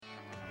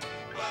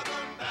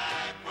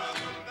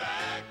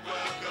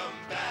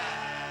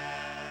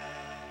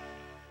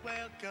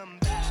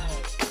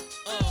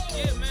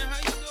Yeah, man, how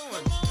you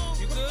doing?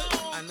 You good?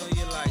 I know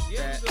you like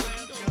that.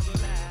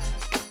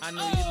 I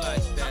know you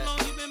like that. How long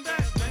you been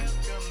back, man?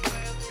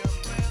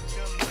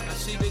 I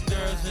see the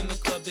girls in the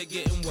club, they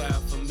getting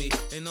wild for me.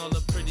 And all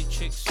the pretty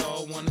chicks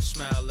all wanna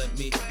smile at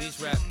me. These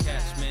rap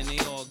cats, man, they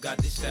all got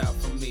this style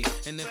from me.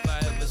 And if I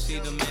ever see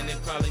them, man, they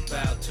probably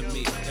bow to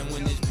me. And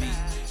when this beat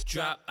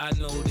drop, I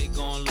know they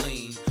gon'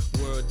 lean.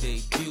 World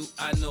debut,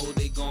 I know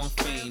they gon'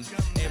 fiend.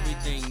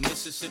 Everything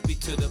Mississippi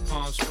to the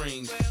Palm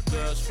Springs.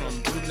 Girls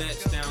from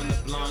brunettes down to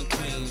blonde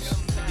queens.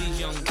 These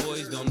young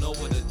boys don't know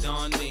what a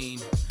Don mean.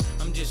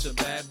 I'm just a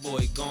bad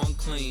boy, gone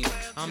clean.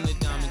 I'm the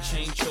diamond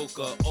chain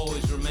choker,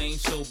 always remain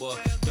sober.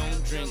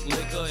 Don't drink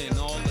liquor and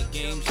all the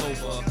game's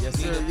over. Yes,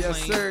 sir,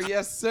 yes, sir,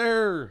 yes,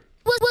 sir.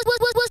 What's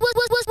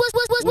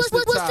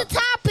the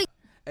topic?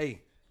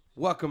 Hey,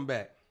 welcome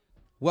back.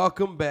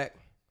 Welcome back.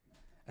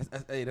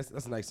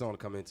 That's a nice song to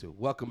come into.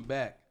 Welcome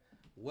back.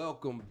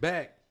 Welcome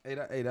back. Hey,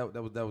 that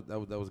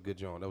was a good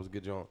John. That was a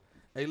good John.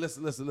 Hey,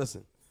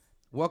 listen.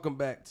 Welcome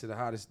back to the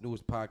hottest,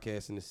 newest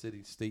podcast in the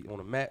city, state, on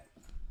the map.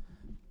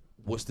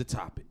 What's the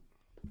topic?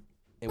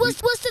 And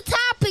what's the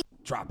topic?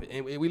 Drop it.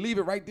 And we leave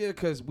it right there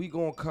because we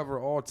going to cover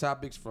all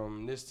topics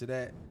from this to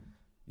that.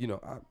 You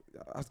know,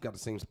 I got the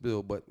same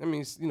spill, but I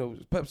mean, you know,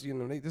 Pepsi, you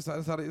know,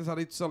 that's how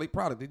they sell their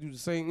product. They do the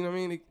same, you know what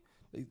I mean?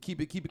 They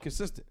keep it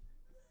consistent.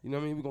 You know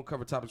what I mean? We're going to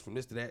cover topics from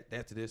this to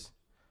that to this,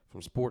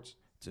 from sports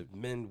to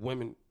men,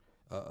 women,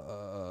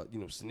 you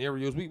know,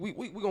 scenarios. We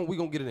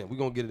gonna get it in. We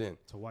gonna get it in.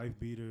 To wife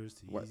beaters,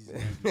 to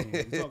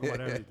Yeezys. We talk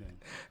about everything.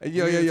 Hey,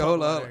 yo,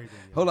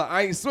 hold on.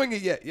 I ain't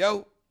swinging yet,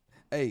 yo.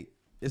 Hey,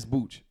 it's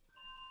Booch.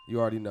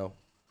 You already know.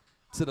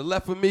 To the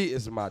left of me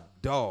is my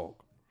dog.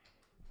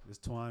 It's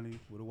Twani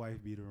with a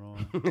wife beater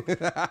on.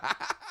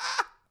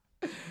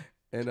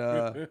 And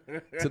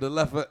to the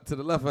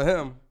left of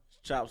him,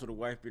 Chops with a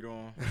wife beater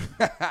on.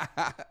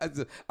 I'm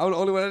the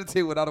only one at the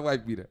table without a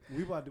wife beater.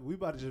 We about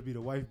to just be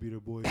the wife beater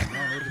boys. I don't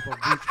know what the fuck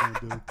Booch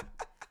gonna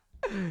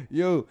do.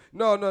 Yo,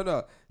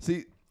 no.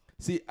 See,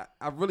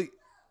 I really,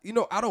 you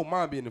know, I don't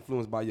mind being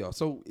influenced by y'all.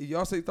 So if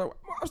y'all say I'll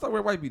start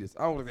wearing white beaters.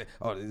 I don't want to say,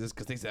 oh, is this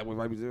because they said wear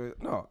white beaters?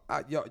 No,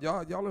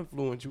 y'all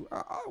influence you.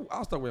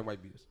 I'll start wearing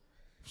white beaters.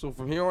 So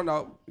from here on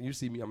out, you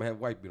see me, I'm gonna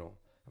have white beater on.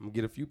 I'm gonna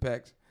get a few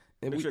packs.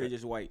 And Make sure they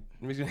just white.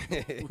 We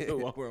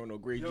don't walk around with no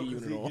gray G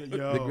unit on.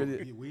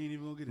 We ain't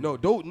even gonna get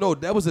it. No,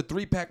 that was a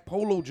 3-pack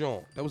polo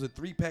John.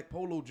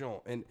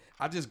 And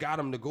I just got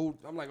them to go.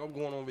 I'm like, I'm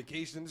going on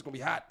vacation. It's gonna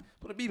be hot.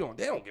 Put a beat on.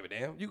 They don't give a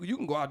damn. You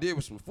can go out there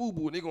with some FUBU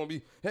and they're gonna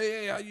be,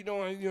 hey, how you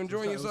doing? You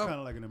enjoying yourself? It's kind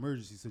of like an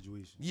emergency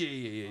situation.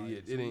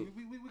 Yeah. So we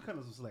kind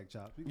of some slack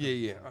chop.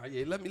 Yeah.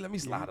 Let me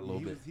slide a little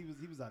bit.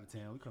 He was out of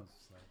town. We kind of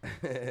slack.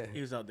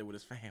 He was out there with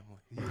his family.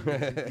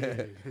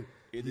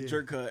 He had the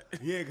jerk cut.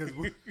 Yeah, because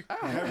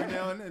every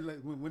now and then, like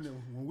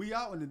when we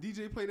out and the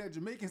DJ play that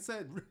Jamaican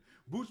set,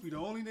 Booch be the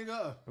only nigga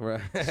up,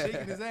 right,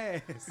 shaking his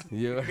ass.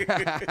 Yeah.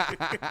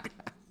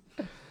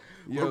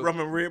 With rum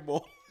and Red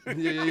Bull.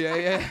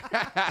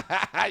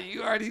 Yeah.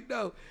 You already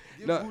know.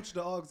 Give Booch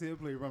the aux here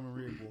play rum and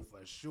Red Bull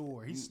for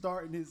sure. He's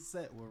starting his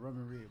set with rum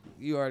and Red Bull.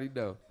 You already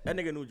know. That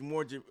nigga knew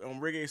more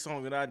reggae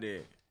songs than I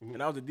did,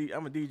 and I'm a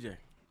DJ.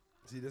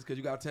 See, that's because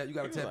you gotta tap in. You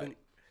gotta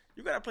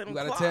play them.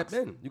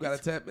 You gotta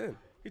tap in.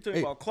 He told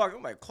me about Clark.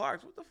 I'm like,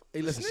 Clark, what the fuck?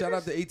 Hey, listen, shout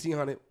out to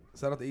 1800.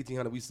 Shout out to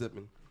 1800. We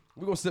sipping.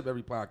 We're going to sip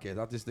every podcast.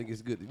 I just think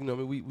it's good. You know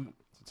what I mean? We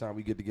sometimes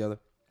we get together,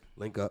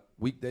 link up,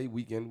 weekday,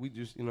 weekend. We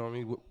just, you know what I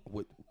mean,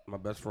 with my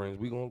best friends.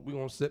 We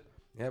gonna sip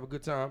and have a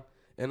good time.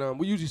 And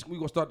we going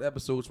to start the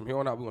episodes from here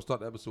on out. We're going to start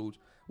the episodes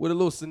with a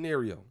little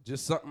scenario.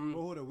 Just something.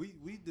 Hold on.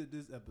 We did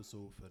this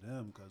episode for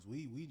them because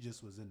we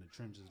just was in the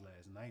trenches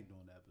last night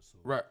doing the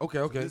episode. Right.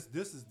 Okay. So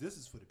this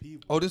is for the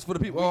people. Oh, this is for the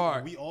people. All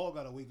right. We all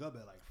got to wake up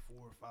at like 4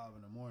 or 5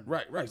 in the morning.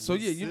 Right. Like, So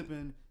yeah,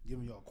 sipping,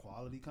 giving y'all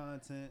quality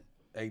content.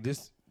 Hey,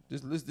 let's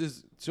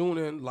just tune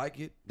in, like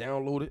it,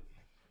 download it.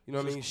 You know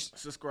what I mean?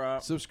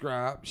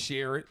 Subscribe,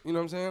 share it. You know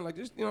what I'm saying? Like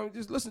just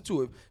listen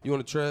to it. You on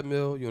the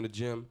treadmill, you on the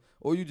gym,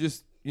 or you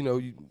just, you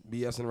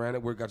BSing around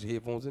at work, got your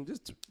headphones in,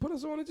 just put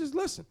us on and just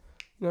listen.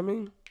 You know what I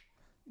mean?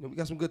 We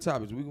got some good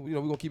topics. We're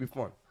gonna keep it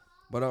fun.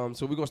 But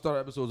so we're gonna start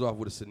our episodes off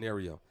with a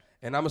scenario.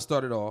 And I'm gonna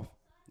start it off,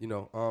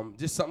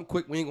 just something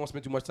quick. We ain't gonna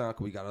spend too much time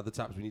because we got other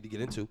topics we need to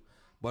get into.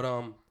 But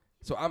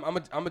so I'm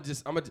gonna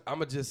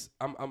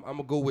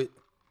go with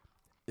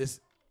it's.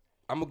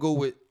 I'm gonna go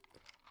with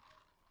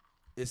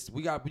it's.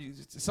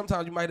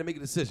 Sometimes you might have to make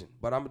a decision,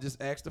 but I'm gonna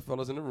just ask the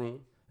fellas in the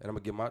room, and I'm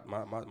gonna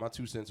give my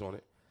 2 cents on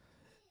it.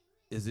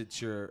 Is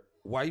it your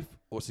wife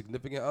or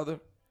significant other,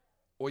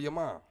 or your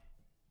mom?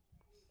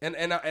 And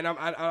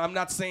I'm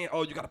not saying,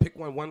 oh, you gotta pick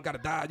one. One gotta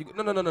die.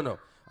 No.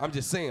 I'm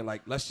just saying,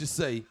 like, let's just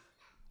say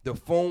the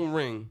phone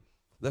ring.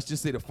 Let's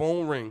just say the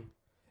phone ring,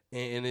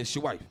 and it's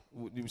your wife,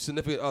 your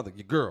significant other,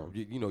 your girl,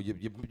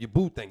 your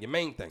boo thing, your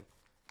main thing.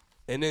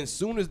 And then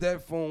soon as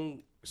that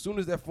phone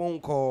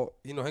call,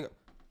 hang up,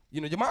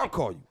 your mom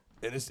call you,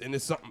 and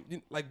it's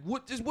something like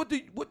what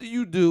do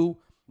you do?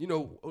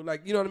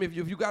 Like, you know what I mean?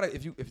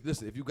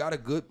 If you got a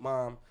good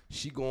mom,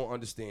 she gonna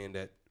understand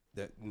that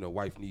that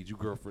wife needs you,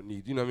 girlfriend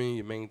needs you. You know what I mean?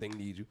 Your main thing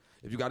needs you.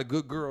 If you got a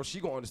good girl, she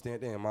gonna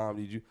understand. Damn, mom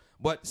needs you.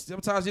 But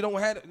sometimes you don't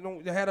have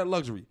that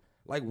luxury.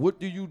 Like, what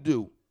do you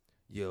do?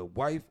 Your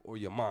wife or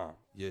your mom?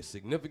 Your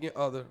significant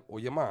other or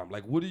your mom?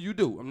 Like, what do you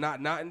do? I'm not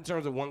in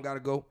terms of one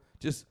gotta go.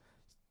 Just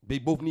they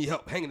both need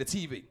help hanging the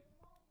TV.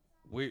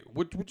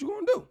 What you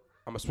gonna do?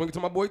 I'm gonna swing it to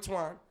my boy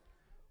Twon.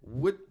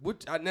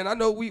 And I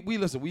know we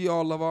listen. We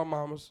all love our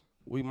mamas.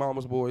 We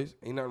mamas boys.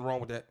 Ain't nothing wrong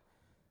with that.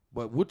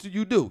 But what do?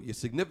 Your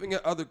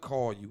significant other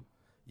call you.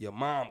 Your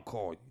mom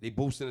call you. They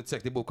both send a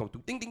text. They both come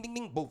through. Ding, ding, ding,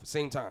 ding. Both at the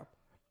same time.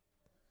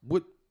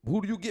 Who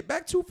do you get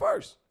back to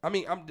first? I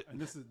mean, And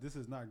this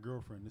is not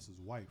girlfriend. This is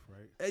wife,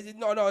 right?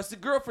 No, it's the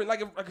girlfriend,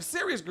 like a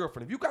serious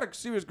girlfriend. If you got a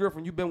serious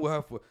girlfriend, you've been with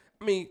her for.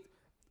 I mean,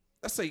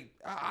 let's say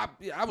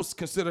I was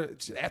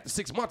considered after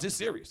 6 months. It's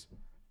serious.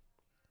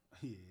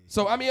 Yeah.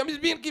 So I mean, I'm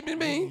just being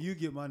me. You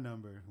get my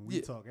number.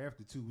 We talk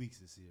after 2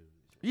 weeks. It's serious.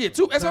 Yeah,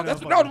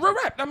 that's no real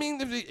rap. I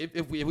mean,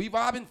 if we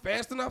vibing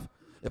fast enough,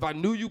 if I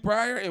knew you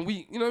prior and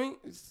we, you know what I mean,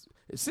 it's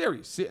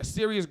serious. A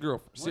serious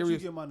girlfriend. Once you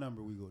get my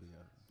number, we go together.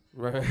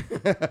 Right.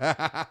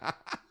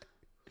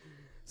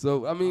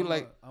 So I mean,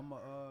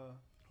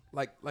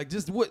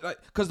 just what, like,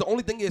 cause the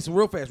only thing is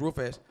real fast,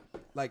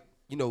 like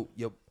your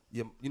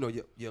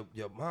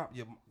mom,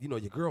 your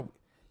girl,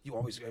 you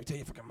always tell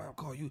your fucking mom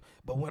call you,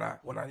 but when I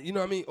you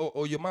know what I mean,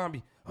 or your mom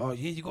be, oh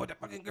here you go with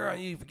that fucking girl,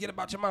 and you forget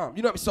about your mom,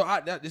 you know what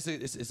I mean? So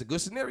it's a good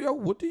scenario.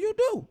 What do you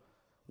do?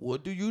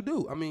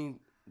 I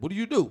mean, what do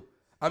you do?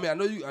 I mean, I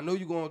know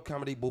you gonna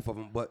accommodate both of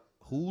them, but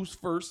who's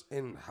first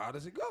and how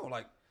does it go?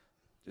 Like,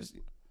 just.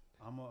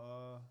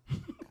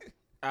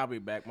 I'll be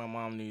back. My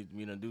mom needs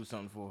me to do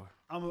something for her.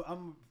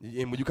 And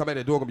when you come at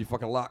that door, gonna be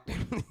fucking locked.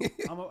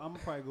 I'm gonna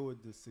probably go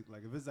with this.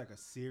 Like, if it's like a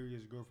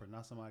serious girlfriend,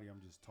 not somebody I'm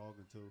just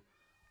talking to,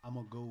 I'm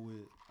gonna go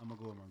with my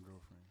girlfriend.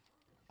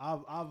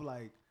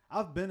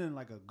 I've been in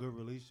like a good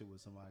relationship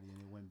with somebody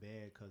and it went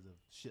bad because of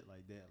shit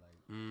like that.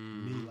 Like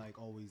me, like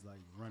always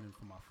like running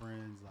from my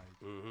friends. Like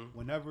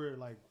whenever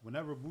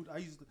I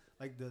used to,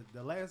 like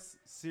the last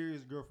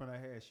serious girlfriend I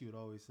had, she would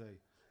always say,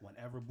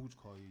 whenever Booch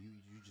call you,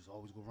 you just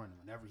always go running.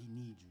 Whenever he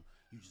needs you,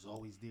 you just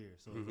always there.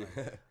 So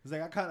it's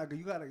like I kind of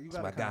you gotta.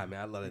 My guy,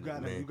 man. I love it.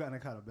 Man. You gotta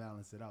kind of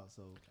balance it out.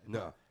 So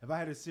if I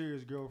had a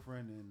serious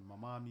girlfriend and my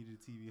mom needed a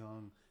TV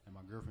hung and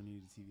my girlfriend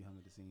needed a TV hung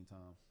at the same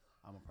time,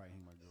 I'm gonna probably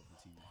hang my girlfriend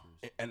TV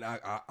first. And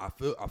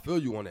I feel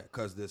you on that,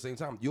 because at the same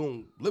time you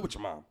don't live with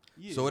your mom,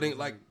 so it ain't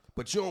like.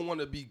 But you don't want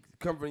to be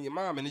comforting your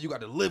mom, and then you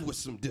got to live with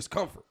some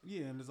discomfort.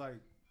 Yeah, and it's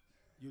like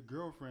your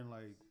girlfriend,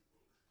 like.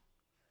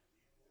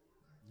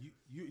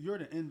 You're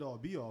the end all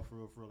be all for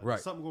real. Like, right.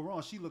 If something go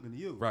wrong, she looking to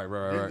you. Right. At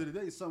the end of the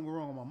day, something go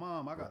wrong with my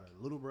mom. I got a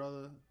little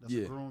brother that's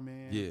a grown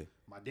man. Yeah.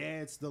 My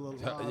dad's still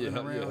alive and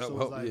around.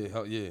 So it's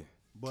like,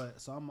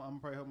 But so I'm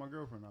probably help my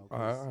girlfriend out. All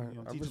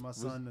right. Teaching my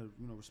son to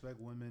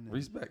respect women. And,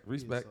 respect.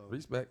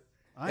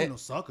 I ain't no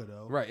sucker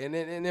though. Right, and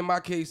in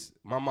my case,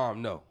 my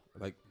mom no.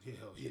 Like, if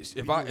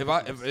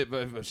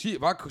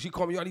she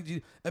call me, I need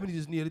you. Ebony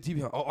just near the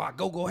TV. Oh, I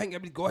go hang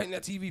Ebony, go hang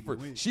that TV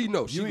first. She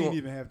knows. You ain't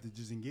even have to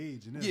just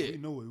engage in this. Yeah. We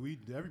know it.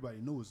 Everybody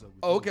knows what's up.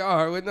 Oh, okay, all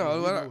right. Wait,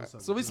 no.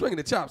 So we swinging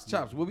the chops.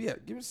 Where we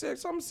at? Give me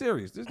something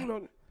serious. Just,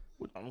 I'm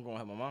gonna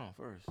have my mom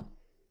first.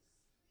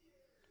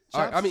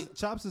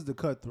 Chops is the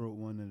cutthroat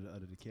one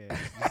of the cast.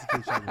 Just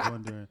in case y'all was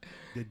wondering,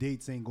 the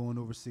dates ain't going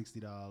over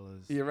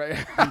 $60. Yeah, right.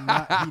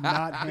 He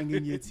not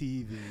hanging your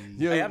TV.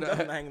 Yeah, I'm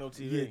definitely not hanging no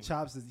TV. Yeah,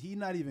 Chops is he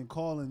not even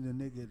calling the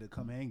nigga to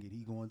come hang it.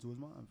 He going to his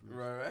mom.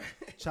 Right.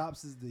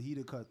 Chops is the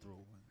cutthroat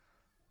one.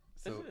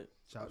 So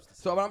Chops.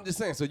 So I'm just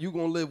saying. So you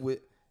gonna live with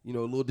a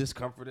little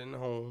discomfort in the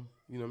home.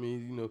 You know what I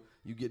mean?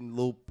 You getting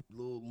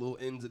little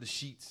ends of the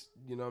sheets.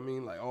 You know what I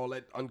mean? Like all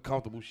that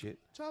uncomfortable shit.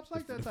 Chops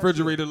like that. The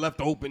refrigerator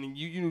left open and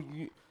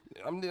you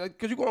I'm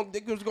because they're gonna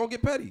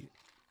get petty.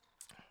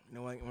 You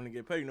know, when they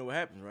get petty, you know what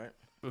happens, right?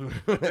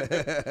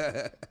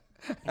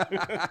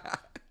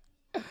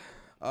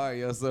 All right,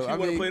 yo. So you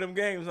want to play them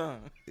games, huh?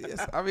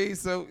 Yes. I mean,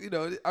 so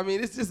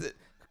it's just a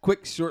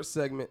quick, short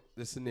segment.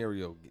 The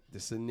scenario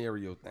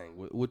thing.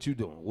 What you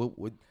doing?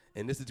 What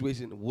in this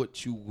situation?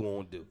 What you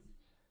gonna do?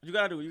 You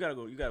gotta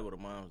go to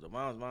mom's.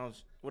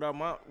 Mom's. Without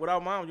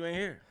mom, you ain't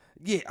here.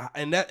 Yeah,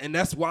 and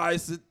that's why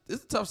it's a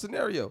tough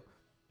scenario.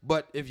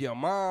 But if your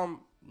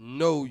mom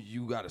know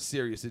you got a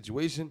serious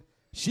situation,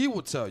 she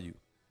will tell you,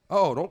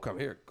 "Oh, don't come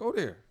here, go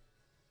there."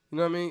 You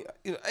know what I mean?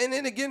 And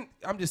then again,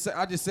 I'm just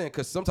saying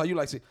because sometimes you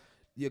like say,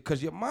 yeah,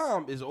 because your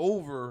mom is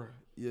over.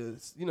 You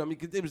know what I mean?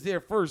 Because it was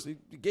there first,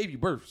 it gave you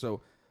birth.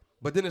 So,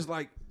 but then it's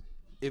like,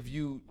 if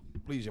you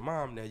please your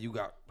mom, now you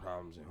got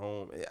problems at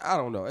home. I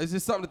don't know. It's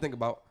just something to think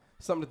about.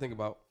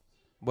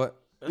 But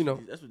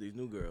that's what these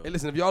new girls. Hey,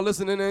 listen, if y'all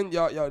listening in,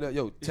 y'all,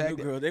 these tag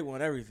new girls, they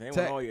want everything.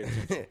 They want all your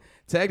attention.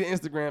 Tag the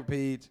Instagram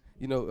page.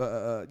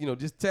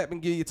 Just tap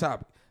and give your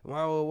topic.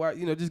 Why,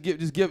 just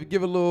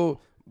give a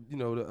little,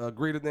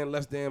 greater than,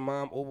 less than,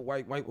 mom over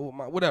white over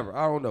mom, whatever.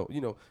 I don't know.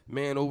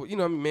 Man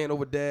over, man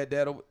over dad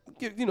over.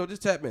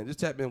 Just tap in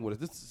with us.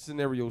 This is a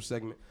scenario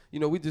segment.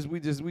 We just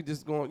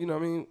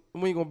going.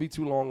 We ain't gonna be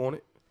too long on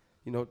it.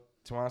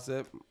 Twon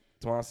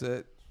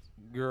said,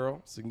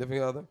 girl,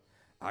 significant other.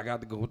 I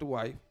got to go with the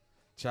wife.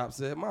 Chop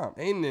said, "Mom,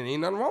 ain't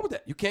nothing wrong with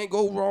that. You can't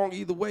go wrong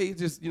either way. It's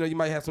just you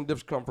might have some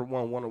difference come from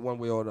one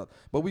way or the other.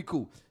 But we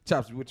cool.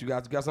 Chops, what you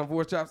guys got something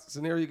for us? Chops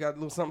scenario, you got a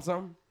little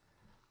something?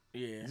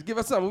 Yeah. Just give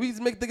us something. We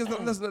just make things.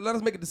 Let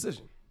us make a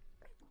decision.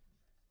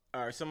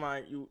 All right,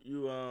 somebody you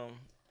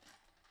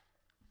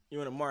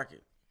in the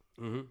market.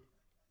 Mm-hmm.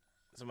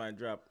 Somebody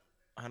drop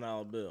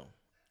 $100 bill.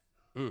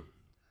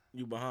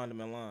 You behind them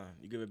in line.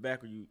 You give it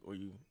back or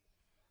you.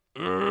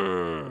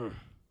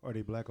 Are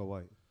they black or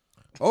white?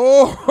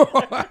 Oh.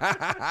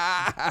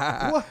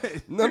 What?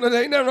 No,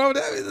 there ain't nothing wrong with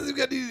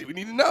that. We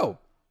need to know.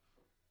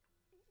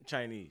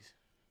 Chinese.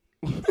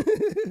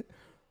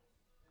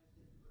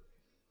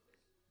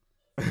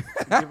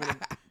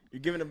 You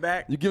giving it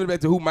back? You giving it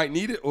back to who might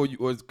need it, or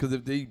because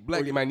if they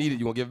black, they might need it.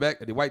 You gonna give it back?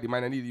 If they white, they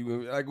might not need it. You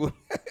gonna, like, If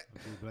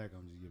they black,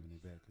 I'm just giving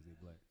it back because they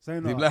black.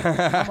 Same They no.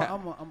 black.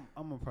 I'm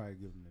gonna probably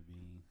give them the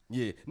bean.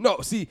 Yeah.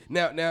 No. See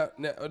now.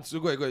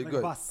 So go ahead. Like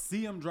if I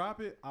see him drop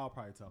it, I'll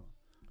probably tell him.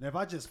 Now if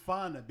I just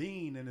find a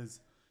bean and it's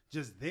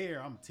just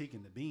there, I'm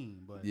taking the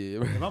bean. But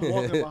Yeah. if I'm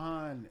walking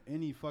behind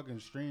any fucking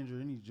stranger,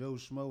 any Joe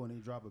Schmo, and they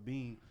drop a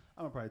bean,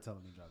 I'm gonna probably tell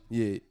them to drop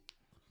it.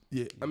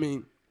 Yeah. I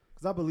mean,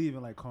 because I believe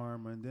in like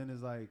karma, and then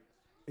it's like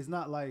it's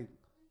not like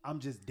I'm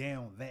just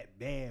down that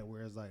bad.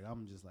 Where it's like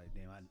I'm just like,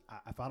 damn,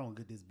 if I don't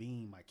get this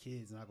bean, my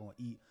kids not gonna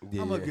eat.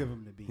 Yeah, I'm gonna give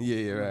them the bean.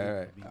 Yeah,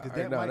 right.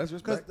 Because All right, that's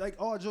respect. like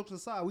all jokes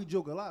aside, we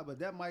joke a lot, but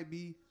that might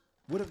be.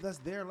 What if that's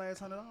their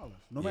last $100?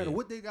 No matter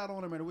what they got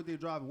on, no matter what they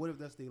driving, what if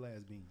that's their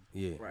last bean?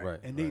 Yeah, right.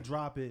 And they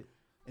drop it,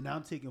 and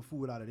I'm taking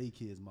food out of their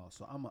kids' mouth,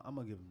 so I'm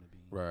gonna give them the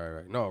bean.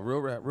 Right. No, real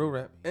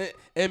rap.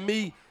 And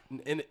me,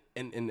 and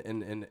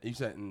you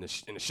said in the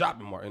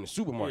shopping market, in the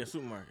supermarket. Yeah,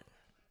 supermarket.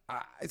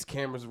 It's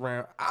cameras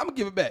around. I'm gonna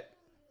give it back.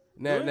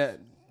 Now, I'm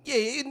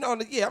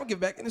gonna give it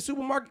back in the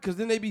supermarket because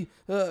then they be,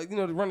 to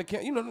run the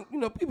camera.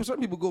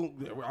 Certain people go,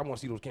 I want to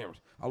see those cameras.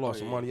 I lost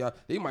some money.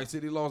 They might say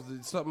they lost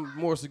something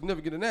more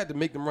significant than that to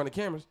make them run the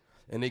cameras,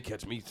 and they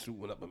catch me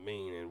shooting up a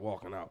bean and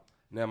walking out.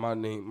 Now my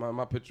name,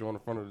 my picture on the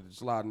front of the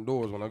sliding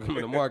doors when I come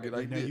in the market.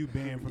 Now you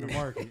banned from the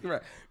market.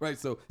 right.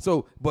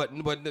 But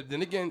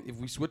then again, if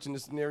we switch in the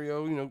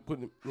scenario,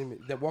 putting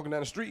that walking down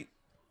the street,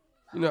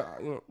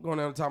 going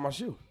down to tie my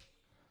shoe.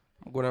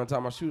 I'm going down and tie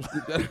my shoes.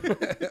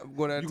 I'm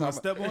going down and You tie gonna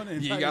step on it?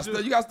 And Yeah, tie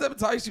you got to step and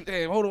tie your shoe.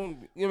 Damn, hold on. You know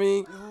what I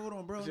mean? Hold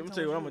on, bro. Let me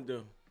tell you what I'm gonna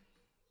do.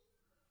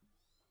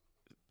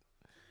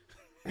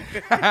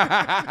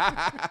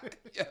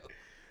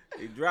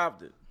 They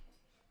dropped it.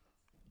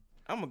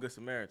 I'm a good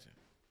Samaritan.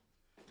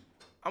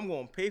 I'm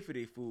gonna pay for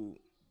their food.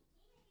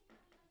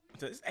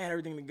 So let's add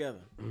everything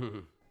together.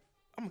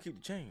 I'm gonna keep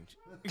the change.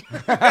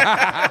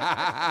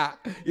 Yeah,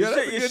 that's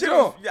a good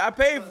job. I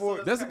paid for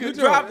it. That's a good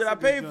You dropped job. it. I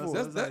paid for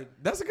it.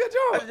 That's a good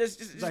job.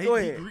 Just like go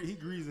ahead. He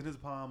greasing his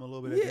palm a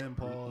little bit at the end,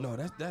 Paul. No,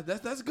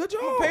 that's a good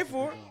job. You pay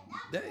for it.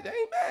 That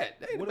ain't bad.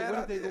 That ain't What bad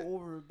if they idea. go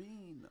over a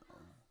bean?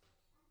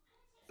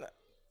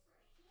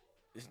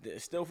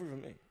 It's still free for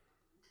me.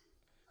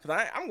 Cause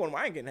I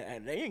ain't getting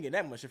that. They ain't getting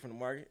that much shit from the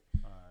market.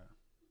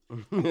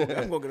 I'm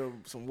gonna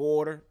get some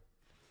water.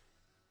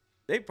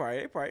 They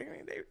probably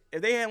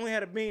if they only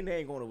had a bean, they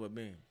ain't going over a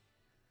bean.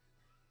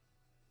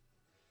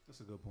 That's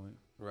a good point.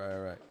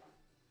 Right.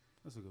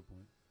 That's a good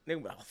point. They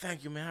gonna be like, oh,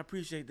 thank you, man. I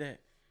appreciate that.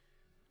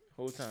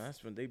 Whole time I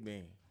spent they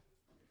bean.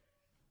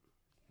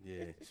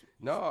 Yeah.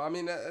 No, I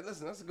mean,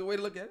 listen, that's a good way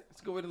to look at it.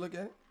 It's a good way to look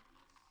at it.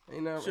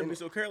 Shouldn't be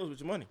so careless with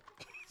your money.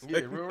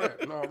 Yeah, real rap.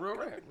 No, real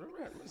rap.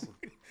 Listen.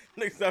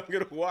 Next time,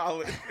 get a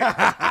wallet.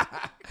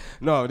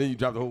 No, then you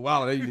drop the whole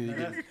wallet. You need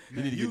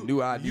to get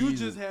new IDs. You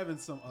just having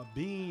a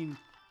bean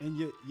in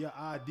your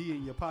ID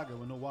in your pocket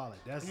with no wallet.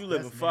 You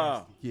live in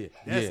foul. Yeah,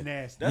 That's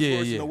nasty. That's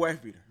worse than a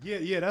wife beater.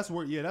 Yeah, that's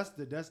where. Yeah,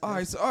 that's. All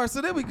right,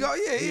 so there we go.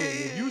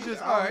 Yeah. You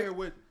just all out right. here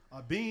with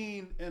a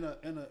bean in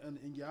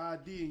your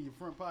ID in your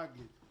front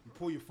pocket. You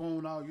pull your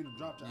phone out. You done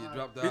drop your ID.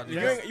 Drop the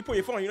ID. You pull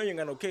your phone. You know you ain't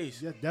got no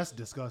case. Yeah, that's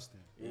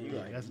disgusting.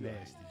 Yeah, that's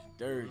nasty.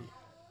 Dirty.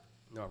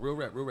 No, real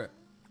rap.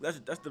 That's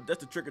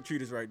the trick or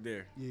treaters right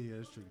there. Yeah,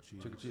 that's trick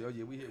or treat. Oh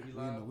yeah, we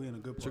live. We in a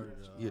good part of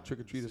the. Trick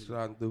or treaters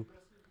sliding through.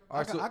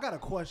 I got a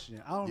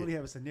question. I don't really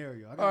have a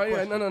scenario. I got Oh a yeah,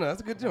 question. no,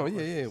 that's a good joint.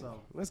 Yeah.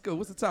 So- Let's go.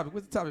 What's the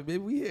topic? Baby?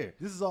 We here.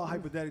 This is all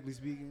hypothetically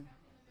speaking.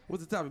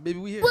 What's the topic, baby?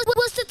 We here.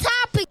 What's the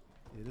topic?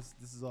 Yeah, this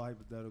is all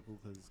hypothetical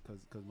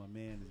because my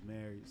man is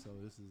married. So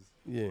this is.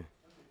 Yeah.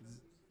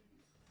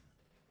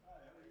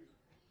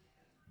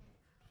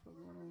 What's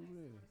going on over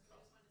there?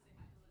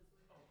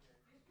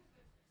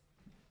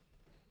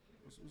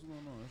 What's going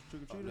on? That's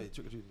trick or treater.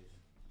 Trick or treaters.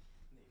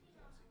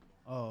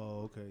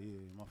 Oh, okay, yeah,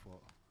 my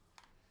fault.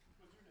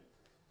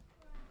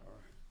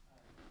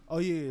 Oh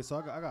yeah, so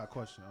I got a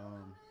question.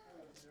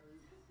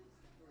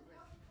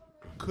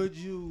 Could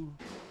you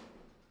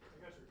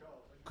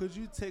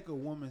take a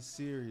woman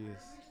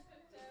serious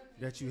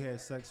that you had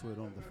sex with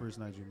on the first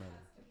night you met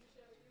her?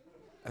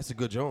 That's a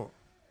good joint.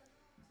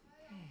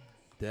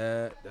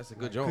 That's a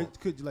good joint.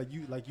 Could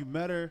you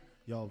met her,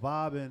 y'all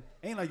vibing?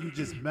 Ain't like you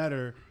just met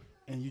her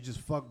and you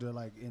just fucked her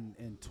like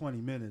in 20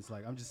 minutes.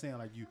 Like I'm just saying,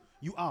 like you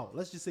you out.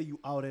 Let's just say you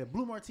out at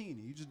Blue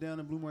Martini. You just down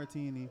in Blue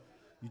Martini.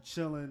 You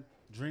chilling.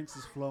 Drinks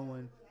is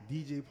flowing.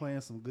 DJ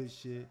playing some good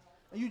shit.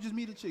 And you just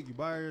meet a chick. You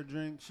buy her a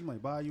drink. She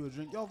might buy you a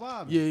drink. Y'all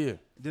vibing. Yeah.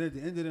 Then at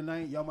the end of the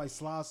night, y'all might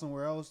slide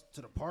somewhere else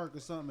to the park or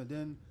something. And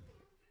then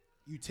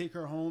you take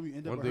her home. You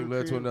end up One at her thing led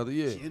crib. to another,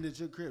 yeah. She ended at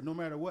your crib no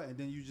matter what. And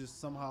then you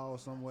just somehow,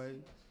 some way,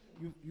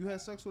 you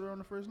had sex with her on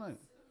the first night.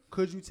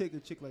 Could you take a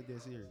chick like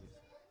that serious?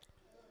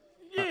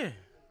 Yeah.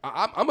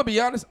 I'm gonna be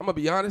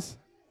honest.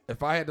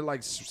 If I had to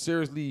like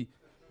seriously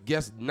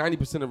guess,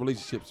 90% of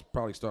relationships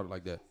probably started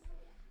like that.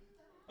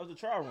 That was a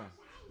trial run.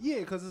 Yeah,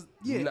 because it's,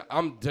 yeah.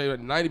 I'm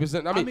telling you,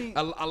 90%. I mean, mean-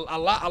 a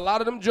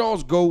lot of them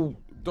Jones go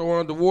throw her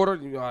underwater.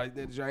 You know, I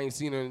ain't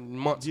seen her in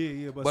months.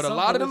 Yeah, But a some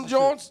lot of them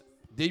relationship- Jones,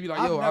 they be like,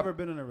 I've yo, never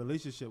been in a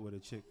relationship with a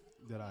chick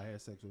that I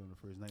had sex with on the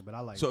first night, but I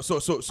like. So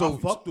I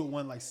fucked with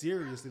one like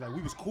seriously, like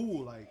we was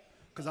cool, like,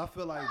 cause I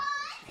feel like.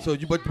 So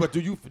you, but do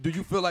you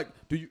feel like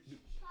do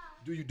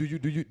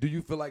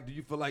you feel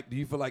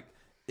like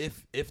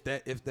if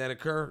that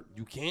occur,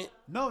 you can't?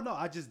 No,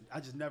 I just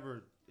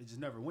never. It just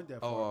never went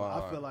that far.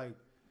 But I feel like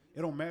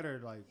it don't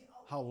matter like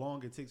how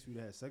long it takes for you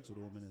to have sex with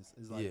a woman.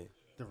 It's like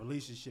the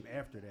relationship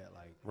after that,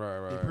 like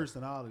Right. your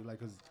personality, like,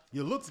 cause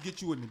your looks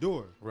get you in the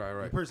door. Right.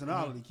 Your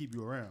personality keep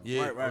you around.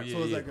 Yeah, Right.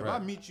 So it's like if I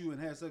meet you and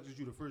have sex with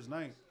you the first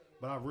night,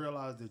 but I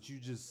realize that you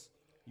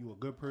a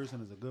good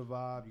person, it's a good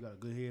vibe, you got a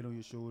good head on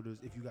your shoulders.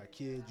 If you got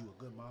kids, you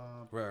a good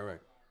mom. Right.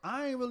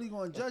 I ain't really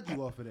gonna judge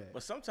you off of that.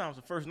 But sometimes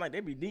the first night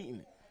they be eating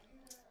it.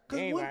 Cause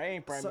I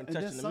ain't probably been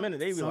touching in a minute.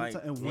 They be like,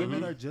 and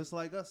women are just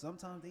like us.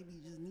 Sometimes they be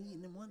just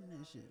needing and wanting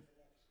that shit.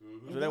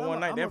 so that one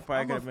night, that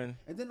probably could have been.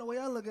 And then the way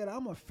I look at it,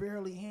 I'm a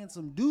fairly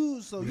handsome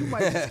dude, so you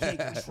might just can't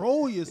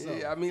control yourself.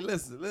 Yeah, I mean,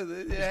 listen,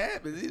 it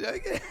happens. You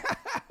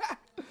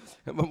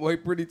know, my boy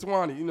Pretty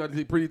Twani, you know,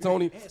 Pretty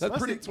Tony. That's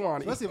Pretty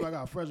Twani. Especially if I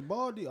got fresh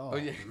baldy. Oh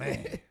yeah,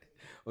 man.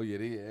 Oh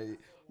yeah.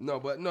 No,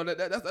 but no,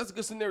 that's a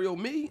good scenario.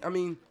 Me, I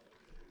mean,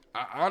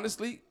 I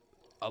honestly,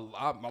 a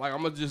lot. Like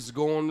I'm gonna just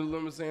go on the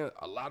limit saying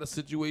a lot of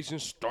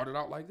situations started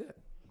out like that.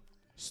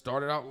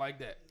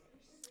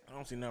 I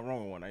don't see nothing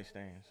wrong with one night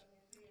stands.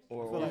 I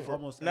feel like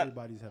almost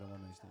everybody's had a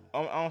one night stand.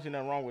 I don't see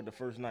nothing wrong with the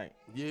first night.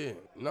 Yeah,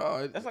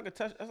 no, That's like a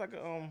touch. That's like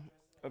a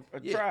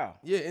yeah, trial.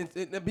 Yeah,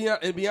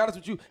 and be honest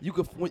with you, you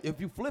could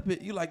if you flip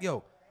it, you like,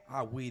 yo,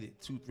 I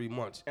waited 2-3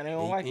 months, And they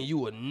don't like it. and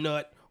you a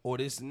nut or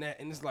this and that,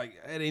 and it's like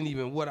that ain't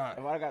even what I.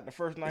 If I got the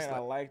first night and I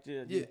liked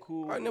you, you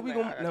cool. All right, now we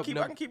man, gonna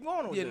I can keep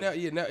going with yeah,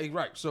 this. now,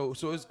 right. So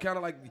it's kind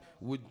of like,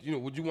 would you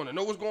want to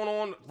know what's going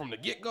on from the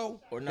get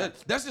go Or not?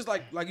 That's just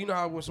like you know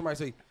how when somebody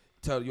say.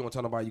 You don't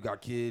tell nobody you got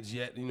kids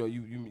yet. You know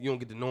you don't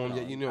get to know them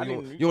yet. You know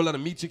you don't let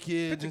them meet your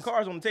kids. Put your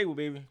cards on the table,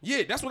 baby.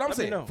 Yeah, that's what I'm Let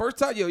me saying. know. First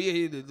time,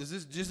 this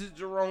is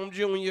Jerome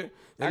Jr.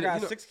 I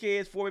got 6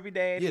 kids, 4 baby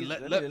daddies. Yeah,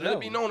 let it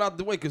be known out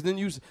the way, because then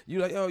you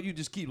like, oh, you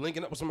just keep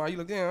linking up with somebody. You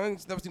like, damn, I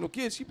ain't never seen no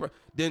kids.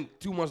 Then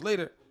 2 months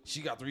later,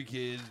 she got 3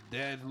 kids.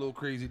 Dad's a little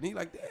crazy. And he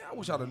like, damn, I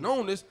wish I'd have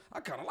known this.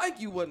 I kind of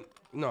like you, but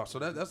no. So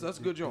that's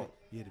a good joint.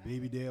 Yeah, the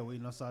baby dad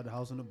waiting outside the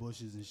house in the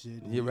bushes and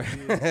shit. Yeah,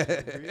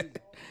 right.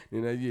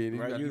 Yeah,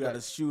 You got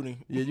a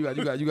shooting. Yeah, you got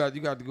to go.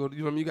 You know what I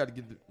mean? You got to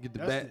get the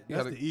bat.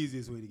 That's the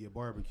easiest way to get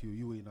barbecue.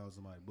 You waiting out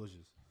somebody's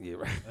bushes. Yeah,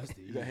 right. That's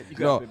the easiest.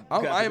 No,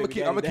 I'm gonna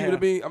keep it a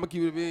bean. I'm gonna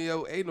keep it a bean.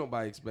 Yo, ain't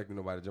nobody expecting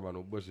nobody to jump out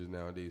no bushes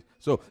nowadays.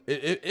 So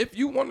if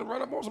you want to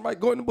run up on somebody,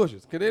 go in the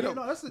bushes. Cause they don't.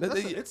 No,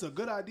 it's a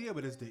good idea,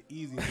 but it's the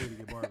easiest way to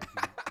get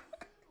barbecue.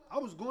 I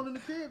was going in the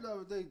crib the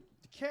other day.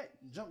 The cat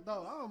jumped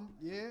out.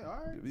 Yeah,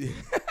 all right.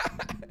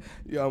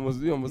 you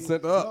almost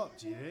sent her up.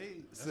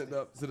 Sent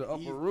up to the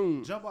upper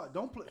room. Jump out.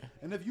 Don't play.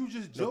 And if you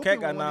just The joking, cat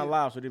got 9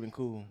 lives, so they been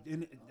cool. So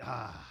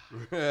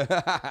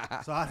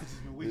I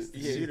just been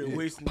wasting. Yeah, you done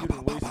wasting.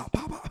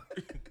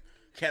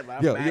 Cat by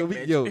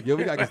Yo,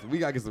 we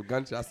gotta get some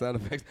gunshot sound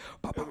effects.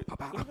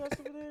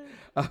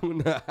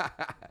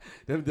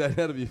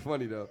 That'll be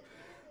funny though.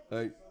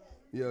 Like,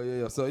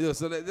 yo. So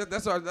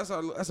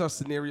that's our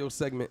scenario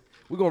segment.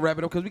 We're gonna wrap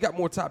it up because we got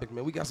more topics,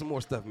 man. We got some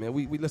more stuff, man.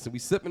 We listen. We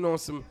sipping on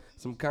some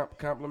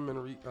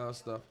complimentary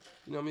stuff.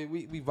 You know what I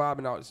mean? We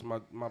vibing out. It's my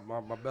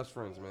best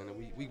friends, man.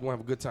 And we gonna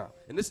have a good time.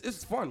 And this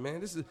is fun, man.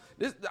 This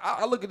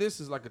I look at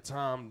this as like a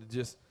time to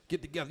just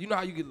get together. You know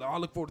how you get? I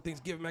look forward to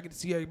Thanksgiving. I get to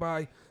see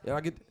everybody, and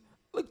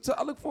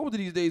I look forward to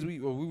these days. We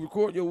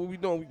record. What we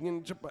doing? We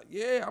can jump out.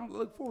 Yeah, I'm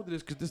looking forward to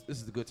this because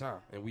this is a good time,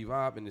 and we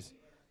vibe, and it's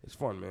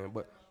fun, man.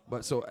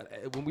 But so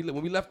when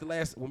we left the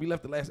last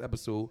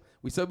episode,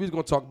 we said we was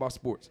gonna talk about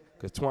sports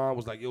because Twon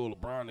was like, "Yo,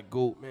 LeBron the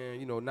GOAT, man."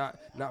 You know, not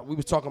we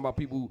was talking about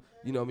people,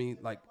 you know what I mean,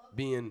 like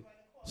being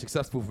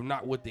successful from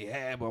not what they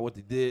had or what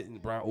they did,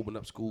 and LeBron opened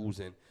up schools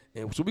and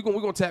so we're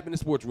gonna tap into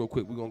sports real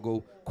quick. We're gonna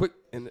go quick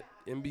in the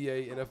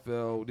NBA,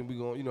 NFL. Then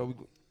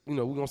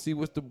we're gonna see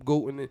what's the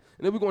GOAT, and then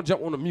we're gonna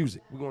jump on the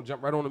music. We're gonna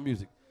jump right on the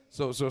music.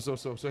 So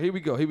here we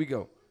go.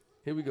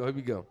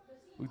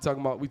 We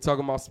talking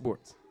about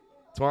sports.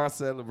 Twon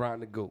said LeBron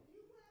the GOAT.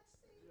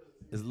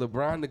 Is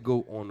LeBron the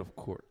GOAT on the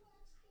court?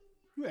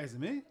 You asking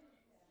me?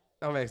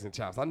 I'm asking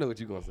Chops. I know what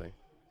you're going to say.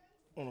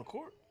 On the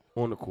court?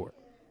 On the court.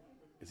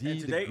 Is he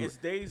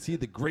Is he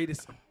the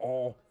greatest of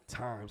all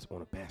times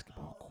on a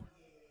basketball court?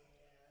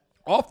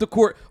 Off the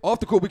court,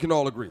 we can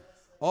all agree.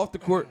 Off the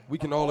court, we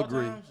can all All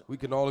agree. times? We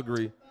can all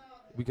agree.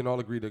 We can all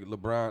agree that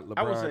LeBron.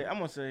 I'm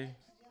gonna say.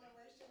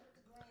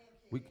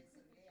 We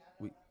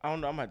I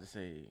don't know. I'm gonna have to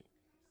say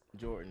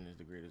Jordan is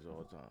the greatest of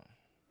all time.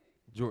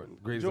 Jordan,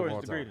 greatest Jordan's of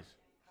all the time. greatest.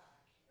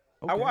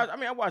 Okay.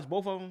 I watched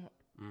both of them.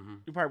 Mm-hmm.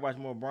 You probably watch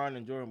more Bron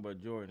than Jordan,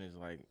 but Jordan is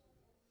like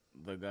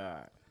the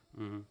god.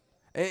 Mm-hmm.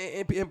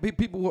 And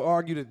people will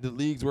argue that the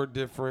leagues were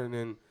different,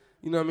 and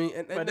you know what I mean.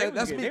 And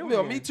that's me.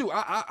 Me too.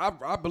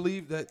 I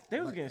believe that They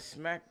was getting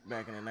smacked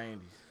back in the '90s.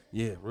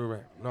 Yeah, real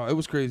right. No, it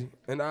was crazy,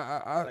 and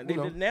Like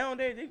now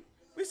we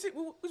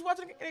was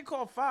watching. They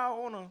called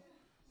foul on a.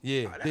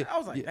 Yeah, I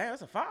was like, damn,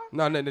 that's a foul.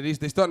 No, they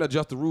starting to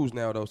adjust the rules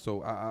now though.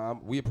 So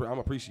I'm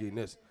appreciating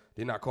this.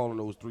 They're not calling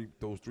those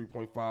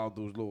 3-point fouls,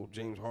 those little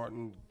James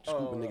Harden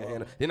scooping nigga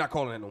hand. They're not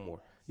calling that no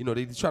more. You know,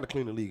 they try to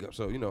clean the league up.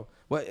 So, you know,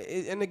 but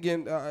and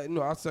again,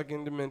 our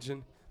second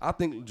dimension, I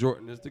think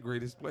Jordan is the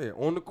greatest player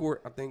on the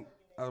court.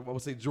 I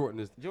would say Jordan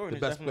is the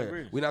best player.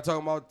 Greatest. We're not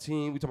talking about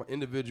team. We're talking about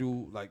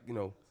individual. Like you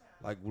know,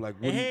 like.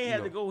 And he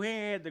had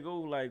to go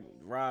like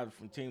ride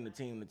from team to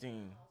team to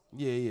team.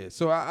 Yeah.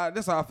 So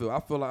that's how I feel. I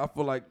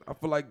feel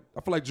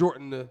like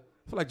Jordan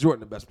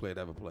the best player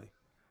to ever play.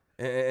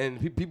 And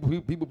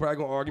people probably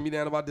gonna argue me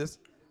down about this.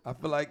 I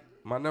feel like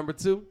my number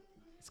 2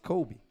 is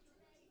Kobe.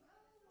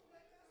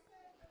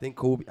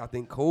 I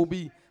think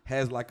Kobe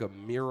has like a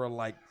mirror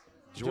like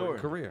Jordan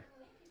career.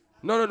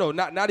 No,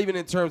 not even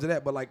in terms of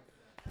that, but like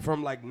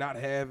from like not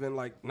having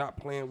like not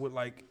playing with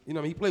like you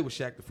know he played with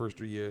Shaq the first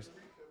 3 years,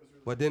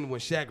 but then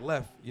when Shaq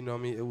left, you know what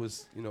I mean it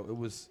was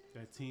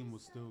that team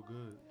was still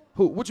good.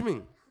 Who? What you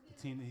mean?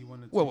 The team that he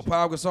won. With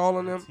Pau Gasol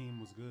on them? The team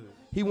was good.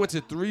 He went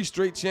to 3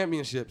 straight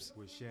championships.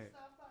 With Shaq.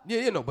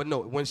 Yeah, but no.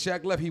 When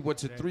Shaq left, he went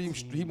to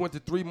He went to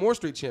 3 more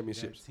straight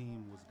championships. That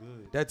team was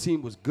good. That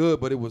team was good,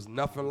 but it was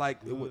nothing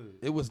like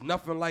it was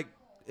nothing like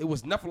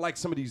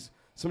some of these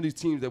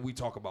teams that we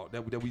talk about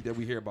that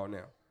we hear about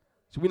now.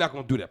 So we're not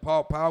gonna do that.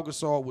 Pau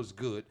Gasol was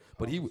good,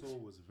 but Pau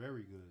Gasol was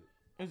very good.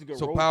 He was a good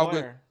so role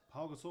player.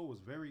 Pau Gasol was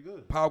very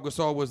good. Pau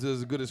Gasol was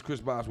as good as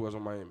Chris Bosh was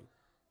on Miami.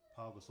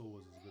 Pau Gasol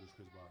was as good as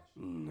Chris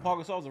Bosh. Pau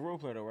Gasol's a role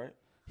player though, right?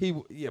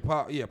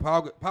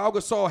 Pau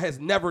Gasol has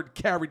never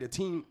carried a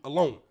team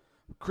alone.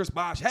 Chris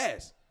Bosh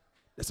has.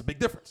 That's a big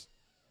difference.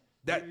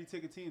 Did he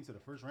take a team to the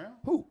first round?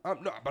 Who?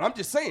 No, but I'm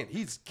just saying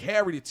he's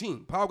carried a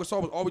team. Pau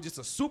Gasol was always just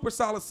a super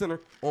solid center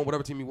on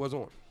whatever team he was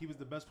on. He was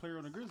the best player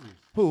on the Grizzlies.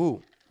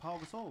 Who? Pau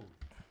Gasol.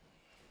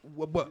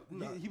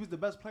 He was the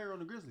best player on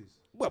the Grizzlies.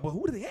 Well, but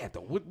who did they have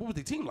though? What was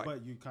the team like?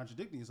 But you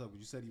contradicting yourself.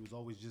 You said he was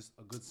always just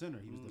a good center.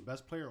 He was the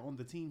best player on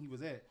the team he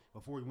was at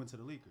before he went to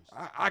the Lakers.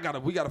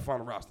 We gotta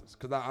find the rosters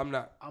because I'm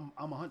not. I'm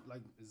a hunt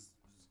like.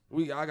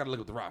 I gotta look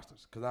at the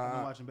rosters because I've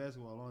been watching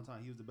basketball a long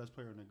time. He was the best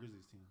player on the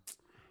Grizzlies team.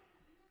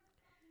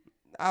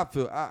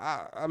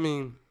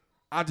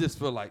 I just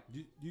feel like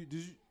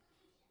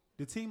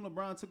the team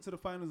LeBron took to the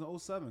finals in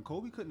 2007.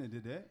 Kobe couldn't have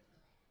did that.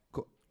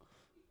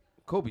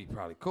 Kobe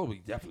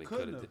definitely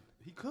could have.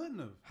 He couldn't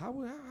have.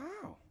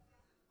 How?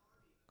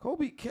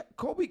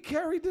 Kobe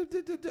carried the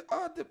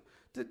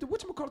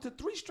whatchamacallit, the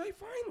 3 straight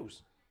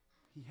finals.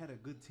 He had a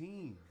good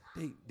team.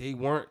 They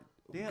weren't.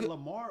 They had good.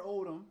 Lamar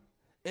Odom,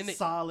 and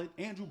solid.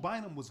 Andrew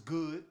Bynum was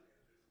good.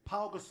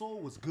 Pau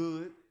Gasol was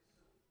good.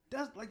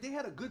 That's like they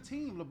had a good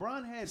team.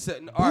 LeBron had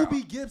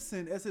Boobie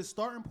Gibson as his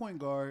starting point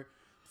guard.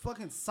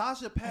 Fucking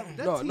Sasha Pat.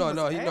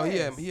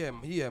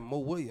 He had Mo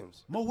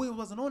Williams. Mo Williams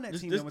wasn't on that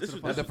team. That went to the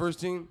finals. The first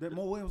team. That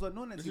Mo Williams wasn't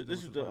on that team.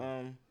 This is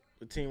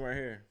the team right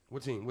here.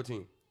 What team?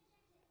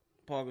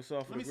 Pau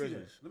Gasol for the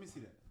Grizzlies. Let me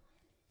see that.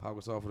 Pau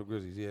Gasol for the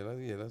Grizzlies. Let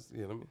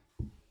me.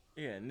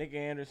 Yeah, Nick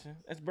Anderson.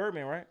 That's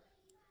Birdman, right?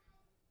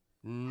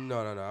 No.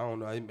 I don't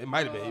know. It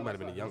might have been. He might have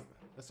been a young.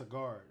 That's a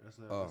guard. That's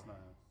not him.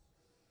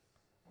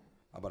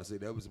 I'm about to say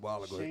that was a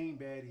while ago. Shane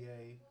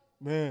Battier.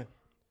 Man.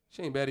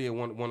 Shane Battier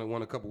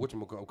won a couple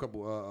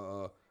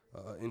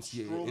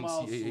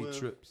NCAA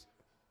trips.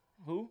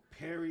 Who?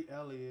 Perry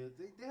Elliott.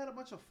 They had a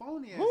bunch of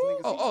phony ass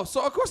niggas.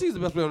 So of course he's the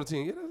best player on the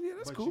team. Yeah,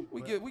 that's cool.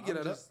 We get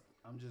it up.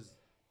 I'm just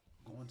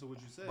going to what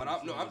you said. But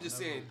I'm just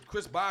saying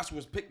Chris Bosh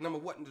was picked number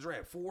what in the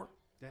draft? 4?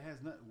 That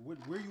has nothing.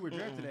 Where you were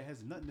drafted, that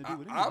has nothing to do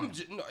with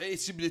anything.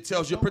 It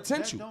tells your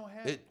potential.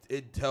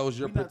 It tells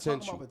your potential. We're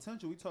not talking about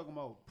potential. We talking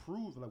about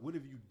prove. Like, what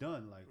have you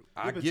done? Like,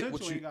 I get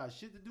what you ain't got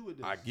shit to do with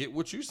this. I get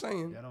what you're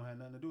saying. That don't have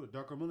nothing to do with it.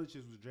 Darko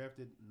Milicic was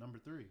drafted number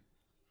 3.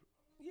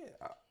 Yeah,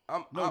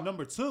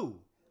 number 2.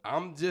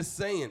 I'm just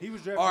saying. He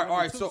was drafted all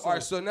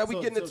right. So now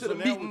we getting into the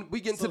meat. We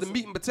getting to the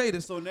meat and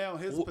potatoes. So now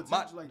his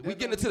potential. We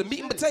getting into the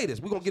meat and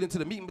potatoes. We're gonna get into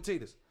the meat and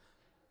potatoes.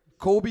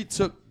 Kobe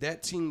took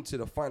that team to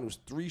the finals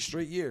 3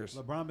 straight years.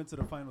 LeBron been to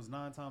the finals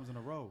 9 times in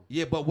a row.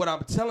 Yeah, but what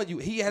I'm telling you,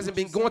 he hasn't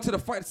been going to the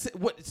finals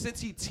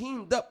since he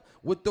teamed up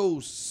with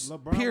those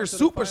peer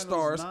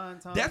superstars.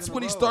 That's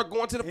when he started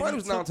going to the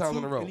finals 9 times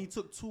in a row. And he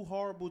took 2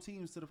 horrible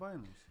teams to the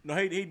finals. No,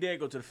 he did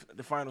go to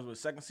the finals with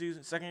second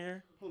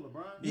year. Who,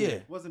 LeBron? Yeah.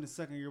 It wasn't his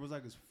second year. It was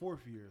like his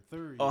 4th year,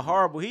 3rd year.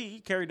 Horrible. He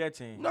carried that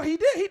team. No, he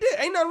did.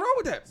 Ain't nothing wrong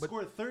with that.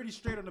 Scored 30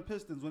 straight on the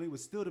Pistons when he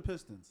was still the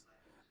Pistons.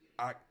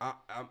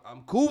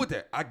 I'm cool with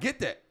that. I get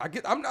that.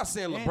 I'm not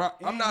saying LeBron.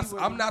 I'm not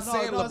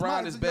saying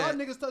LeBron is bad.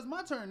 Y'all niggas, it's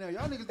my turn now.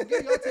 Y'all niggas,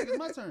 y'all take it's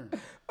my turn.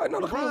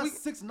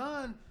 LeBron's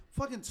 6'9",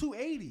 fucking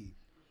 280.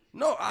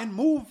 No, and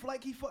move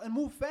like and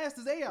move fast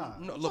as AI.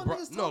 No,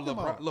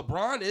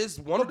 LeBron is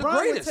one of the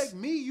greatest. Would take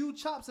me, you,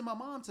 Chops, and my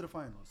mom to the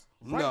finals.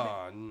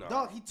 Right no.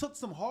 Dog, he took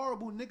some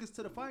horrible niggas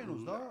to the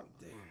finals, dog.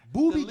 Damn.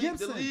 Booby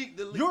Gibson.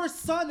 The league. Your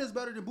son is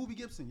better than Booby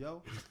Gibson,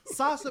 yo.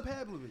 Sasha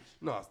Pavlovich.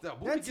 No,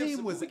 that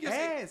team was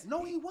ass.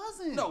 No, he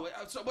wasn't. No,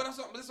 but that's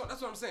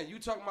what I'm saying. You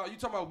talking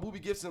about Booby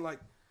Gibson like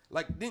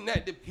then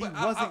that he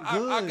wasn't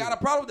good. I got a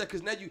problem with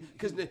that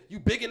because you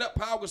bigging up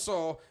Pau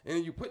Gasol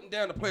and you putting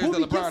down the players Booby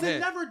that LeBron Gibson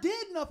had. never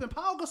did nothing.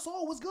 Pau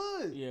Gasol was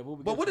good. Yeah,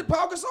 Booby Gibson. But what did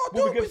Pau Gasol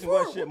do? Booby Gibson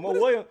before? was shit.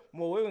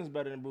 Mo Williams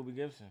better than Booby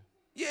Gibson.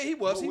 Yeah, he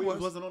was. He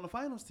wasn't on the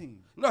finals team.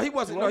 No, he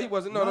wasn't. No, he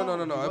wasn't. No. He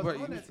wasn't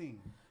on that team.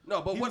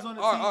 No, but he what? Was on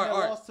the team that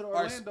lost to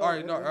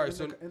Orlando. All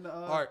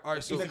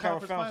right. So in the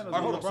conference finals.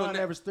 Hold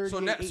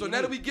on. So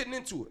now that we getting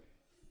into it,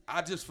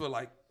 I just feel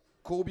like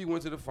Kobe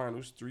went to the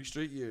finals 3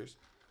 straight years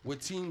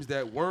with teams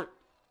that weren't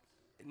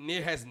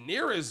near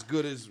as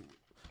good as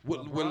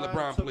when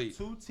LeBron played.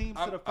 2 teams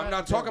to the finals. I'm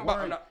not talking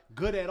about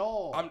good at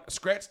all.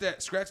 Scratch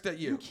that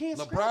year. You can't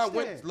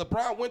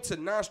LeBron went to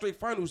 9 straight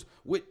finals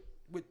with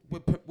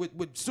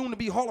soon to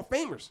be Hall of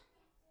Famers.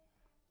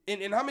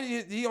 And how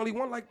many? He only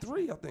won like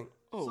 3, I think.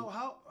 Oh. So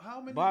how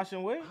many? Bosh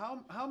and Wade?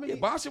 How many? Yeah,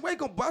 Bosh and Wade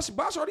Bosh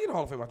already in the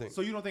Hall of Fame, I think.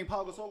 So you don't think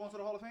Pau Gasol going to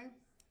the Hall of Fame?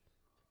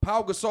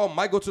 Pau Gasol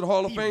might go to the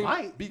Hall of Fame.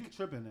 Might be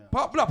tripping now.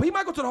 But he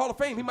might go to the Hall of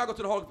Fame.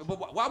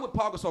 But why would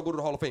Pau Gasol go to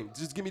the Hall of Fame?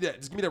 Just give me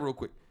that real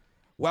quick.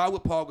 Why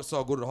would Pau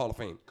Gasol go to the Hall of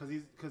Fame?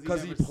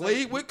 Because he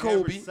played with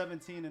Kobe.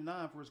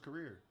 17-9 for his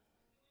career.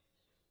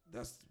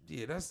 That's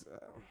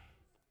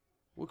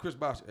what Chris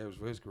Bosh averaged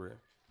for his career.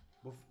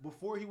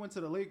 Before he went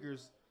to the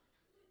Lakers,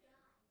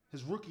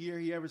 his rookie year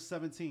he averaged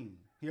 17.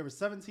 He averaged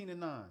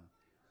 17-9.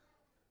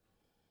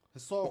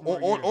 His sophomore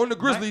year, on the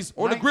Grizzlies,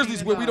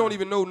 where we don't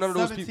even know none of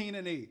those people.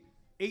 17-8,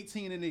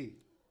 18-8,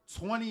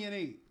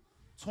 20-8,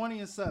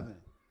 20-7.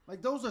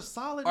 Like those are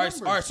solid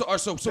numbers. All right.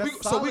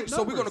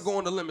 So we're gonna go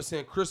on the limit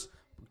saying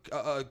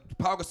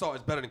Pau Gasol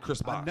is better than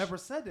Chris Bosh. I never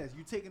said that.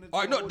 You taking it?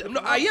 All right,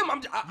 no, I am.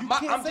 I'm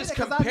just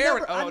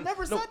comparing. I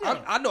never said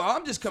that. I know.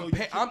 I'm just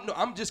comparing.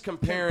 I'm just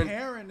comparing.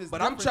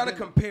 But I'm trying to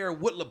compare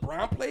what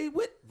LeBron played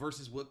with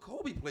versus what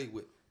Kobe played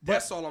with.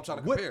 That's all I'm trying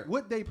to compare.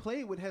 What they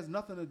played with has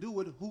nothing to do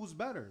with who's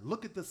better.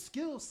 Look at the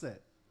skill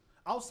set.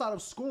 Outside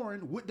of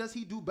scoring, what does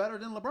he do better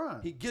than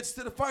LeBron? He gets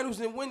to the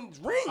finals and wins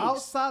rings.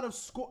 Outside of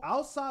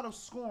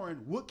scoring,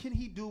 what can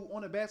he do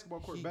on a basketball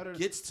court better? He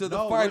gets to the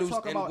finals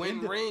and win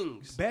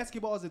rings.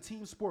 Basketball is a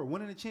team sport.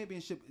 Winning a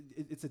championship,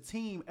 it's a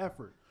team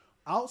effort.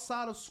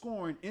 Outside of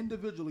scoring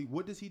individually,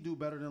 what does he do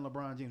better than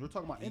LeBron James? We're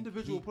talking about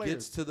individual players. He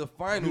gets to the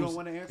finals you don't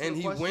want to answer and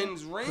the he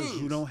wins because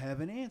rings. You don't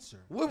have an answer.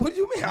 What do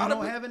you mean? You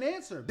don't have an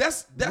answer.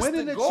 That's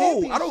the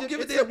goal. I don't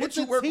give a damn what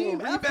you work on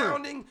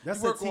rebounding. That's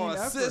you work on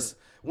assists.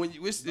 When they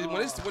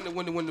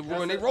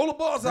roll the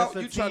balls out,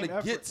 you trying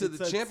to get to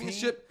the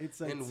championship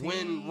and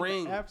win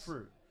rings.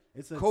 Effort.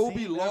 It's a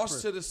Kobe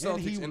lost to the Celtics and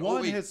he in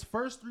won 08. his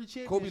first 3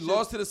 championships. Kobe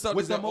lost to the Celtics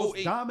with the in most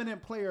 08.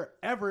 dominant player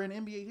ever in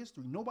NBA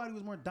history. Nobody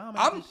was more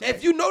dominant.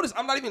 If you notice,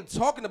 I'm not even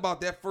talking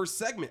about that first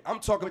segment. I'm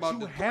talking about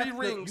the 3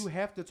 rings. You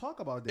have to talk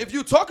about that. If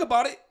you talk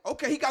about it,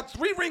 okay, he got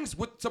 3 rings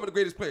with some of the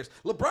greatest players.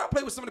 LeBron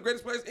played with some of the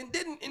greatest players and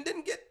didn't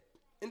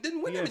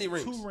win that many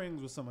rings. 2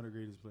 rings with some of the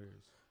greatest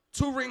players.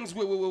 2 rings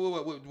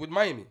with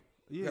Miami.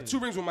 Yeah. Got 2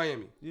 rings with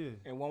Miami. Yeah.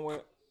 And one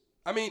with.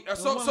 I mean,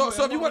 so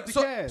if you want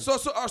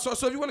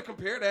to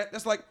compare that,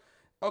 that's like.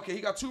 Okay,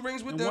 he got 2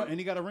 rings with them, and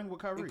he got a ring with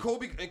Kyrie. And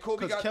Kobe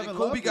got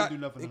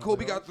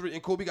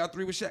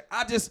 3 with Shaq.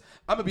 I'm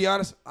gonna be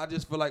honest. I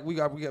just feel like we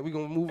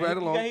gonna move right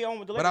along.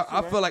 But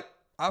I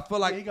feel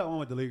like he got one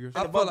with the Lakers.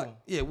 I feel like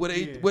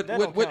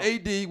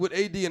with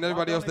AD and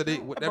everybody else that they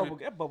no.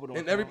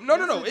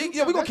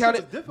 Yeah, we gonna count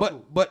it.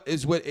 But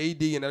it's with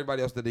AD and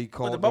everybody else that they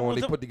called on.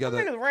 They put together.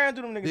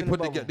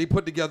 They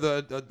put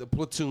together the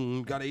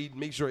platoon. Got AD.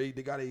 Make sure they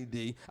got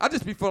AD. I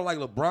just be feeling like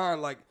LeBron.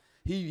 Like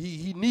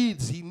he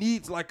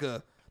needs like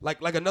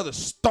another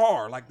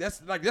star. That's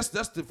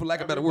for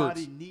lack of better words.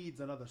 Everybody needs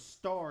another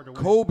star to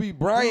win. Kobe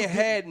Bryant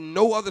had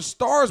no other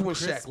stars when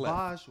Shaq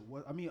left.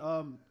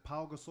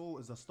 Pau Gasol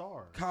is a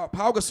star.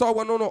 Pau Gasol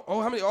wasn't no.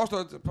 Oh, how many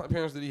All-Star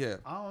appearances did he have?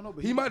 I don't know,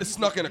 but he might have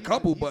snuck in a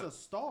couple. But he's a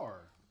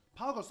star.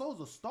 Pau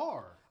Gasol's a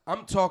star.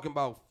 I'm talking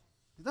about.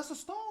 That's a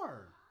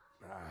star.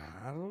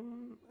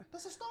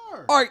 That's a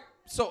star. All right.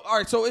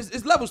 So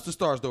it's levels to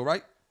stars though,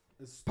 right?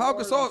 Pau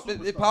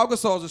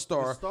Gasol is a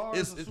star.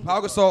 Is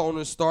Pau Gasol on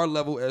the star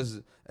level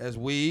as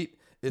Wade?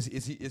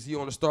 Is he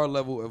on the star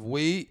level of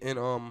Wade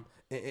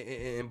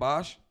and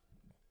Bosh?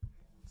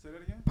 Say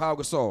that again. Pau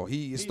Gasol,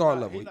 he is star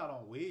level. He's not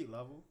on Wade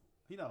level.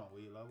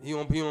 He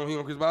on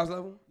Chris Bosh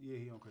level? Yeah,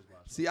 he on Chris Bosh.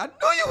 See, I knew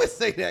you would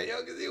say that,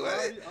 yo,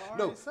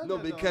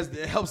 because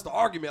it helps the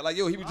argument. Like,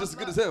 yo, he was just as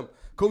good as him.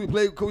 Kobe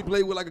played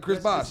with like a Chris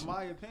Bosh.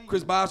 My opinion.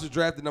 Chris Bosh was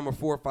drafted number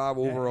 4 or 5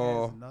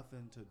 overall. That has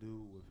nothing to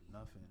do with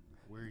nothing.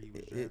 where he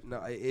was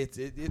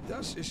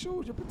drafted. It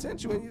shows your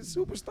potential and your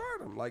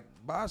superstardom. Like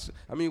Bosh,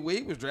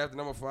 Wade was drafted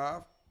number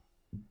 5.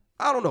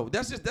 I don't know.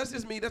 That's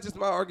just me. That's just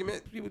my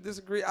argument. People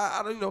disagree.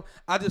 I don't know.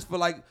 I just feel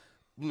like,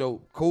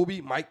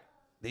 Kobe, Mike,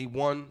 they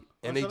won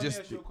and they let just.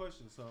 Let me ask you a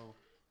question. So,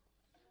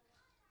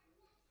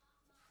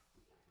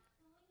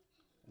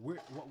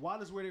 why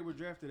does where they were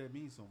drafted that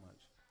mean so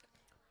much?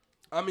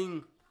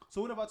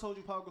 So what if I told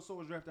you Pau Gasol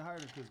was drafted higher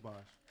than Chris Bosh?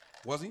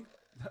 Was he?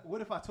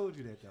 What if I told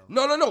you that though?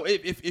 No.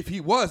 If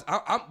he was,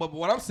 but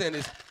what I'm saying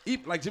is,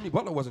 like Jimmy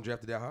Butler wasn't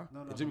drafted that high.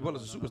 No, Jimmy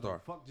Butler's a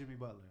superstar. Fuck Jimmy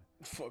Butler.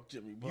 Fuck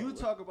Jimmy Butler. You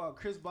talk about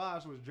Chris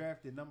Bosh was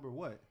drafted number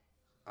what?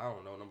 I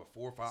don't know, number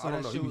 4 or 5. So I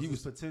don't that know. shows He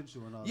his was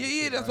potential and all.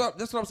 Yeah, that shit,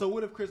 that's what I'm So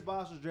what if Chris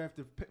Bosh was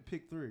drafted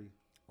pick 3?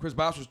 Chris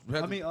Bosh was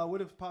drafted.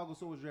 what if Pau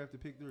Gasol was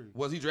drafted pick 3?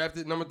 Was he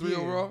drafted number 3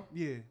 overall?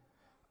 Yeah.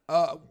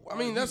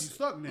 That's you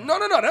stuck now.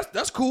 No.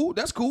 That's cool.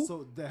 That's cool.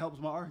 So that helps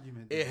my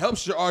argument. It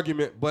helps your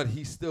argument, but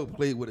he still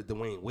played with a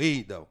Dwayne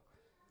Wade though.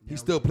 He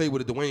still played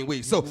with a Dwayne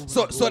Wade. So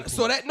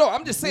that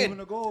I'm just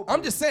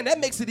saying that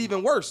makes it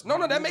even worse.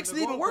 No, that makes it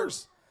even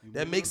worse.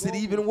 That makes it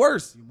even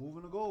worse. You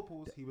moving the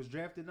goalpost. He was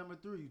drafted number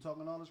 3. You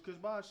talking all this Chris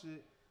Bosh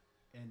shit.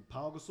 And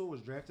Pau Gasol was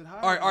drafted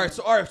higher. All right.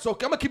 So I'm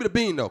gonna keep it a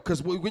bean though,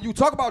 because when you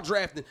talk about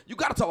drafting, you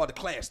gotta talk about the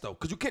class though,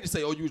 because you can't just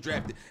say, "Oh, you was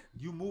drafted."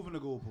 You moving the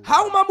goalpost.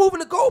 How am I moving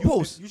the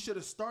goalpost? You should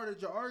have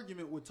started your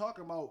argument with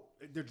talking about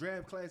the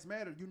draft class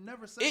matter. You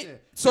never said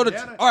that. So all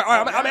right.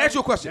 I'm gonna ask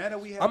you a question. I'm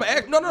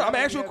gonna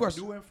ask you a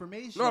question. New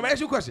information. No, I'm gonna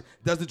ask you a question.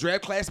 Does the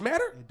draft class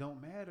matter? It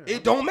don't matter.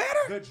 It don't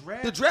matter.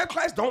 The draft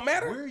class don't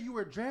matter. Where you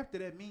were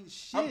drafted, that means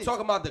shit. I'm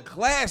talking about the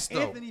class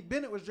though. Anthony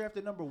Bennett was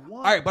drafted number 1.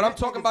 All right, but I'm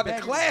talking about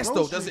the class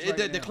though.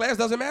 The class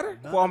doesn't matter?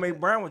 Kwame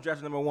Brown was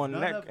drafted number 1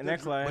 in that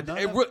class. But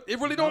it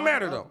really don't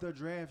matter though. The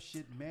draft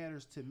shit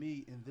matters to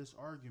me in this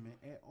argument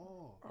at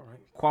all. All right.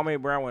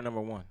 Kwame Brown went number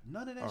 1.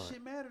 None of that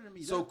shit mattered to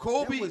me. So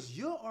Kobe, that was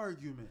your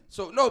argument.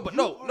 So no.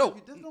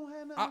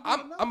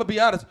 I'm gonna be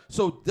honest.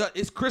 So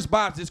is Chris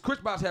Bosh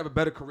have a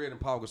better career than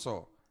Pau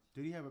Gasol?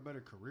 Did he have a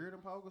better career than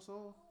Pau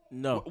Gasol?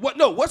 No. What?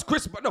 No. What's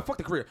Chris? No. Fuck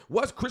the career.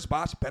 Was Chris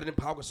Bosh better than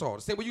Pau Gasol?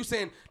 The same way you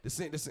saying. The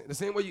same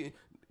way you.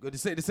 The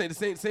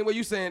same way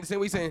you saying. The same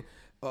way you saying.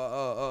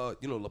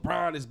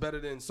 LeBron is better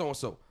than so and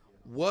so.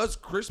 Was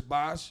Chris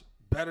Bosh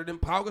better than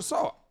Pau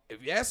Gasol?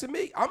 If you're asking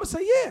me, I'm gonna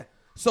say yeah.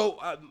 So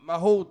my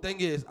whole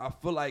thing is, I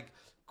feel like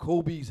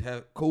Kobe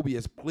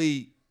has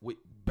played with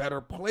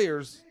better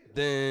players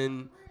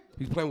than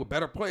he's playing with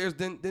better players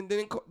than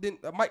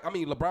Mike.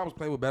 LeBron was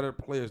playing with better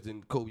players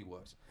than Kobe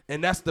was,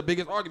 and that's the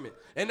biggest argument.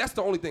 And that's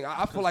the only thing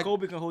I feel like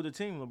Kobe can hold the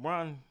team.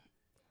 LeBron,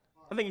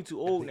 I think he's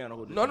too old now to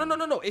hold the team.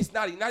 No. It's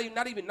not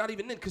even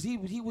then because he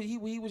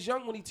was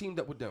young when he teamed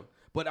up with them.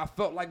 But I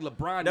felt like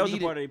LeBron that was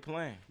needed, the part of their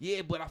plan.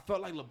 Yeah, but I felt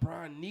like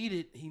LeBron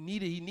needed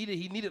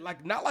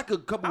like not like a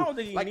couple. I don't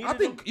think he needed I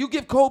think you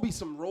give Kobe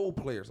some role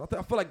players. I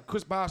feel like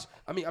Chris Bosh.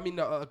 Pau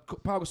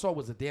Gasol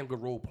was a damn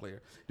good role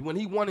player. When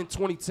he won in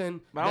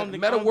 2010,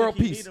 Meta World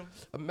Peace,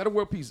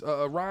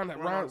 Ron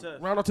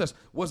Artest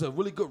was a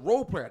really good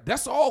role player.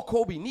 That's all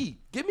Kobe need.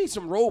 Give me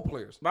some role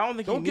players. But I don't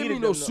think don't give me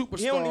no superstars.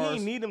 He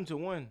don't need them to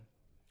win.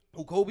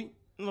 Who, Kobe?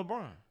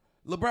 LeBron.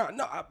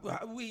 No,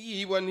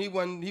 he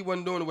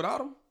wasn't doing it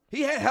without him.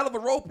 He had hell of a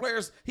role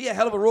players. He had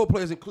hell of a role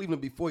players in Cleveland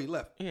before he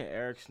left. Yeah,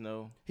 Eric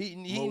Snow. They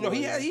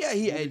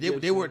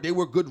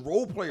were good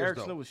role players. Eric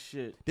though. Snow was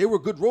shit. They were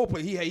good role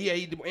players. He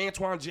had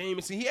Antoine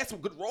Jameson. He had some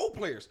good role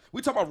players.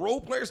 We talk about role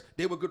players.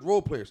 They were good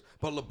role players.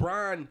 But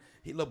LeBron,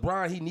 he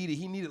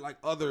needed like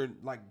other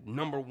like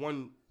number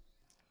 1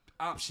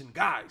 option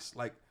guys.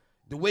 Like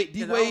the way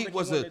D-Wade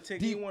was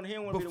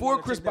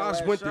before Chris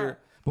Bosh went there.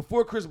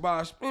 Before Chris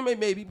Bosh,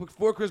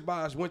 before Chris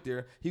Bosh went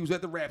there, he was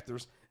at the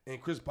Raptors, and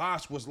Chris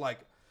Bosh was like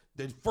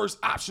the first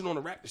option on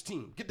the Raptors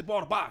team. Get the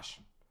ball to Bosh.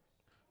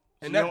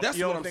 And that's what I'm saying.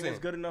 You don't think it's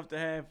good enough to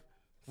have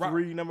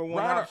 3 number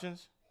 1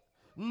 options?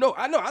 No,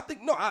 I know. I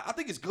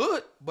think it's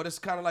good, but it's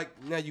kind of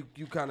like now you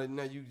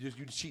just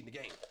cheating the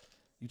game.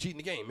 You cheating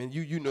the game, and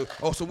you know.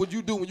 Oh, so what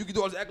you do when you can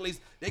do all these accolades?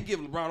 They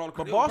give LeBron all the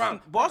credit.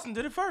 But Boston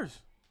did it first.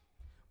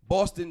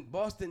 Boston.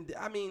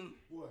 I mean,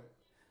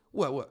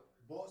 what?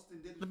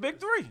 Boston did the big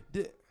 3.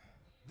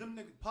 Them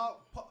niggas,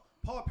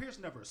 Paul Pierce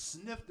never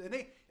sniffed, and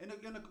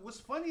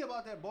what's funny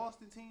about that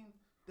Boston team?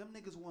 Them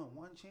niggas won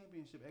 1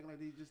 championship, acting like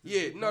they just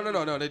no.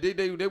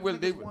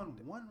 They won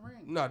 1 ring.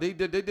 No, they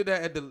did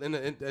that at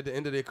the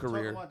end of their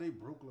career. Talking about they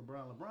broke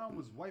LeBron. LeBron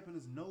was wiping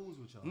his nose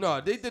with y'all.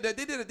 No, they did that.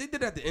 They did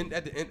that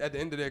at the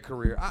end of their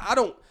career. I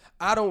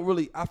don't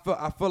really. I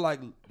feel like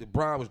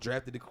LeBron was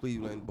drafted to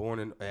Cleveland, born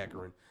in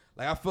Akron.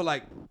 Like I feel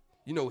like.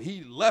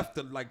 He left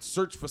to like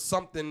search for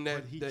something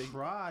that But he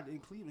tried in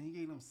Cleveland. He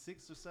gave them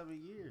 6 or 7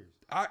 years.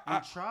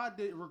 I tried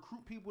to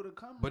recruit people to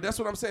come. But that's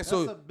what I'm saying. That's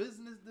so a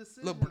business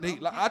decision.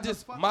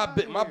 look,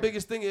 my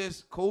biggest thing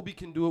is Kobe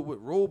can do it with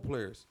role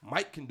players.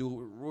 Mike can do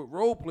it with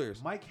role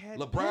players. Mike had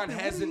LeBron Pippen.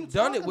 hasn't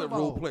done it with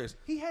role players.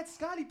 He had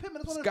Scottie Pippen.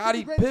 That's one of Scottie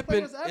the greatest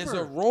Pippen players ever. is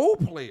a role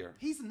player.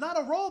 He's not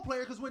a role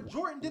player because when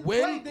Jordan didn't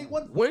play, they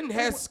won. When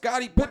has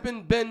Scottie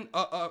Pippen been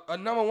a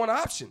number one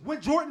option?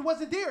 When Jordan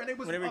wasn't there and they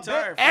was When he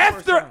retired.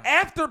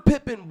 After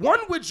Pippen won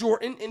with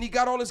Jordan and he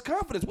got all his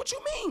confidence. What you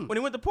mean? When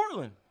he went to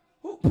Portland.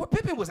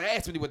 Pippen was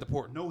ass when he went to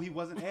Portland. No, he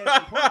wasn't ass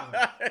in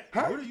Portland.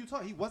 What are you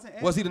talking? He wasn't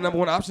ass. Was he the number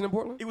one option in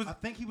Portland? I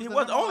think he was. He the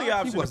was the number only one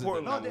option in wasn't the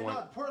Portland. number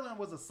one. Portland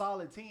was a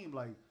solid team.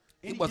 Like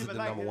He wasn't the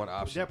number one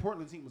option. That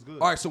Portland team was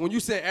good. All right, so when you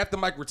say after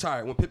Mike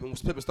retired, when Pippen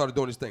started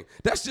doing his thing,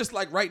 that's just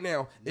like right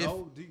now.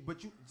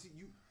 But you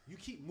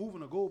keep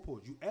moving the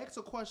goalpost. You ask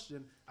a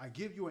question, I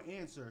give you an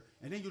answer,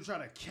 and then you try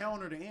to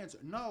counter the answer.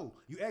 No,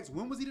 you ask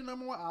when was he the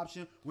number one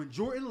option? When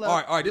Jordan left.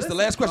 All right. This is the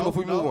last question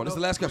before we move on. This is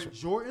the last question. When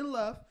Jordan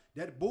left,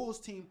 that Bulls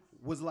team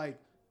was like,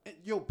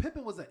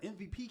 Pippen was an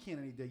MVP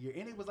candidate that year,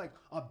 and it was like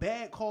a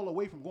bad call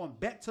away from going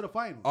back to the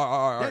finals.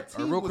 All right. That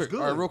team Real was quick.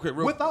 good. All right, real quick.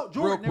 Without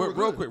Jordan,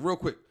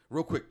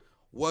 real quick.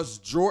 Was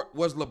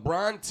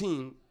LeBron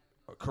team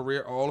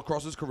career all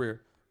across his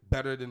career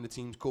better than the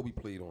teams Kobe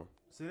played on?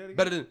 Say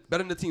that again?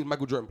 Better than the teams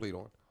Michael Jordan played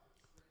on.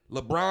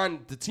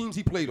 LeBron, the teams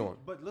he played on,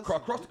 but listen,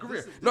 across the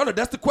career. No,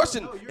 that's the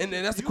question, and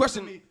that's the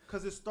question.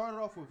 Because it started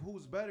off with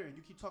who's better, and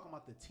you keep talking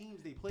about the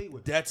teams they played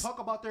with. Talk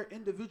about their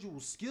individual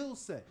skill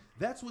set.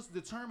 That's what's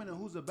determining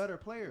who's a better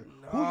player.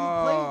 Who you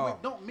play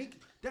with don't make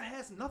that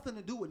has nothing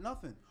to do with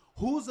nothing.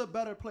 Who's a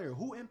better player?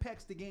 Who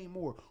impacts the game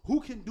more? Who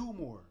can do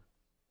more?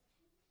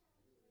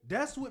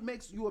 That's what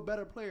makes you a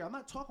better player. I'm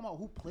not talking about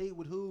who played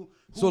with who.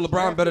 So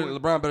LeBron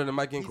better than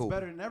Mike and Kobe. He's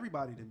better than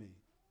everybody to me.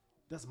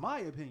 That's my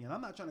opinion. I'm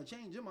not trying to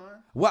change your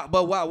mind.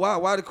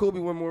 Why did Kobe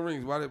win more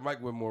rings? Why did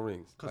Mike win more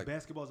rings? Because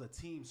basketball is a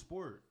team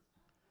sport.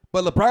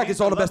 But LeBron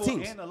gets all the best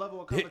teams. And the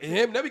level of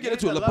Him, let me get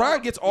into it.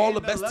 LeBron gets all the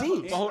best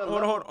teams. Hold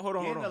on.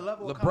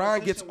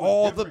 LeBron gets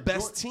all the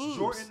best teams.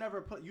 Jordan never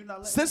played.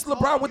 Since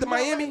LeBron went to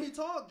Miami.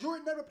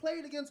 Jordan never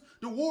played against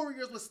the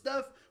Warriors with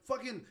Steph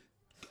fucking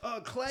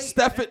Clay.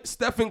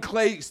 Steph and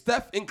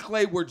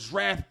Clay were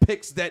draft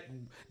picks that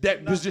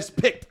was just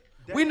picked.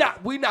 We're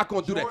not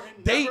gonna do that.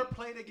 They never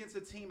played against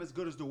a team as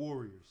good as the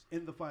Warriors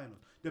in the finals.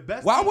 The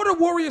best. Why were the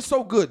Warriors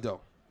so good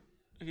though?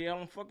 He had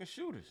on fucking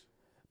shooters.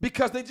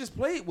 Because they just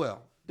played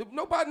well.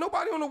 Nobody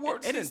on the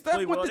Warriors. They didn't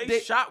play well. They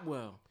shot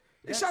well.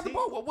 They shot the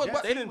ball.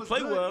 They didn't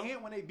play well.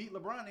 And when they beat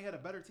LeBron, they had a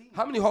better team.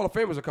 How many Hall of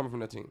Famers are coming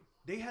from that team?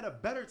 They had a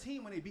better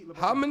team when they beat LeBron.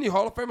 How many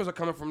Hall of Famers are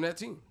coming from that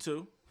team?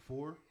 2.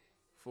 4.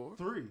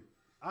 3.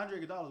 Andre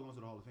Iguodala is going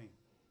to the Hall of Fame.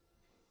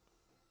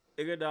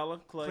 Iguodala,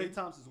 Clay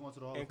Thompson's going to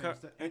the Hall of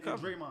Fame. And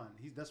Draymond,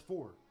 that's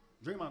 4.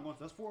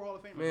 That's 4 Hall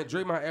of Famers. Man,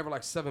 Draymond averaged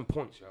like 7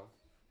 points, yo.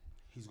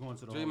 He's going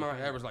to the Hall of Fame. Draymond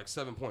averaged like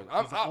 7 points.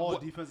 All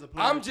defensive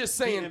players. I'm just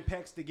saying. He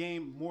impacts the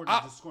game more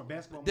than just scoring.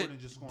 Basketball more than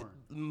just scoring.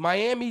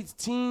 Miami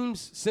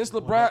teams, since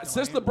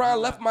LeBron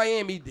left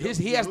Miami,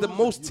 he has the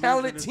most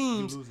talented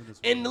teams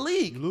in the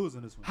league. You're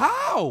losing this one.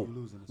 How?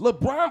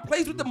 LeBron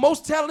plays with the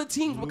most talented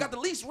teams but got the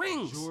least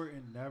rings.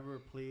 Jordan never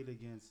played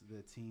against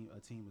a team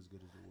as good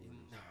as the Warriors.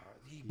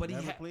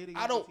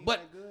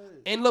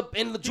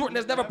 Jordan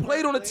has never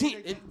played on a team.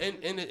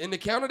 In the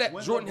counter that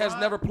Jordan has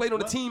never played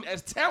on a team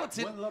as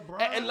talented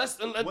unless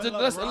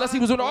he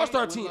was on the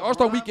All-Star team,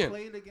 All-Star weekend.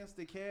 Played against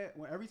the Cat.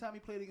 Every time he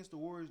played against the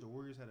Warriors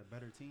had a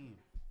better team.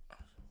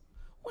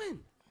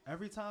 When?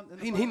 Every time.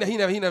 He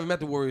never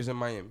met the Warriors in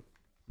Miami.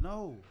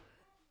 No.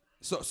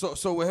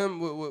 So with him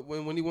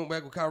when he went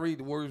back with Kyrie,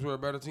 the Warriors were a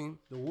better team.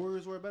 The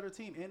Warriors were a better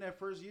team. In that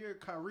first year,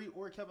 Kyrie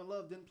or Kevin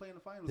Love didn't play in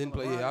the finals. Didn't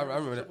play. Yeah, I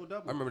remember that.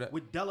 I remember that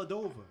With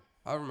Deladova.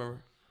 I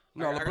remember.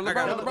 No,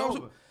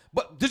 LeBron was.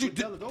 But did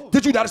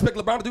you not expect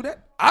LeBron to do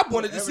that? I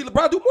wanted to see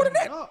LeBron do more than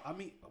that. No, I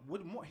mean,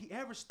 he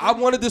averaged. I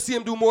wanted to see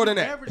him do more than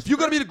that. If you're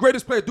gonna be the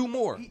greatest player, do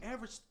more.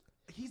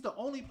 He's the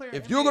only player.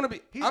 If you're gonna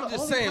be, I'm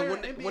just saying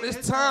when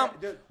it's time,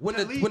 when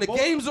the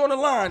game's on the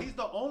line. He's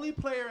the only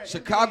player. In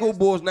Chicago NBA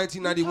Bulls,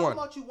 1991.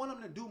 How about you want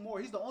him to do more?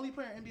 He's the only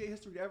player in NBA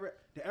history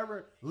to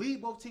ever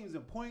lead both teams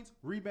in points,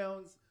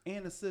 rebounds,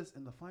 and assists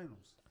in the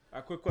finals.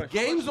 Quick question.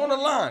 Game's on the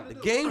line. The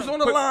game's on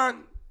the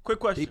line. Quick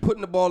question. He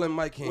putting the ball in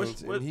Mike's hands,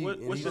 he's going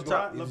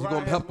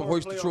to help him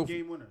hoist the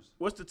trophy.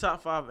 What's the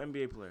top 5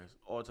 NBA players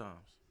all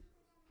times?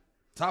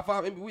 Top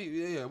 5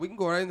 NBA? Yeah, we can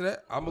go right into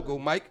that. I'm going to go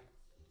Mike,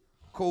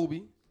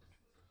 Kobe,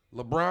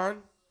 LeBron,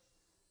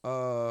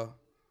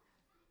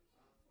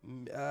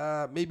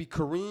 maybe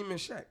Kareem and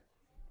Shaq.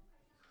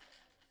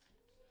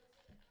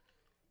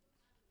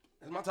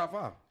 That's my top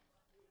 5.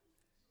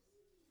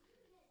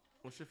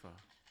 What's your 5?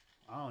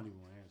 I don't even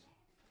want to answer.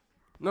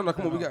 No,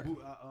 come on, we got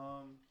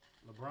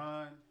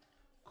LeBron,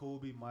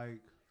 Kobe,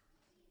 Mike.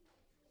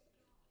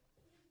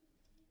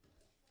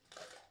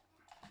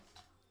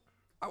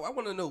 I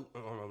want to know.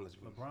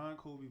 LeBron,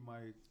 Kobe,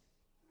 Mike,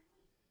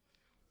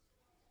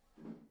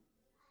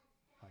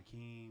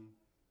 Hakeem.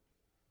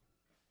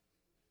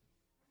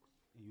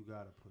 And you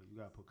gotta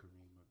put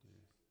Kareem up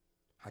there.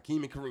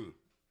 Hakeem and Kareem.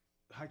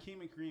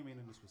 Hakeem and Kareem ain't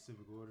in a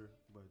specific order,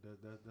 but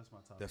that's my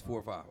top. That's 5. 4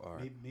 or 5. All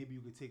right. Maybe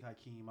you could take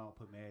Hakeem out,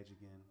 put Magic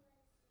in.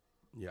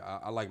 Yeah,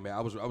 I like Magic.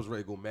 I was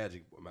ready to go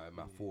Magic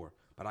my 4,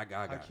 but I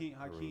got Hakeem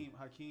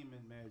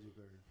and Magic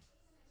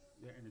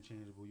they're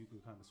interchangeable. You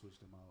could kind of switch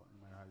them out no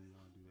matter how you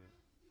want to do that.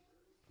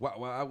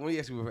 Why? When you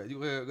ask me, you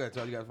got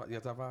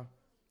top 5?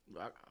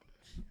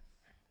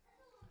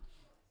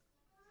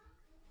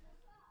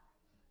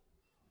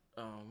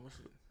 What's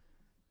it?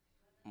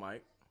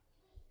 Mike,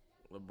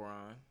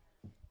 LeBron,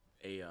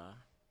 AI,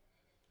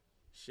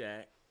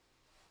 Shaq.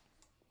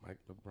 Mike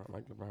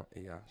LeBron,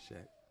 AI,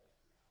 Shaq.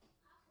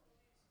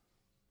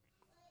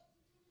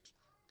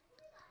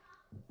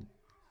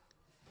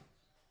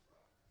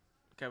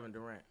 Kevin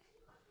Durant.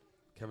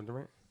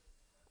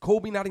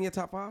 Kobe not in your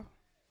top 5?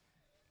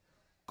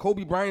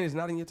 Kobe Bryant is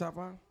not in your top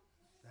 5?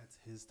 That's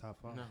his top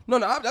 5. No.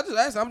 I just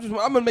asked. I'm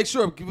gonna make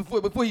sure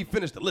before he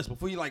finished the list,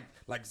 before he like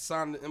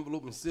sign the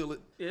envelope and seal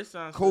it. It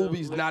sounds.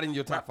 Kobe's not in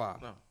your top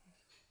 5. No.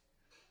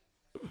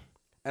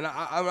 And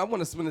I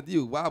want to spin it to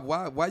you. Why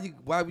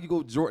would you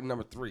go Jordan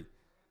number 3,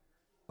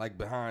 like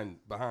behind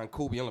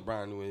Kobe and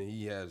LeBron when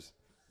he has?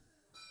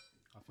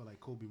 I feel like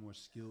Kobe more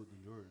skilled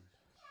than Jordan.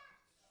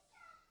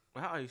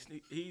 How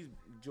he's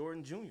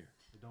Jordan Jr.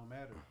 It don't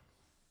matter.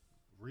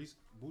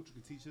 Booch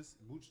teach his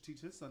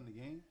son the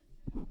game.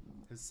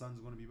 His son's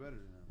gonna be better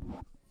than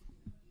him.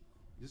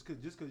 Just cause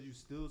you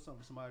steal something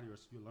from somebody or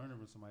you're learning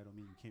from somebody don't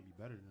mean you can't be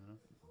better than them.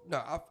 No,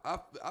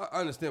 I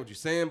understand what you're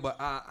saying, but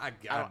I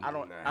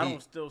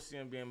don't still see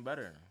him being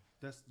better.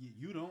 That's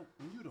you don't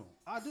and you don't.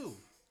 I do.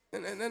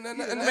 And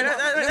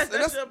that's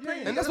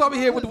that's why we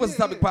here with the What's the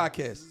Topic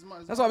podcast.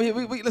 That's why we here.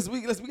 We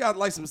got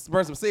like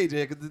burn some sage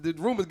here because the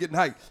room is getting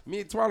hyped. Me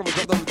and Twon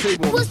jumped over the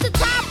table. What's the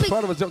topic?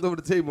 Twon jumped over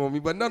the table on me,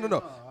 but no. Kobe's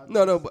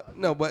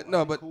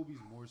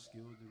more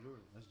skilled than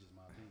Jordan. That's just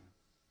my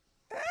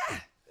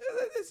opinion.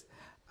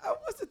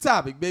 What's the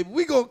topic, baby?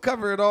 We gonna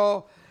cover it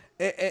all.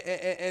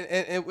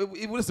 And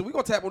listen, we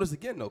gonna tap on this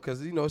again though, cause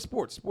it's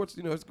sports. Sports,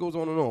 it goes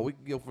on and on. We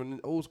can go from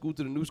the old school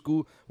to the new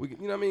school. We can,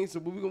 you know what I mean. So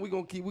we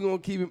gonna keep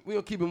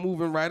it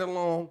moving right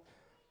along.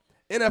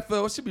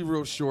 NFL, it should be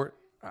real short.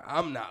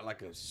 I'm not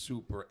like a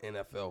super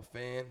NFL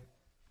fan,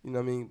 you know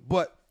what I mean.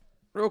 But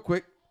real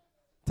quick,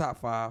 top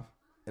 5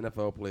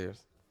 NFL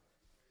players.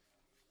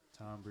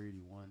 Tom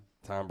Brady won.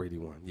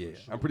 Yeah,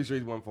 Sure. I'm pretty sure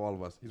he's one for all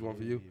of us. He's one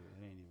for you.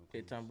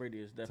 Yeah, Tom Brady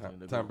is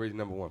definitely Tom Brady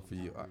number 1 for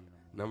you.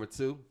 Number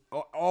 2,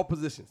 all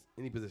positions,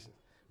 any positions,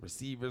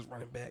 receivers,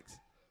 running backs.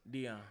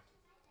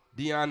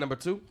 Deion number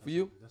 2 for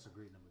you. That's a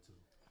great number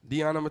 2.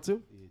 Deion number 2.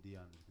 Yeah,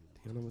 Deion is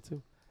great. Deion number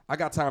 2. I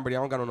got Tom Brady. I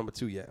don't got no number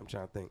 2 yet. I'm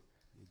trying to think.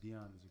 Yeah,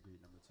 Deion is a great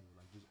number 2.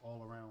 Like just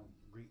all around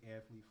great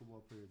athlete,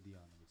 football player.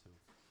 Deion number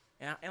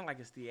 2. And like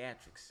his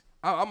theatrics.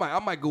 I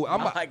might go. I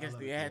like his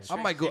theatrics.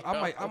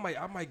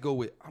 might go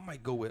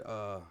with.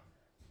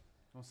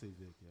 Don't say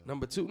Vic. Yeah.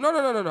 Number 2.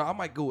 No. I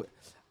might go with.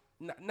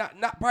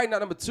 Not probably not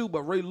number 2,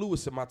 but Ray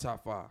Lewis in my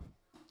top 5.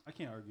 I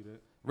can't argue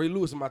that. Ray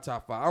Lewis in my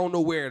top 5. I don't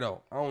know where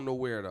though.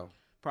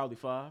 Probably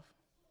 5.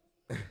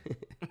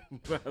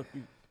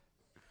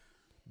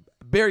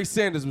 Barry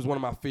Sanders was one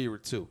of my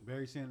favorite too.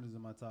 Barry Sanders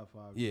in my top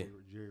 5. Yeah.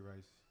 Jerry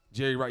Rice.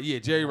 Jerry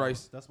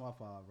Rice. That's my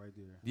 5 right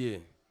there. Yeah.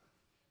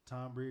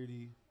 Tom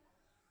Brady,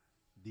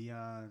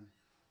 Deion,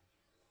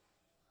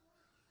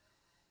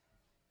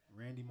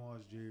 Randy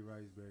Moss, Jerry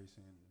Rice, Barry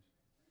Sanders.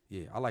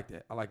 Yeah, I like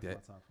that. My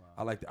top 5.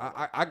 I like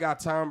that. I got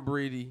Tom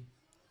Brady,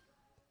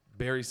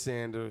 Barry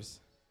Sanders.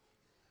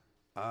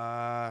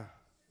 I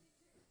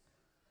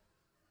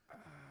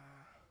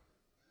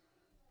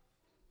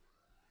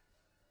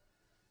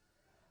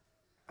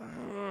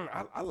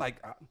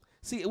like.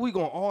 See, we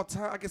going all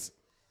time. I guess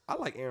I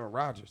like Aaron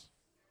Rodgers.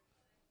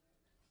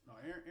 No,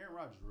 Aaron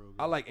Rodgers real good.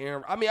 I like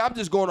Aaron. I mean, I'm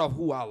just going off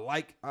who I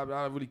like. I'm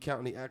not really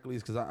counting the accolades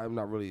because I'm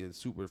not really a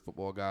super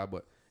football guy.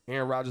 But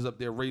Aaron Rodgers up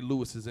there. Ray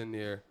Lewis is in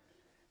there.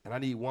 And I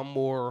need one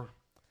more.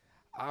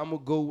 I'm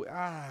gonna go.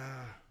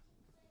 I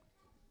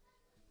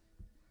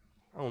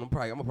don't know.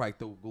 I'm gonna probably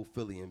go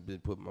Philly and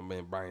put my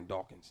man Brian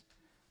Dawkins.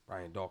 Up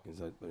in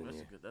there.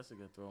 That's a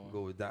good throw.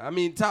 Go with that. I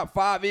mean, top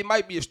 5. It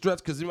might be a stretch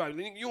because you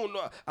don't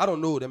know. I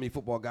don't know that many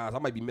football guys. I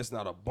might be missing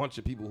out a bunch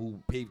of people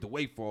who paved the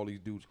way for all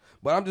these dudes.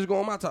 But I'm just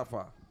going my top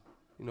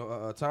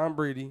 5. Tom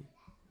Brady,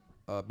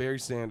 Barry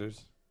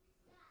Sanders.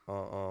 They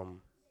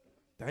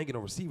ain't get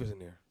no receivers in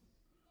there.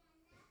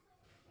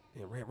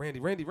 Yeah, Randy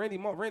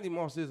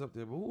Moss is up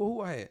there. But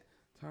who I had?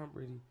 Tom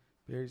Brady,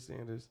 Barry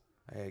Sanders.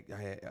 I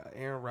had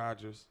Aaron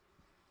Rodgers.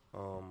 It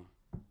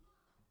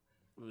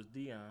was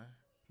Deion.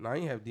 No, I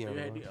ain't have Deion. You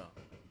had Deion.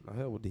 No,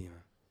 hell with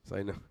Deion. So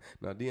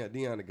no,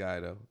 Deion the guy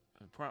though.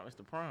 It's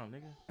the prime,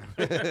 nigga.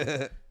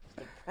 It's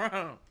the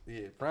prime.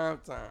 Yeah, prime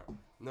time.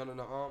 No.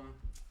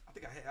 I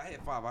think I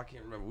had 5. I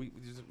can't remember. We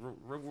just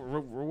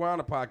rewind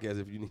the podcast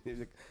if you need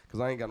it, because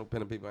I ain't got no pen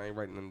and paper. I ain't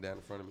writing nothing down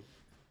in front of me.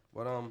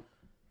 But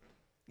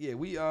yeah,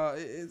 we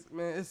it's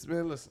man.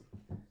 Listen,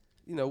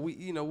 we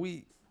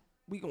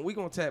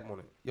gonna tap on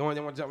it. You want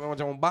to jump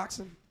on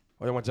boxing,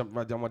 or you want to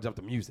jump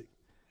to music?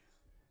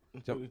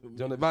 Y'all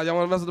want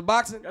to mess with the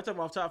boxing? Y'all talking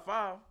about top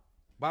 5?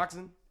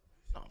 Boxing?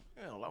 Oh,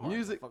 hell,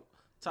 Music?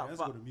 Top let's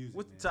five. go to music,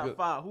 What's man. the top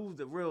five? Who's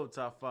the real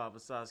top five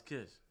besides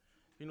Kiss?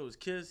 You know, it's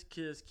Kiss,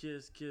 and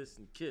Kiss. Kiss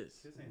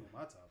ain't in my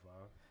top 5.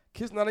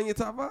 Kiss not in your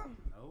top 5?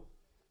 No.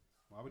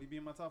 Why would he be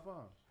in my top 5?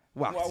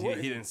 Why? Why would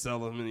He didn't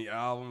sell as many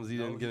albums. He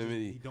didn't get as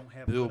many He don't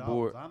have good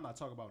Billboard. albums. I'm not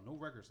talking about no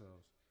record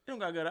sales. He don't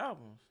got good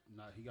albums.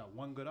 Nah, he got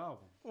one good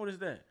album. What is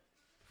that?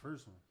 The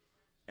first one.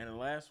 And the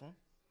last one?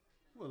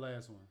 What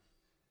last one?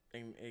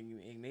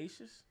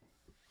 Ignatius?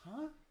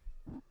 Huh?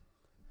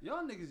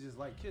 Y'all niggas just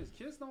like Kiss.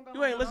 Kiss don't got.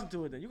 You ain't listen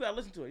to it then. You gotta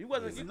listen to it. You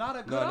wasn't. It's not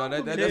a good No,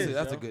 album.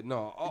 that's a yo. good.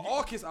 No,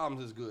 all Kiss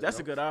albums is good. That's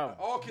yo. a good album.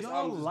 All Kiss Y'all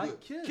albums is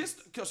like good. Kiss.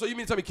 So you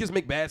mean to tell me Kiss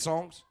make bad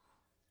songs?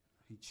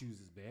 He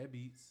chooses bad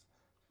beats.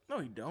 No,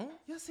 he don't.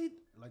 Yes, he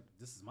like.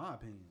 This is my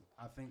opinion.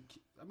 I think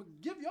I'm gonna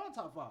give y'all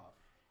top 5.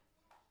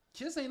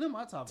 Kiss ain't in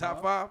my top 5.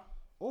 Top 5?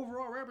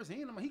 Overall rappers, he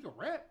ain't in my. He can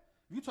rap.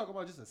 You talk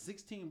about just a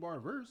 16-bar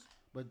verse,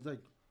 but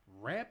like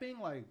rapping,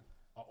 like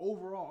an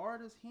overall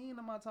artist, he ain't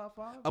in my top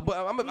 5. But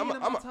he ain't in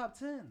my top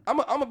 10. I'm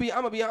gonna be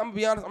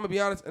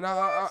honest, and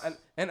I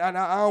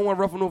don't want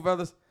to ruffle no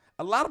feathers.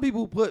 A lot of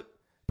people put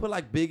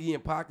like Biggie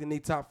and Pac in their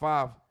top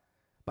 5,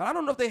 but I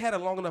don't know if they had a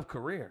long enough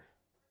career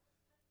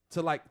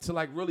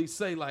to really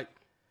say like,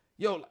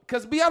 yo.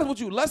 Cause be honest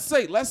with you, let's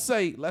say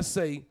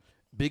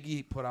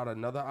Biggie put out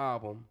another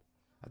album.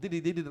 I think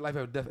they did the Life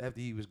After Death after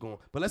he was gone.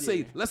 But let's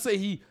say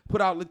he put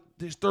out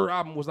his third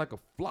album was like a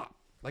flop.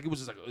 Like it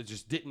was just like it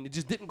just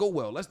didn't go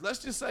well. Let's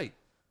just say.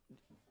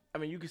 I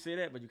mean, you can say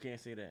that, but you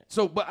can't say that.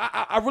 So, but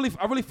I really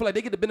feel like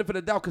they get the benefit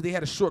of the doubt because they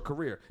had a short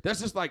career.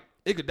 That's just like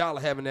Iguodala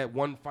having that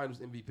one Finals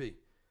MVP.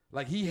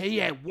 Like he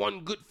had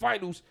one good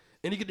Finals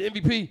and he get the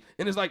MVP,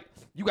 and it's like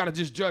you got to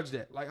just judge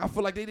that. Like I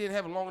feel like they didn't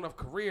have a long enough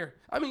career.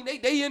 I mean,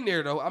 they in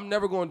there though. I'm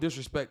never going to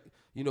disrespect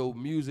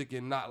music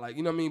and not like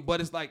what I mean.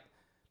 But it's like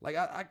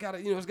I gotta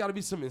it's got to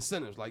be some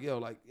incentives. Like yo,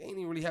 like they ain't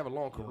even really have a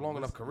long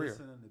enough career.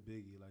 Listening to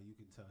Biggie, like you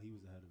can tell he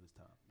was ahead of his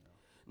time.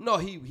 No,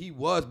 he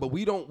was, but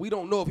we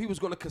don't know if he was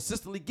going to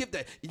consistently give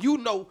that.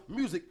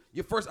 Music,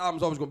 your first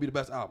album's always going to be the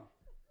best album.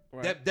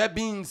 Right. That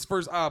Beans'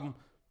 first album.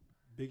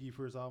 Biggie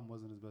first album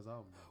wasn't his best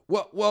album.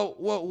 What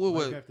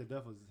Life After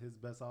Death was his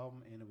best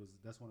album, and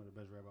that's one of the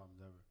best rap albums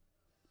ever.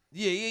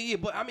 Yeah,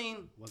 but I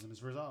mean, Wasn't his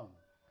first album.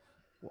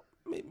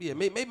 maybe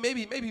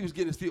he was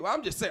getting his feet.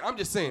 I'm just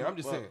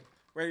saying.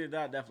 Ready to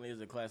Die definitely is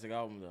a classic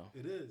album though.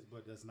 It is,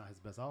 but that's not his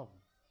best album.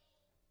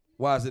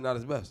 Why is it not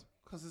his best?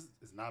 Because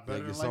it's not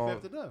better than song. Life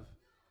After Death.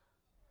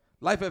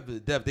 Life After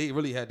Death, they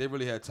really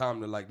had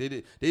time to like they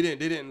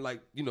didn't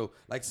like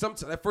like some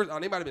that first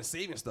they might have been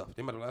saving stuff.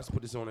 They might have let's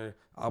put this on their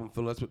album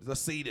filler.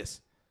 Let's say this.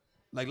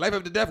 Like Life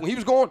After Death, when he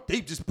was gone, they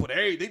just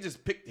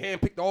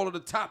handpicked all of the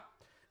top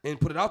and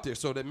put it out there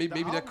so that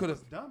maybe that could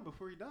have done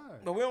before he died.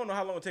 But we don't know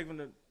how long it take them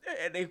to.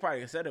 They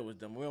probably said it was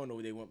done. We don't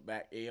know. They went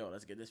back. Hey, yo,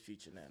 let's get this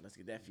feature now. Let's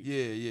get that feature.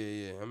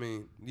 Yeah. I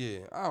mean,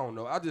 I don't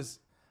know. So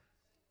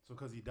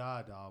because he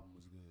died, the album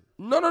was good.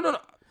 No.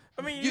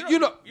 I mean,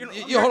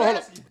 hold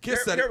on.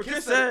 Kiss said it.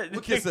 Kiss said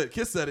it.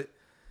 Kiss said it.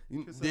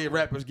 Dead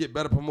rappers get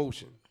better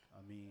promotion.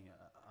 I mean,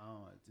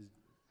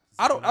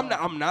 I don't.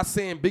 I'm not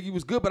saying Biggie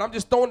was good, but I'm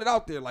just throwing it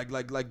out there.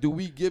 Like, do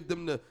we give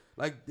them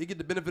they get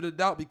the benefit of the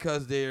doubt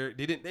because they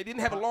didn't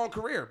have a long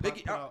career.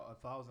 Biggie put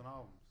out 1,000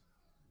 albums.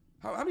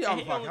 How many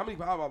albums Pac?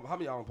 How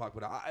many albums Pac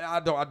put out? I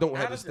don't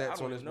have the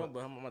stats on this. No,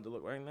 but I'm about to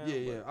look right now.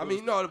 Yeah. I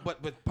mean, no,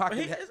 but Pac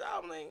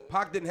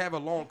Pac didn't have a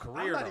long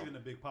career. I'm not even a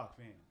big Pac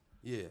fan.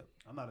 Yeah,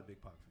 I'm not a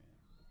big Pac fan.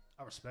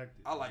 I respect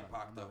it. I like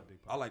Pac though. Not a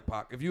big Pac. I like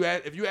Pac. If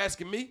you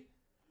asking me,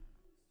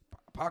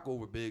 Pac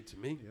over big to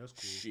me. Yeah, that's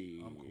cool.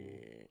 Shit. I'm cool.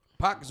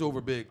 Pac is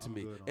over big to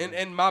me.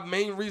 And my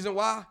main reason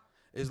why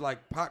is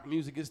like Pac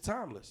music is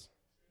timeless.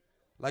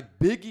 Like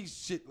Biggie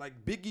shit,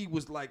 like Biggie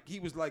was like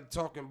he was like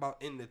talking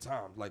about in the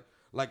times.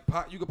 Like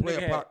Pac, you could play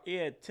a Pac. He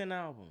had 10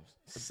 albums.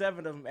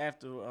 7 of them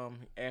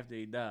after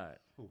he died.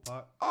 Who,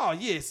 Pac? Oh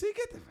yeah, see,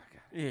 get the fuck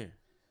out. Yeah.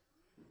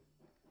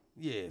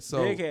 Yeah,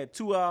 so Big had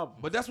 2 albums.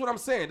 But that's what I'm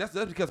saying. That's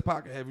because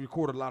Pac had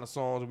recorded a lot of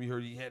songs, and we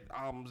heard he had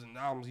albums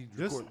he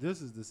recorded.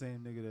 This is the same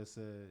nigga that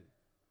said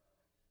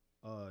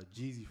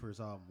Jeezy first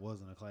album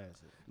wasn't a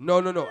classic. No.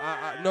 No.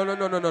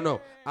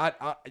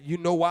 You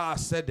know why I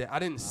said that? I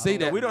didn't say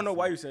that. We don't know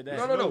why you said that.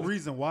 No. No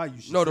reason why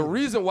you should. No, the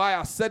reason why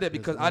I said that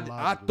because There's no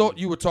I logical thought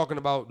reason. you were talking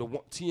about the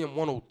TM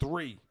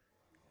 103.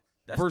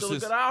 That's versus, still a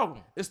good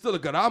album. It's still a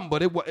good album,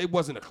 but it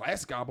wasn't a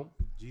classic album.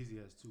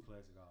 Jeezy has 2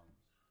 classic albums.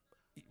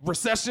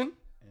 Recession.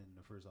 And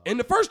the first album. In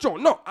the first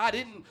joint, no, I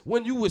didn't.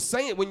 When y'all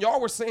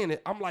were saying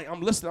it,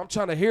 I'm listening. I'm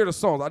trying to hear the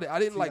songs. I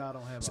didn't like.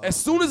 don't have As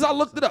soon as I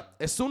looked it up,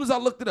 T.I.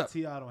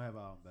 don't have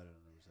an album better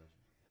than the Recession.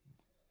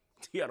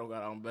 T.I. don't got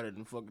an album better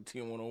than fucking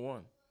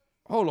T101.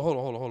 Hold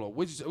on.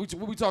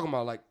 What we talking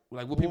about? Like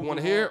what people want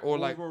to hear, or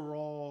like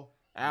overall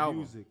album.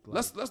 music?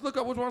 Like, let's look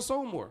up which one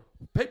sold more.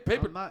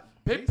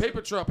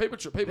 Paper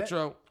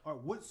Trail. Or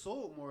what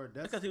sold more?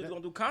 Because he was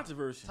gonna do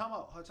controversy. Time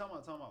out.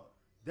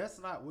 That's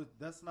not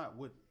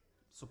what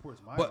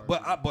supports my.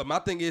 But my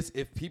thing is,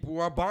 if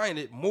people are buying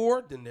it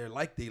more, then they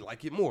like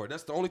it more.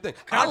 That's the only thing.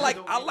 I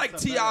like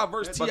T.I.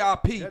 versus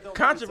T.I.P.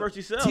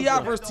 Controversy sells. T.I.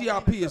 versus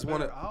T.I.P. is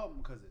one of. album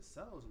because it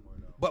sells more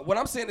though. But what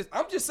I'm saying is,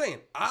 I'm just saying,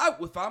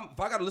 if I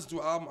gotta listen to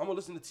an album, I'm gonna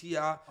listen to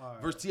T.I.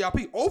 versus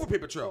T.I.P. over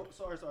Paper Trail.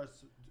 So who's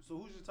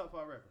your top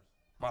 5 rappers?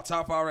 My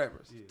top 5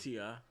 rappers. Yeah.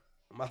 T.I.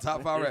 My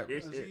top 5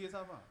 rappers. Let's see your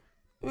top 5.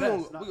 We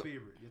Best, gonna- not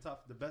favorite. Your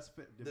top, the best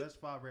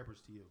 5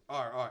 rappers to you.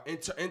 All right.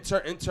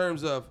 In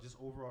terms of Just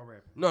overall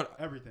rapping. no,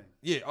 Everything.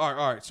 yeah. All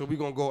right. So we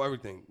gonna go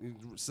everything.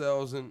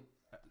 Sales and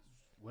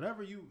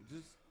Whatever you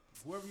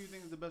whoever you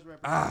think is the best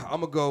rapper. I'm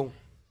gonna go.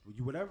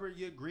 Whatever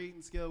your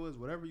grading scale is,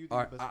 whatever you think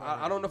All is right. the best.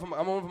 I don't know if I'm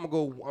gonna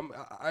go.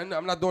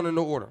 I'm not doing it in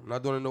no order. I'm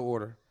not doing it in no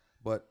order.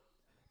 But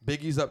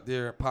Biggie's up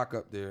there. Pac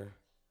up there.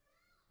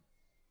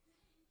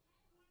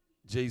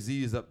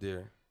 Jay-Z is up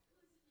there.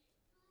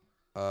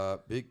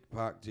 Big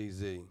Pac,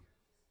 Jay-Z.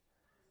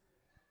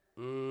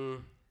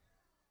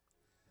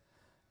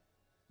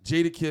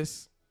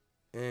 Jadakiss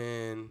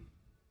and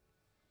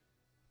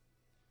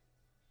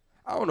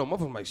I don't know.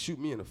 Motherfuckers might shoot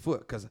me in the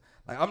foot because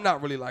like I'm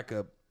not really like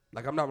a I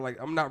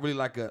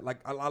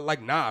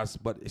like Nas,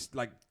 but it's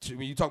like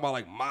when you talk about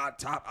like my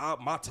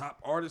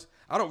top artist,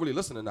 I don't really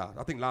listen to Nas.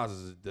 I think Nas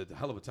is the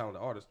hell of a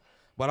talented artist,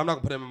 but I'm not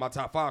gonna put him in my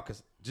top 5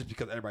 because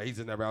he's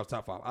in everybody's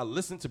top 5. I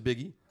listen to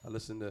Biggie, I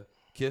listen to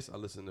Kiss, I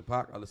listen to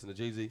Pac, I listen to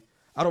Jay-Z.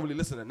 I don't really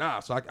listen to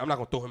Nas, so I'm not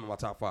gonna throw him in my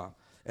top 5.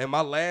 And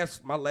my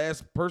last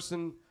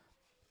person,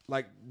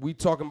 like we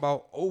talking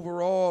about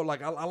overall,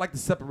 like I like to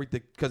separate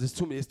because it's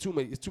too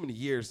many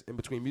years in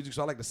between music,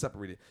 so I like to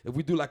separate it. If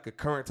we do like a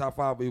current top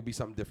 5, it would be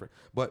something different.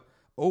 But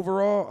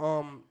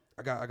overall,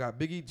 I got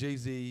Biggie,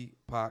 Jay-Z,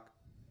 Pac,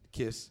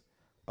 Kiss.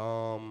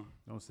 Don't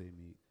say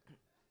Meek.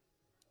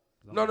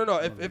 No.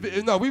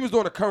 If we was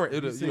doing a current,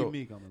 if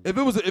it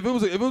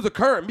was a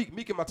current,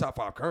 Meek in my top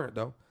 5 current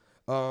though.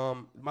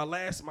 My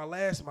last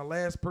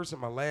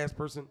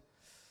person,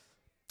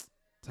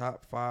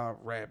 top 5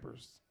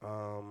 rappers.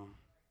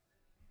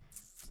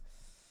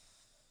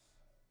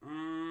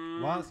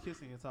 Why is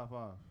Kiss in your top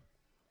 5?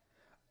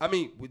 I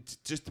mean,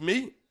 just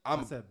me,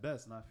 I said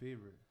best, not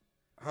favorite.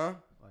 Huh?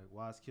 Like,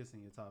 why is Kiss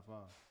in your top 5?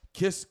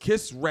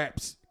 Kiss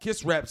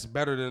raps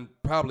better than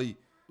probably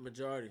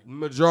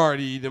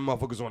majority of them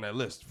motherfuckers on that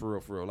list, for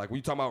real. Like,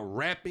 we talking about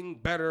rapping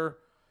better,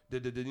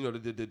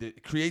 the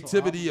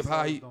creativity of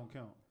how he don't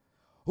count.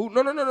 Who?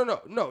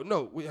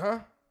 No. Wait, huh?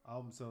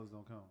 Album sales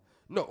don't count.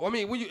 No, I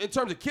mean, when you in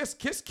terms of Kiss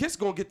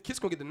gonna get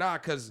the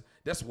nod because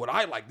that's what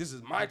I like. This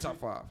is my top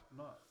 5.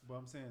 No, but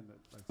I'm saying that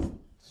like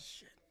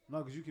shit. No,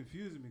 because you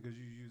confusing me because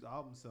you use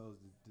album sales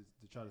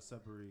to try to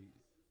separate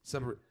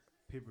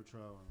Paper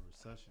Trail and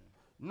Recession.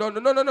 No.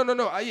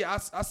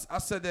 I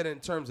said that in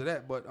terms of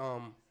that, but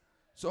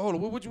so hold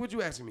on. What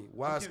you asking me?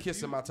 Why is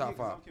Kiss in my top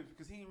 5?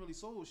 Because he ain't really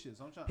sold shit.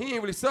 So I'm trying. He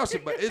ain't really sell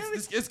shit, but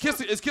is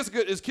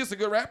Kiss a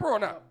good rapper or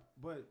not?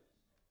 But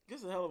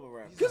Kiss is a hell of a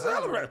rapper. Kiss is a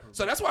hell of a rapper.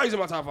 So that's why he's in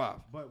my top 5.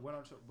 But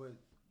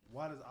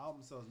why does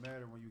album sales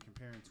matter when you're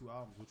comparing 2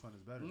 albums? Which one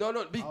is better? No.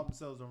 Album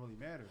sales don't really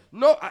matter.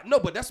 No,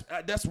 but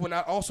that's when I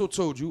also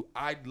told you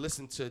I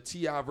listened to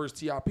T.I. versus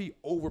T.I.P.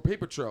 over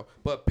Paper Trail.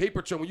 But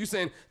Paper Trail, when you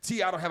saying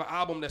T.I. don't have an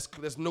album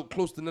that's no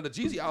close to none of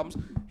Jeezy albums,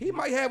 he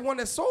might have one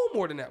that sold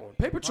more than that one.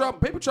 Paper Trail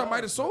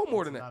might have sold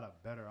more than that. Not a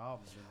better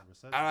album than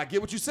Recession. I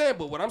get what you're saying,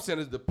 but what I'm saying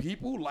is the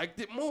people liked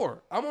it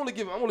more. I'm only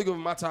giving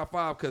my top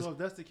 5 because. So if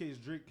that's the case,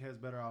 Drake has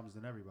better albums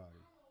than everybody.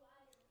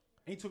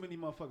 Ain't too many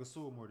motherfuckers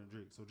sold more than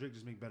Drake, so Drake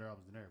just make better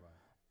albums than everybody.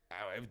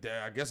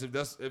 I guess if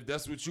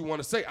that's what you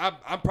want to say,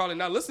 I'm probably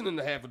not listening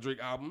to half of Drake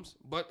albums,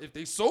 but if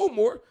they sold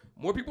more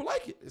people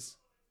like it.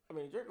 I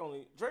mean, Drake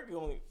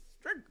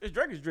is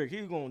Drake.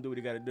 He's gonna do what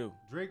he got to do.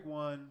 Drake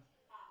won.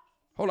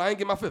 Hold on, I ain't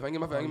get my fifth. Hold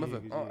on, I ain't get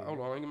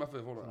my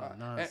fifth. Hold on.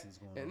 Nonsense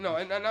going on. No,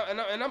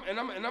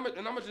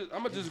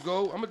 I'm just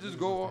go off. I'm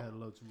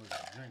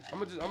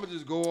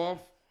just go off.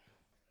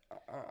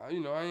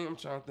 I'm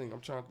trying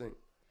to think.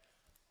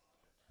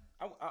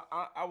 I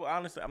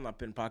honestly, I'm not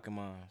putting Pac in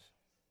mine.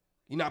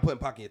 You're not putting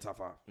Pac in your top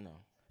 5? No.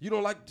 You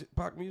don't like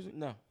Pac music?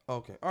 No.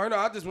 Okay. All right. No,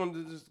 I just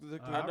wanted to just.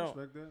 I don't.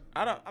 Respect that.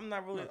 I don't. I'm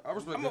not really. I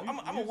respect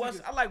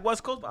that. I like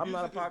West Coast, but I'm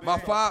not a Pac. My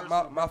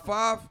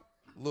five,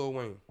 Lil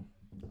Wayne.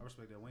 I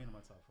respect that. Wayne in my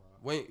top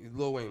 5.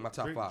 Lil Wayne, my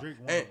top Drake, 5. Drake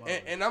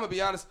And I'm gonna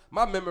be honest,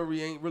 my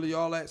memory ain't really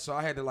all that, so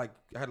I had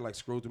to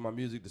scroll through my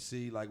music to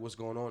see like what's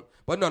going on.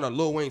 But no,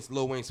 Lil Wayne's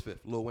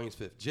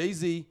fifth.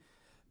 Jay-Z,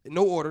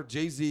 no order.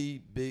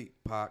 Jay-Z, Big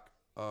Pac,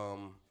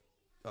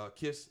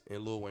 Kiss,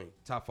 and Lil Wayne.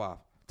 Top 5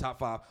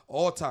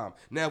 all time.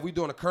 Now if we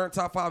doing a current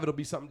top 5, it'll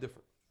be something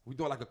different. We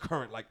doing like a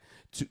current, like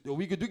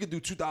we could do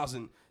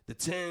 2000, the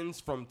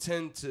 10s from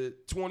 10 to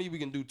 20. We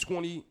can do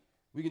 20.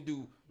 We can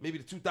do maybe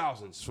the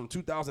 2000s from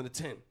 2000 to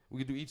 10. We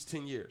can do each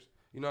 10 years.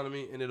 You know what I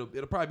mean? And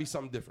it'll probably be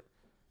something different.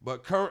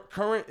 But current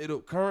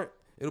it'll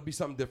be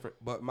something different.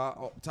 But my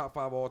top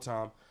 5 all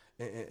time,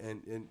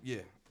 and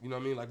yeah, you know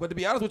what I mean? Like, but to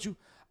be honest with you,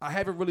 I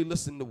haven't really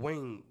listened to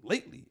Wayne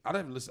lately. I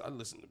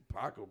listened to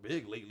Pac or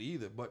Big lately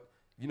either. But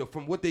you know,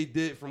 from what they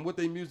did, from what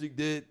their music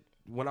did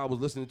when I was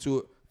listening to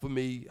it, for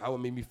me, how it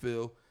made me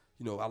feel,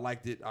 you know, I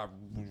liked it. I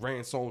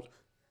ran songs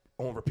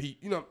on repeat.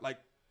 You know, like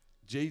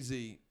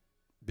Jay-Z,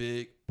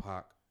 Big,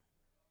 Pac,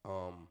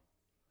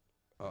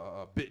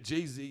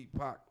 Jay-Z,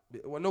 Pac.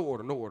 Well, no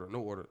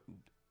order.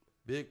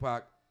 Big,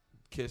 Pac,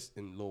 Kiss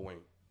and Lil Wayne.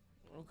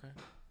 Okay.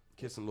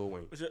 Kiss and Lil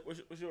Wayne.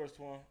 What's yours,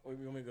 Twan? Or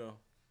you want me to go?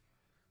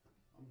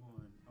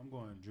 I'm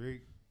going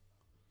Drake.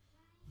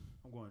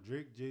 I'm going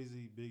Drake,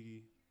 Jay-Z,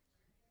 Biggie,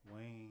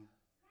 Wayne.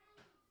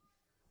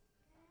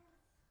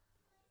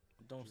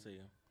 Don't say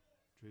him.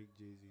 Drake,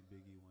 Jay-Z,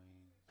 Biggie,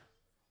 Wayne.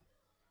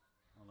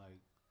 I'm like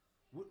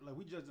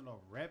we judging off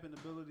rapping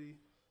ability.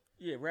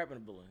 Yeah, rapping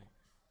ability.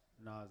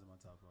 Nas in my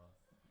top 5.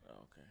 Oh,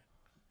 okay.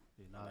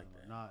 Yeah, I like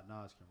that.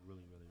 Nas can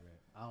really rap.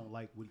 I don't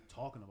like what he's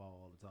talking about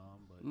all the time,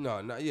 but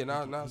Nas he can.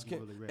 can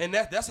really rap. And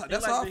that's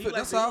how I feel.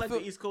 That's how I feel.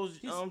 The East Coast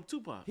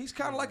Tupac. He's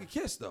kind of like a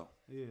Kiss though.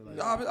 Yeah, like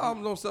The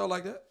album don't sell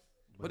like that,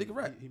 but he can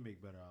rap. He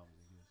make better albums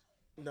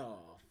than this. No,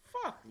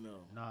 fuck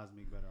no. Nas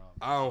make better albums.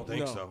 I don't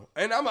think No. so.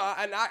 And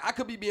I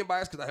could be being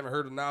biased because I haven't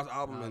heard a Nas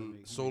album Nas in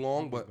make- so he make- long,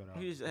 he make but better He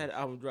albums. just had an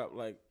album drop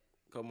like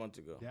a couple months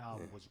ago. That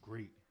album was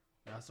great.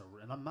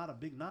 And I'm not a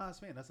big Nas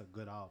fan. That's a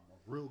good album,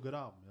 a real good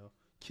album, yo.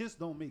 Kiss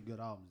don't make good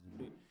albums.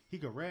 Dude. He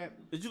could rap.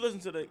 Did you listen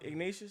to the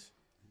Ignatius?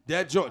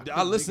 that joint,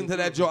 I listened to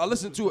that joint. I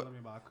listened to it.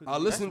 I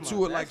listened to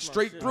it like that's my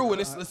straight shit. through,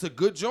 and it's a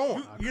good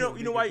joint. I You know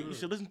couldn't why make it you through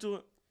should listen to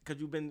it?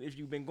 Because if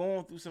you've been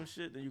going through some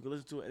shit, then you can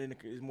listen to it, and then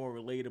it's more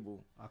relatable.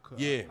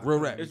 Yeah, real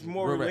rap. It's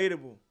more Real rap.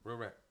 relatable. Real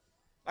rap.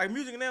 Like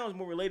music now is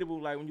more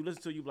relatable. Like when you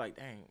listen to it, you be like,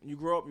 dang. When you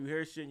grow up, you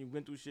hear shit, and you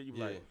went through shit, you be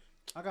Yeah.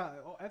 like,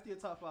 After your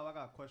top 5, I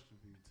got a question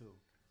for you too.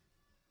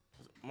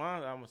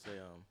 mine. I'm gonna say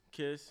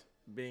Kiss,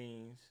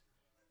 Beans,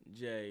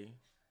 Jay,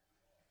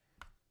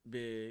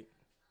 Big,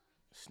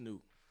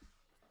 Snoop.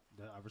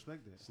 I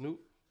respect that. Snoop.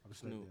 I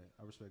respect Snoop.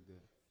 that. I respect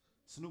that.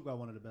 Snoop got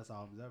one of the best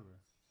albums ever.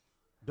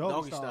 Doggy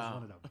Doggy Style Style. is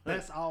one of the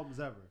best albums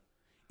ever.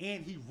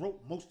 And he wrote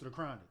most of the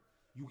Chronic.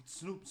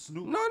 Snoop.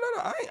 No.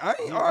 I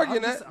ain't Yeah,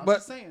 arguing I'm that, but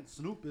just saying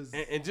Snoop is.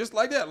 and just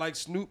like that, like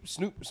Snoop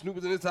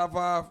was in his top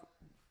 5.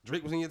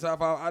 Drake was in your top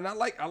 5, and I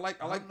like I'm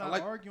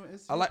not arguing.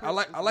 It's I like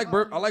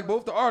it's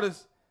both the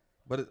artists,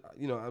 but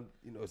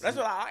That's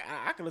what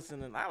I can listen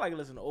to. I like to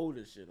listen to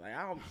older shit. Like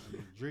I don't.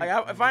 Drake,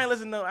 Like if I ain't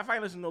listen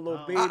to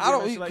Lil Baby, I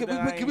don't. and shit like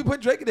that, Can we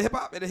put Drake in the hip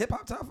hop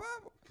top 5?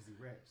 because he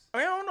raps. I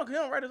mean, I don't know. 'Cause he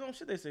don't write his own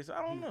shit. They say so.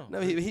 I don't know. No,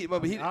 he.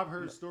 I've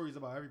heard stories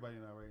about everybody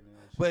not writing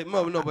that shit.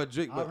 But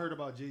Drake. I've heard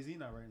about Jay-Z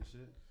not writing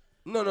shit.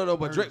 No.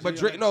 But Drake.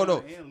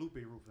 And Lupe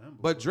wrote for him.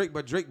 But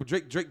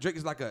Drake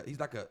is like a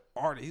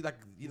artist.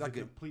 He's like a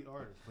complete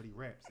artist, but he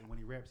raps, and when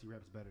he raps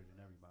better than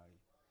everybody.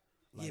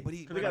 yeah. But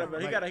he 'Cause he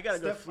got a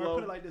good flow. I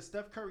put it like this: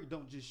 Steph Curry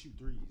don't just shoot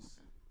threes.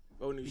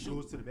 Oh, and He he shoot.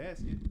 goes to the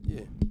basket.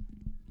 yeah. He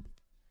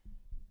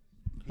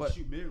But-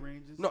 shoot mid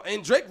ranges. No,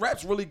 and Drake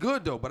raps really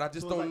good though. But I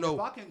just So don't like, know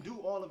if I can do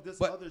all of this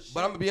But- other shit.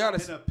 but I'm gonna be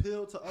honest, and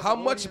appeal to other how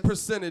much audiences,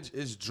 percentage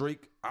is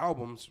Drake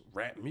albums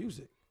rap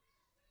music.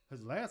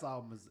 His last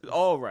album is.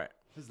 All right.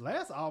 His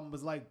last album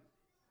was like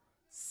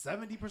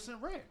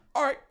 70% rap.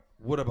 All right.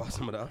 What about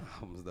some of the other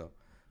albums though?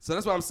 So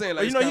that's what I'm saying.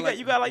 Like, You it's know, kinda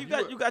you got He your.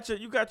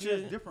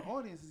 has different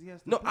audiences. He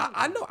has to No, appeal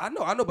I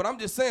to. know, but I'm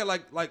just saying,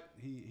 like,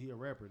 He a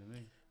rapper to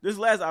me. This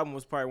last album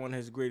was probably one of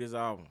his greatest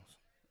albums.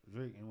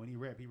 Drake, and when he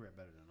rap better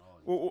than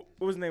all.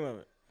 What was the name of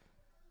it?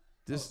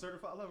 this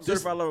Certified Lover Boy.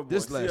 Certified Lover Boy.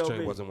 this last CLB.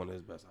 train wasn't one of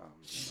his best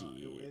albums.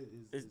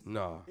 Shit.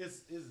 Nah,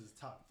 It's his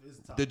top. It's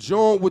top. the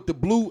joint with the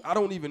blue, I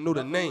don't even know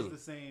the Nothing name. was the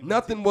same.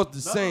 Nothing was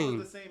the Nothing same.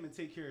 was the same, and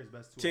Take Care is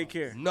best. Take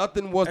Care.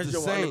 Nothing was That's the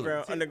your same.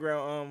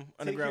 underground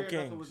Take Care,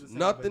 Kings.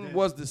 Nothing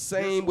was the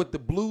same with the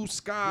blue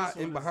sky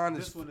and behind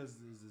this his. one is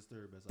his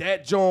third best.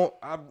 That joint,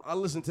 I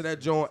listen to that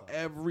joint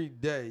every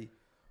day,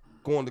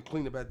 going to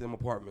clean up at them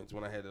apartments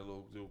when I had that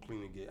little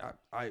cleaning gig.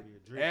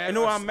 You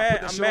know, I'm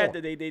mad. I'm mad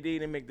that they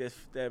didn't make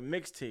that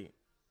mixtape.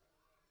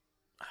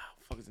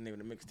 Fuck is the name of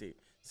the mixtape?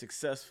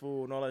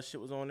 Successful and all that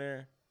shit was on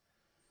there.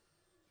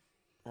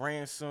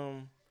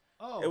 Ransom.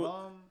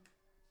 Oh,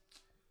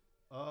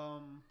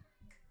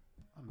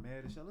 I'm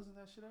mad as shit. I listen to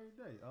that shit every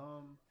day.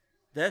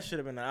 That should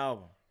have been the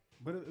album.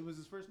 But it was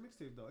his first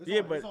mixtape though. It's Yeah,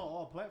 on, but it's on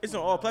all platforms. It's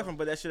on all now. platforms,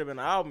 but that should have been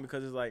the album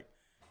because it's like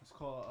It's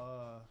called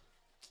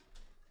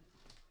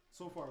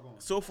So Far Gone.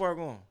 so far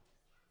gone.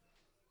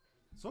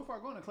 So Far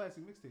Gone, a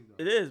classic mixtape though.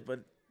 It is,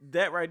 but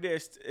that right there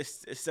is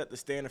set the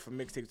standard for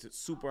mixtapes to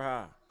super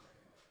high.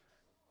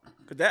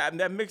 Cause that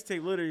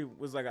mixtape literally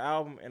was like an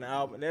album, and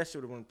that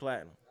should have went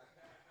platinum.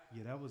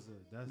 Yeah,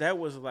 That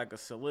was like a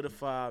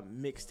solidified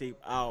mixtape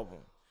album.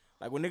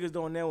 Like when niggas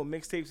doing that with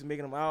mixtapes and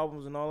making them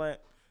albums and all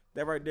that,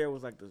 that right there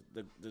was like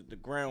the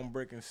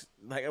groundbreaking.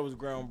 Like it was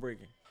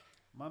groundbreaking.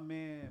 My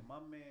man,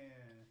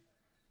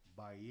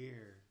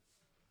 Bayer.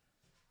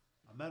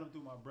 I met him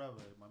through my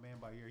brother. My man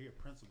Bayer, he a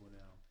principal now.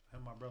 Him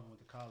and my brother went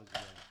to college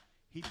together.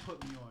 He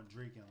put me on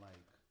Drake in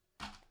like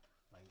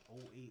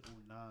 08,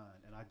 09,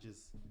 and I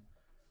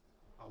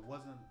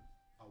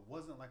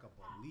wasn't like a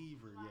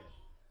believer yet.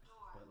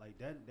 But like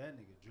that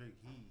nigga Drake,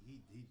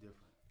 he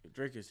different.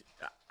 Drake is.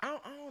 I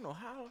don't know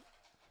how.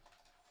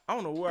 I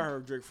don't know where I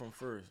heard Drake from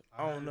first.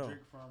 I don't heard know.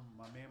 Drake from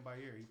my man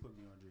Bayer. He put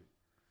me on Drake.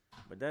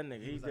 But that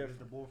nigga, He he's was like, different. it's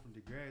the boy from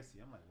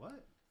Degrassi. I'm like,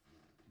 what?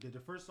 The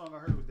first song I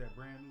heard was that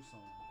brand new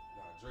song.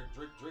 Nah,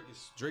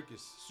 Drake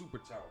is super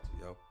talented,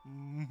 yo.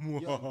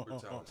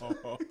 Super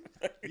talented.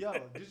 Yo,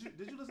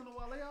 did you listen to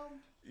Wale album?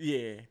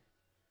 Yeah.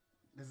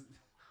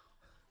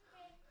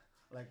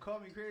 Like, call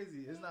me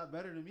crazy. It's not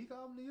better than Meek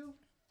album to you?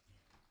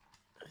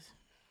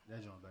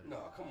 That joint better. No,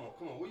 come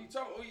on. What you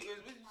talking? What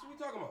we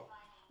talking about?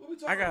 What we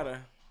talking I gotta.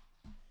 about?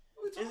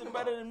 What we Is talking it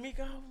about? better than Meek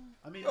album?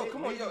 I mean, Yo,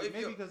 come on, yo, if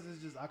maybe you- because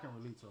it's just I can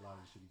relate to a lot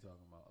of the shit he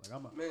talking about. Like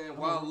I'm a Man, I'm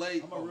Wale.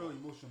 a real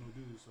emotional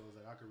dude, so it's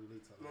like I can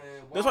relate to a lot.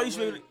 Man, That's why you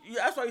Wale- should.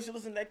 That's why you should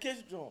listen to that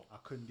Kiss joint. I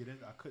couldn't get in.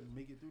 I couldn't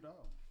make it through the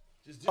album.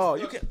 Just, Oh,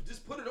 you you can-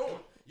 just put it on.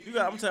 You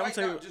got- I'm tell- I'm right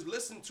tell now, you- just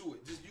listen to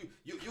it. Just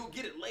you'll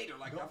get it later.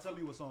 Like Don't tell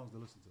me what songs to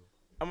listen to.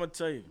 I'm gonna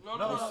tell you. no,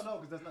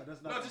 Because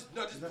that's not.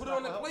 No, just put it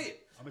on and play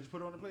it. I'm gonna just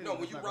put it on and play it. No,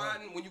 when That's you not gonna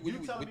riding, help. when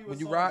you telling me when what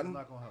you songs riding. is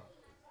not gonna help.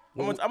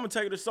 I'm gonna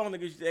tell you the song that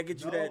get you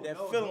that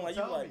No, feeling don't like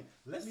you tell like. me.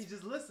 Let me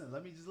just listen.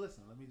 Let me just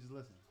listen.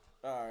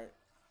 All right.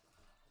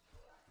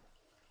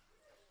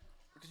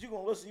 Because you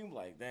gonna listen, you be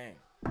like, dang,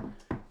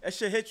 that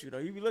shit hit you though.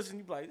 You be listening,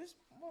 you be like, this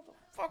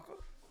motherfucker.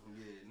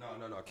 Yeah,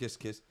 no.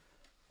 Kiss.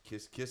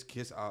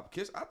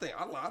 I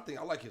think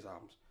I like his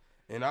albums,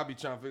 and I be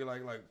trying to figure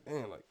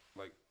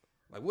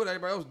like what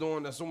everybody else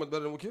doing that's so much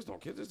better than what Kiss doing.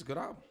 Kiss is a good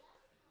album.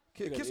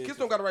 Kiss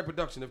don't got the right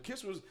production. If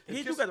Kiss was, He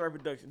Kiss, do got the right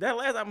production. That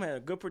last album had a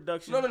good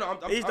production. No.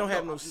 They just don't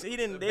have no.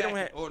 They don't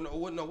have. Or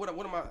no.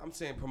 What am I? I'm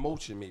saying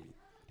promotion maybe.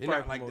 They're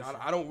Probably not like promotion.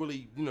 I don't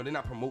really. They're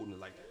not promoting it.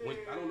 Like when,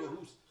 I don't know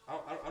who's.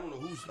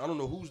 I don't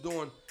know who's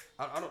doing.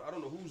 I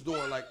don't know who's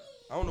doing like.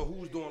 I don't know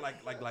who's doing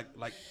like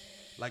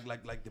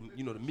the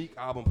the Meek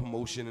album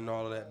promotion and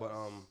all of that. But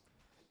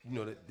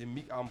the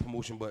Meek album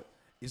promotion. But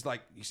it's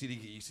like you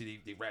see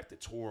they rap the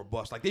tour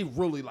bus. Like they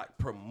really like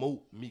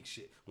promote Meek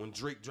shit. When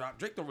Drake dropped,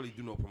 Drake don't really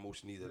do no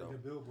promotion either though. The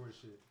Billboard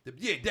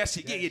shit. That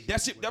shit.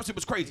 That shit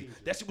was crazy.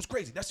 That shit was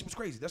crazy.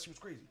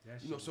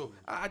 So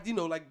I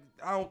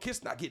don't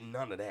Kiss not getting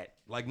none of that.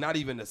 Like not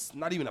even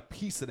a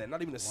piece of that.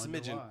 Not even a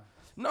smidgen. Why?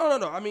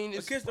 No. I mean,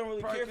 it's Kiss don't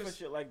really probably care for 'cause-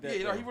 shit like that.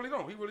 Yeah, no, though. he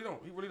really don't.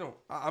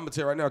 I'm gonna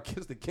tell you right now,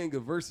 Kiss the king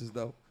of verses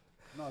though.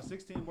 No,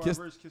 16 bar Kiss-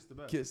 verse, Kiss the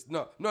best. Kiss,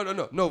 no,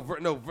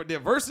 their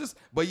verses,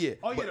 but yeah.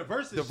 Oh, yeah, but the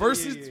verses The shit,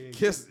 verses, yeah.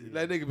 Kiss.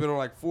 That nigga been on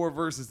like 4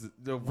 verses.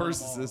 The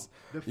verses,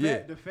 The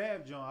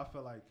Fab John, I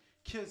feel like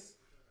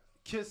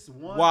Kiss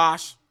won.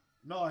 Wash.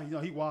 No,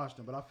 he washed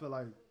him, but I feel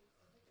like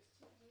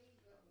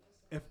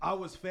if I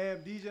was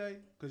Fab DJ,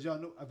 because y'all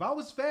know, if I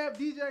was Fab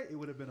DJ, it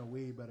would have been a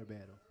way better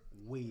battle.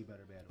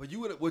 But you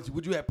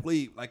would you have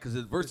played like because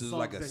his verses is songs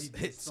like a that he did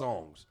hit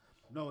songs.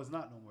 No, it's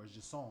not no more. It's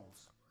just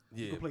songs.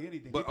 Yeah, You can play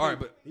anything. But They all right,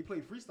 played- but they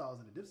played freestyles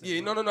in the Dipset.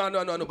 yeah, bro. no.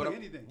 He But could play I'm,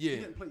 anything. yeah,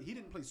 He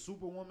didn't play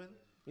Superwoman.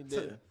 He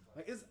did.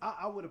 Like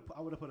I would have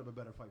put up a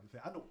better fight with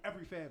Fab. I know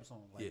every Fab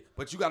song. Like, yeah.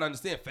 But you gotta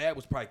understand, Fab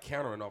was probably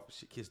countering off the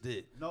shit Kiss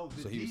did. No,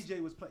 the So he was-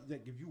 DJ was playing.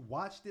 Like, if you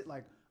watched it,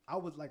 like I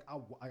was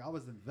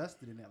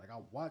invested in that. Like I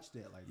watched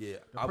that. Like Yeah,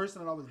 the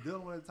person that I was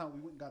dealing with at the time, we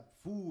went and got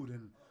food,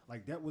 and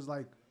like that was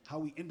like how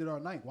we ended our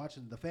night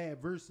watching the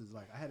Fab verses.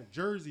 Like I had a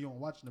jersey on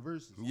watching the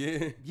verses.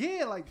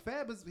 Yeah. Like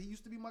he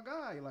used to be my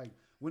guy. Like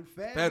when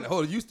Fab.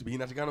 It used to be. He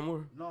not your guy no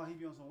more. No, he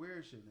be on some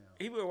weird shit now.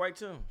 He wear white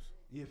Timbs.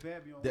 Yeah,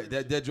 Fab be on weird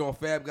That shit. joint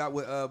Fab got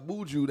with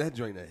Buju, that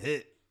joint a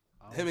hit.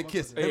 I Him don't and fuck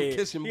Kiss, with that. him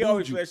kissing He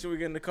always Buju. flash when we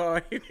get in the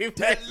car.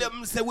 Tell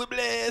them say we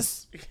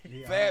bless.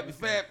 Yeah,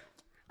 Fab.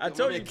 I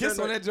told you, Kiss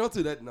turn on the- that joint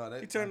too.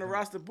 That He turned the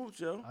roster Booch,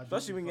 yo. I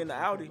Especially do when you get in the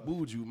fuck Audi. with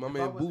Buju. Buju, my If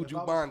man I was Buju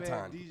Fab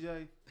Bonton.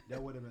 DJ,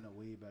 that would have been a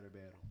way better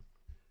battle.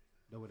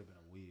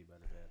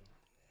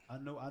 I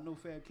know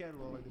Fab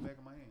catalog like the back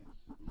of my hand.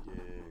 Yeah.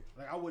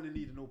 Like I wouldn't have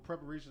needed no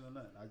preparation or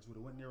nothing. I just would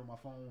have went there with my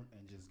phone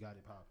and just got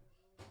it popping.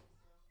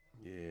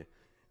 Yeah.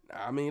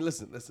 Nah, I mean,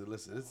 listen. It's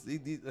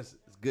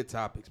good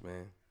topics,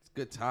 man. It's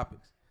good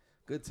topics.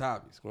 Good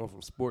topics. Going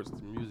from sports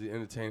to music,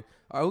 entertainment.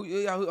 All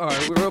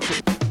right, we're real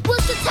quick.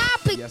 What's the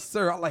topic? Yes,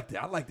 sir. I like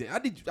that. I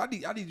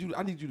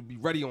need you to be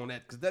ready on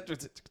that because that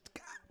just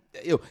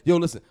yo,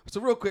 listen.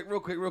 So real quick.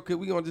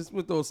 We gonna just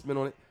throw a spin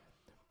on it.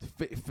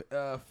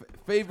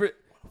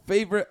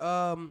 Favorite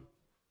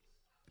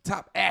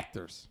top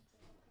actors.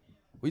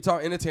 We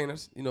talk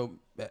entertainers.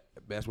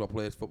 Basketball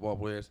players, football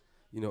players.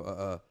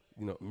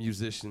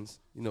 Musicians.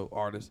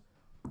 Artists.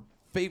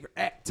 Favorite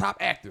top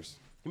actors.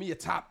 Give me your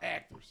top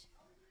actors.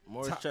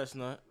 Morris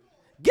Chestnut.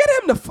 Get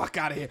him the fuck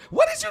out of here.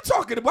 What is you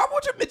talking about? Why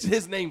would you mention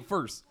his name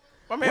first?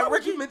 My man Why would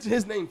Ricky. you mention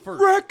his name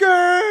first?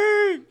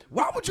 Ricky!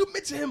 Why would you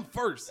mention him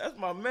first? That's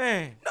my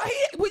man. No,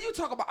 when you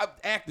talk about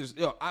actors,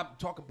 I'm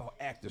talking about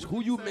actors.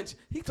 Who you mention?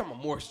 He talking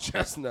about Morris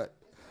Chestnut.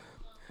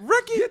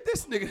 Ricky, get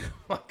this nigga.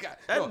 My God,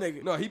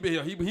 Nigga. No, he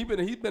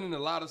been in a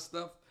lot of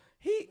stuff.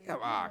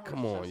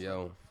 Come on,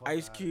 yo.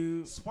 Ice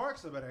Cube.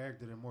 Sparks a better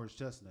actor than Morris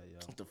Chestnut, yo.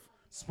 What the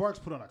Sparks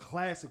put on a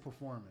classic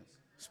performance.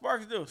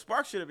 Sparks do.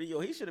 Sparks should have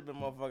been, he should have been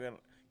motherfucking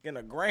getting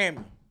a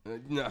Grammy.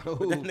 No,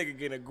 That nigga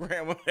getting a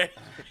Grammy.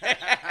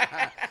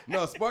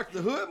 no. Sparks,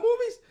 the hood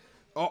movies,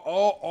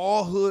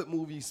 all hood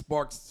movies.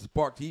 Sparks.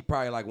 He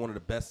probably like one of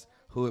the best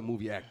hood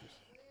movie actors.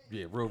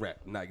 Yeah, real rap.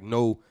 Like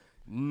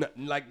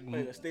Like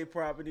state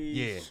property,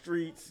 Yeah.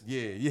 streets.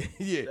 Yeah.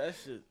 That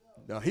shit.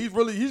 No, he's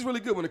really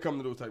good when it comes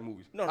to those type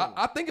movies. No.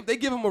 I think if they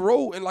give him a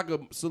role in like a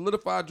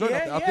solidified joint,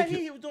 I think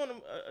he was doing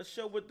a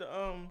show with the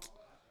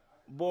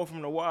boy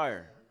from The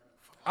Wire.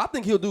 I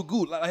think he'll do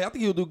good. Like I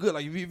think he'll do good.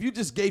 Like if you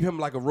just gave him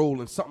like a role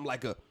in something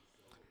like a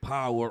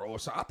power or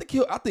so. I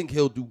think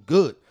he'll do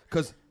good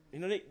because You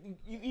know,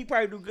 you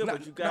probably do good, Nah,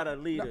 but you gotta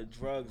nah, leave nah. the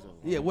drugs alone.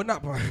 yeah, we're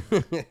not. No,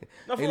 Hey,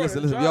 for real,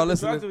 listen, the y'all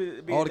drugs listening,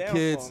 would be all a the downfall,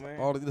 kids,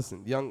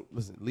 man.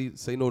 listen,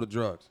 say no to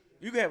drugs.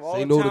 You can have all Say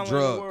the no to talent in the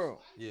drugs. world,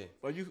 Yeah.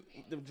 but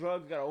the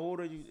drugs got a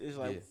hold of you. It's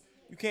like Yeah.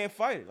 you can't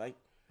fight it. Like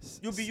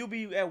you'll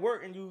be at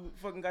work and you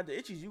fucking got the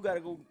itches. You gotta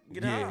go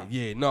get high.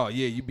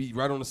 You be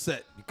right on the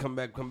set. You come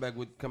back with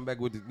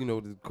the,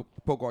 the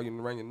poke all you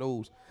around your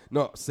nose.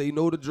 No, say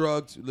no to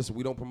drugs. Listen,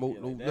 we don't promote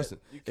Yeah, like no.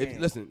 that,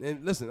 Listen,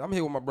 listen. I'm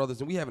here with my brothers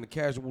and we having a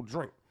casual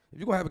drink. If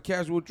you're gonna have a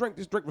casual drink,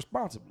 just drink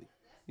responsibly.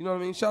 You know what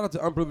I mean? Shout out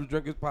to Unprivileged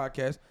Drinkers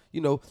Podcast.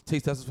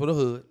 Taste testers for the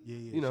hood. Yeah.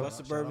 You know, Plus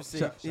Suburban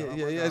City.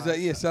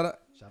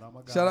 Shout out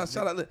my guys.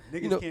 Shout out.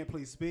 Niggas can't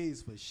play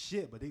spades for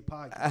shit, but they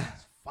podcast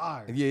is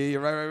fire. Yeah,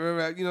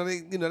 right.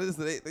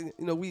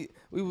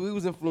 We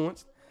was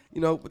influenced.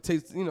 But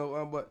taste.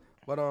 But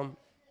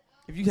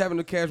if you having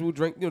a casual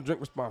drink, drink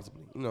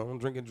responsibly. Don't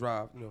drink and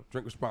drive.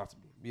 Drink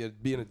responsibly.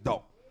 Be an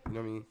adult. You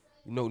know what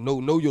I mean?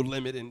 Know your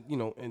limit and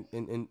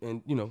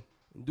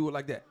and do it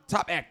like that.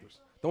 Top actors.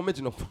 Don't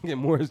mention no fucking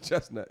Morris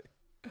Chestnut.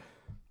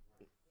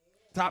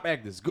 Top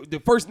actors. The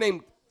first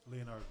name.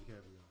 Leonardo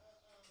DiCaprio.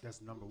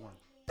 That's number one.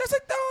 That's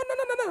it.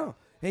 No.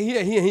 Hey,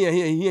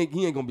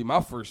 he ain't gonna be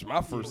my first.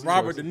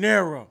 Robert De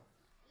Niro.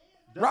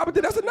 Robert,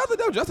 that's another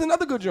though. That's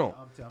another good joint.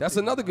 That's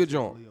another good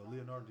joint.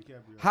 Leonardo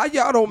DiCaprio. How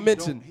y'all don't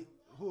mention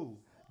who?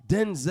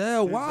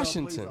 Denzel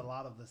Washington? Plays a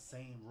lot of the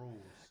same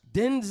roles. He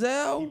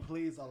Denzel.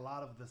 plays a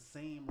lot of the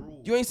same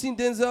roles. You ain't seen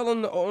Denzel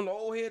on the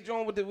old head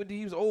joint with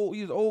he was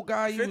old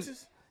guy.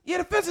 Fences?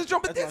 The Fences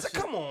joint. But That's Denzel, my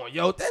shit. come on,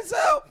 yo,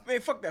 Denzel.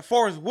 Man, fuck that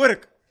Forrest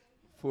Whitaker.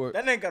 For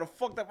That nigga got a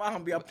fucked up eye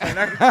and be up playing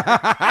that.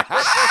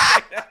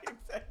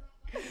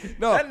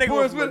 no, That nigga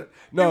Forrest went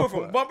Whitaker.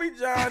 from Bumpy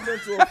Johns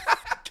into a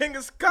King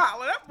of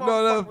Scotland. That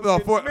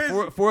motherfucker was getting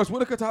busy. Forrest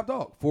Whitaker top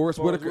dog. Forrest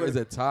Whitaker is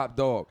Whitaker. a top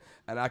dog,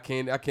 and I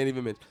can't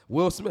even mention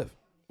Will Smith.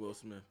 Will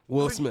Smith.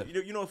 Will Smith.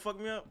 You know what fucked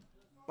me up?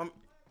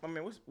 My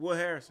man, what's Will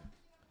Harrison?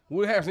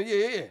 Will Harrison,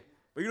 yeah.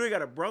 But you know he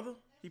got a brother?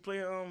 He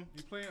playing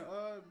You playing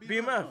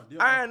BMF.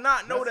 I did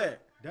not know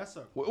that. That's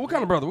a What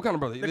kind of brother?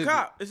 The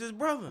cop. It's his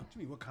brother. What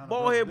you mean, what kind of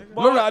Bald brother, head. nigga?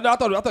 Bald No, I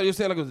thought you were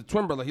saying like it was a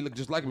twin brother. He looked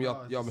just like him.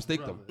 Y'all it's mistake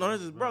his them. brother. No,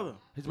 that's his brother.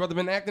 His brother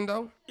been acting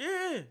though.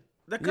 Yeah.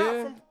 The cop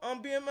Yeah.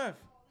 from BMF.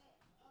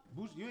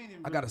 Booch, you ain't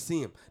even I gotta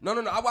see him. No.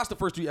 I watched the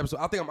first 3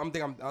 episodes.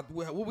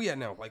 Where we at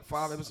now? Like 5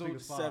 I think episodes?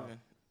 it's 5. 7.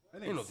 I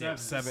think Ain't no it's damn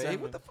 7. 7. Hey,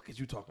 what the fuck is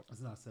you talking? It's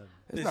not 7.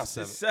 It's not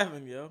 7. It's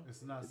 7, yo.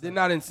 It's not 7. They're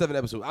not in 7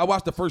 episodes. I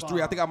watched the first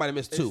 3. I think I might have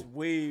missed 2. It's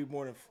way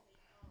more than.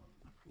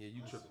 Yeah,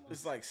 you tripping.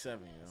 It's like 7,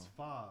 yo. It's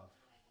 5.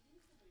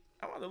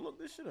 I'm about to look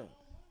this shit up.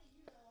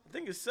 I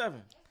think it's 7.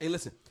 Hey,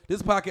 listen.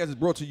 This podcast is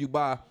brought to you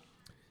by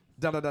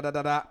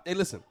da. Hey,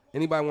 listen.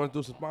 Anybody want to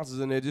do some sponsors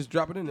in there? Just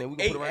drop it in there. We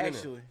can 8 put it right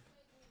actually. in there.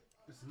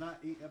 It's not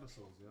 8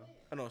 episodes, yo.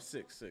 I know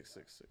 6.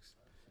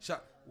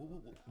 Shot.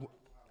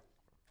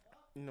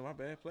 You know my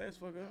bad. Play as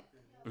fuck up.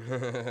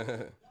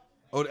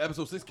 Oh, the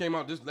episode 6 came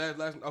out this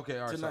last. Okay,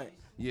 all right. Tonight.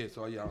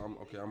 So yeah. I'm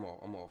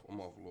off a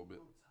little bit.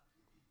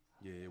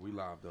 Yeah, we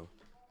live though.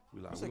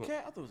 We live. It's a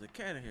cat. I thought it was a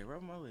cat in here.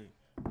 Rub my leg.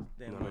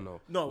 Damn.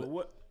 No.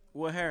 No,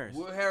 what Harris?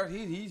 Will Harris,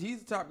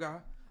 he's the top guy.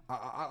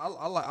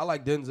 I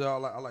like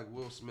Denzel. I like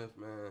Will Smith,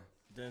 man.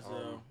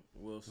 Denzel,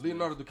 Will Smith.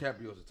 Leonardo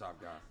DiCaprio is the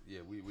top guy. Yeah,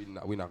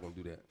 we not gonna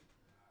do that.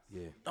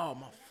 Yeah. Oh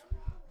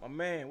my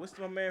man. What's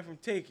my man from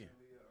Taken?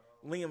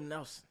 Liam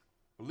Nelson.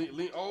 That's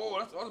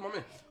my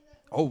man.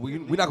 Oh, we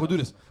not gonna do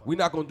this. We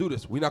not gonna do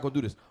this.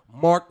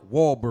 Mark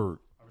Wahlberg.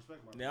 I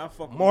respect Mark. Yeah, I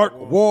fuck with Mark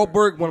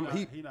Wahlberg.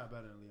 He not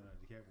better than Leonardo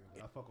DiCaprio,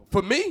 but I fuck with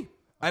For me,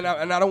 and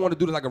I don't want to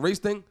do this like a race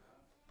thing,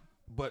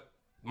 but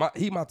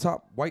he my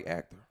top white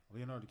actor.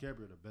 Leonardo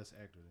DiCaprio, the best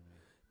actor than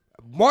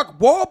me. Mark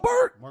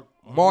Wahlberg.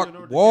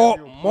 Leonardo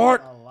DiCaprio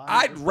Mark. played a lot of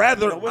I'd different-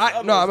 rather. No, what's the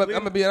other I'm one?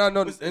 gonna be. I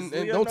know, What's and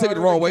Leonardo don't take it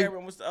the wrong way. DiCaprio,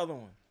 and what's the other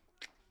one?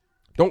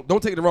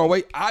 Don't take it the wrong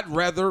way. I'd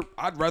rather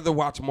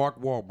watch Mark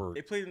Wahlberg.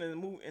 They played in the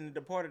movie in The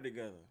Departed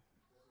together.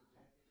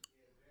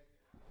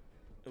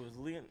 It was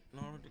Leonardo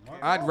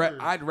DiCaprio.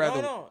 I'd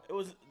rather. No, it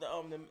was the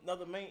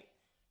another main.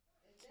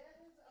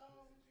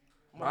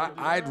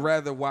 I'd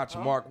rather watch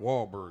Mark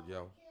Wahlberg,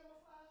 yo.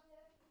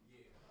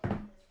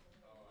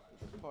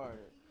 Departed.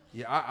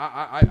 Yeah,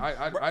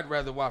 I'd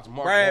rather watch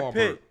Mark Brad Wahlberg.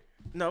 Pitt.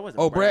 No, it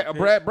wasn't. Oh, Brad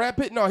Pitt. Brad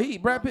Pitt. No,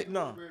 Brad Pitt.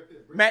 No,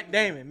 Matt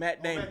Damon.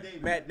 Matt Damon.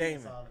 He's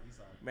solid, he's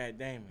solid. Matt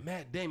Damon.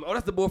 Matt Damon. Oh,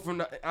 that's the boy from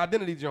the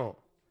Identity Joint.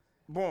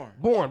 Born.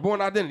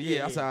 Born Identity. Yeah,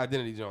 Yeah, that's yeah.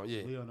 Identity Joint.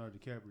 Yeah. Leonardo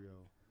DiCaprio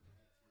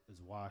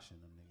is washing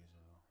them niggas,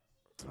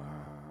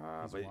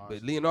 yo.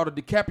 But Leonardo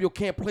DiCaprio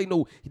can't play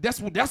no. That's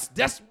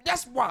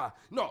why.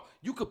 No,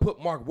 you could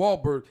put Mark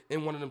Wahlberg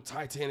in one of them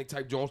Titanic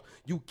type Jones.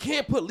 You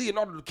can't put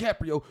Leonardo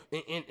DiCaprio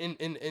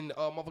in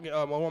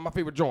one of my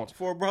favorite Jones.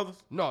 Four Brothers.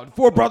 No, the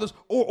Four Brothers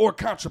or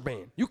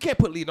Contraband. You can't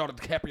put Leonardo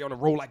DiCaprio on a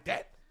role like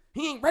that.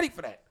 He ain't ready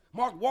for that.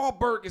 Mark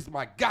Wahlberg is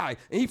my guy,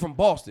 and he from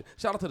Boston.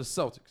 Shout out to the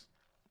Celtics.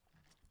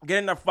 Get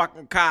in the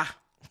fucking car.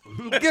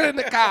 Get in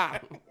the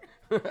car.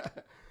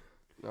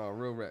 No,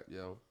 real rap,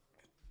 yo.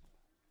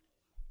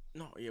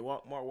 No, yeah,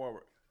 Mark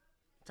Wahlberg.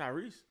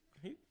 Tyrese.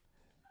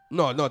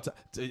 No,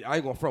 I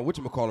ain't gonna front.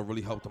 Whatchamacallit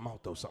really helped them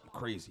out though. Something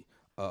crazy.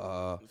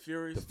 The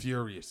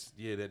Furious.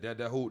 Yeah,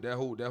 that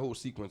whole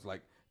sequence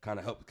like kind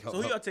of helped.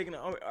 So who y'all taking?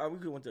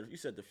 You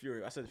said the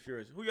Furious. I said the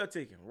Furious. Who y'all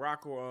taking?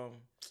 Rock or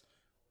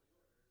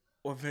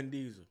Vin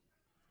Diesel?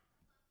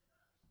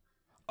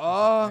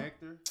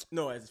 Actor?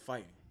 No, as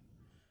fighting.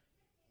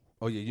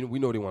 Oh yeah, we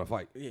know they want to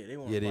fight. Yeah, they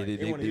want. Yeah, they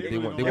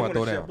want to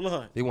throw down.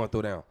 Blood. They want to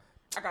throw down.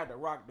 I got the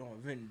Rock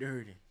doing Vin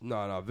dirty.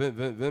 No,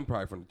 Vin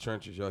probably from the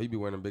trenches, yo. He be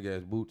wearing them big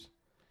ass boots.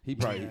 He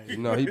probably he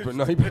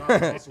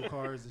muscle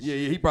cars and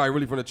he probably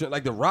really from the trench.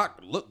 Like the Rock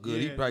look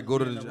good. He probably go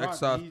to the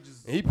exercise.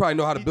 And he probably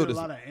know how to build this.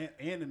 A lot of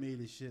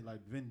animated shit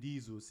like Vin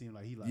Diesel. It seemed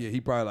like he like. Yeah, he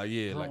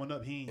probably like growing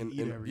up, he ain't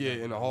eat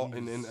everything. In the hall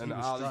in the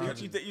alley.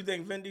 You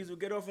think Vin Diesel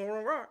get off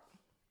on Rock?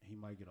 He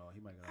might get off. I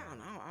don't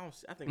know.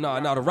 I think.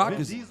 No, the Rock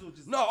is. Diesel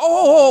just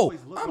No,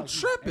 I'm like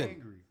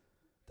tripping.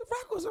 The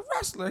Rock was a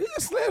wrestler. He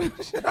just slammed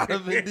the shit out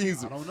of Vin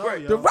Diesel. I don't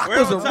know. The Rock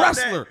was a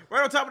wrestler.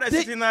 Right on top of that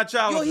 69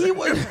 challenge. Yo, he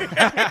was.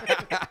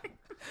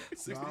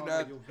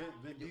 69.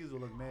 Vin Diesel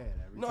look mad.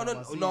 No,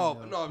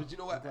 but you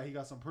know what? Like he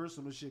got some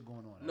personal shit going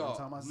on. No,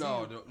 I'm I'm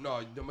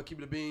gonna keep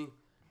it a bean.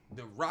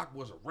 The Rock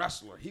was a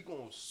wrestler. He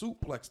gonna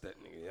suplex that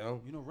nigga,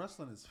 yo. You know,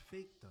 wrestling is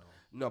fake though.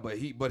 No, but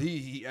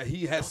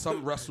he has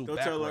some wrestle Don't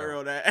background. tell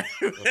Earl that.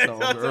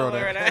 Don't tell Earl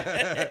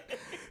that.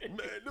 Man,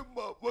 them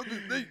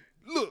motherfuckers,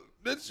 look,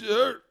 that shit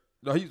hurt.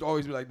 No, he used to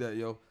always be like that,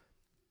 yo.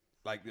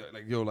 Like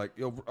yo.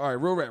 All right,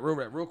 real rap,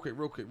 real quick.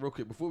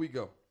 Before we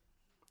go.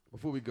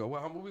 Well,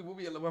 how we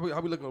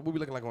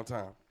looking like on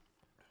time?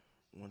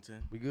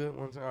 110. We good?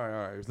 110. All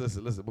right.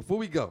 Listen. Before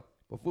we go,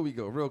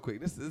 real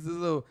quick. This is a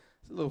little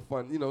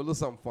fun, a little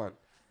something fun.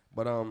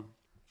 But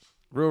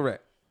real rap,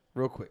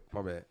 real quick.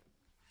 My bad.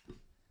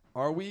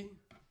 Are we?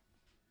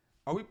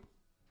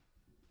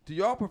 Do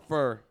y'all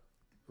prefer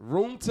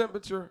room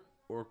temperature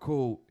or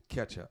cold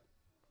ketchup?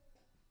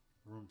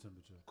 Room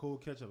temperature.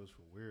 Cold ketchup is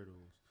for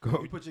weirdos.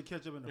 If you put your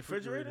ketchup in the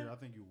refrigerator, I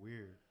think you're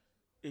weird.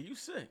 Yeah, you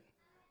sick.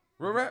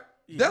 Real rap?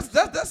 That's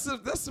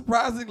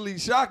surprisingly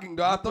shocking,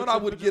 though. I thought I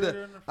would get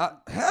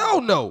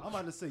hell no. I'm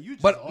about to say you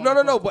just. But no.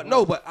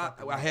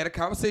 I had a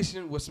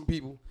conversation with some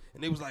people,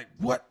 and they was like,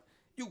 "What?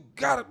 You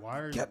gotta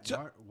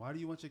ketchup? Why do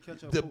you want your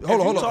ketchup?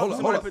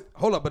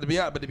 Hold up. But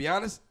to be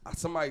honest,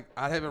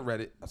 I haven't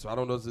read it, so I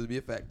don't know if this to be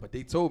a fact. But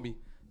they told me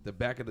the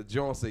back of the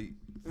joint say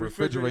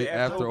refrigerate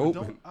after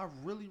open. I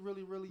really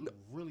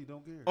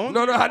don't care. I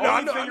know.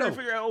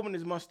 Refrigerator open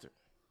is mustard.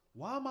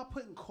 Why am I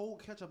putting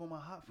cold ketchup on my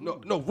hot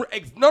food? No.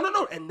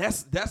 And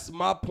that's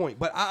my point.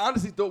 But I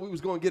honestly thought we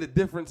was gonna get a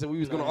difference and we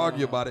was gonna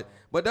argue about it.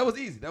 But that was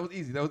easy. I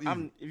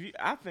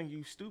think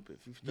you stupid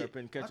if you start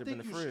putting ketchup in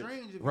the fridge. I think you're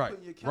strange if you're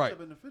putting your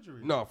ketchup in the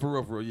refrigerator. No,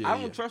 for real. Yeah. I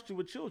don't trust you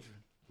with children.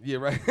 Yeah,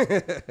 right.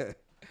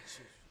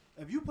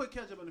 If you put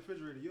ketchup in the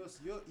refrigerator, you'll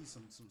eat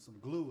some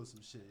glue or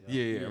some shit.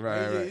 Yeah,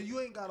 right. You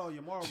ain't got all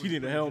your marbles. You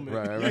need a helmet.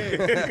 Right.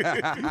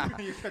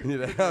 You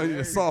need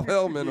a soft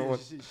helmet on.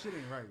 Shit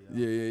ain't right.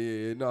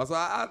 Yeah. No, so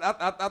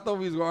I thought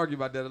we was gonna argue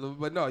about that a little bit,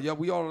 but no,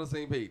 we all on the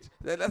same page.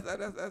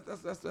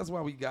 That's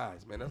why we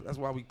guys, man. That's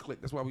why we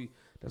click. That's why we.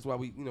 That's why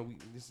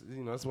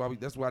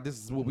this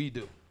is what we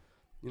do.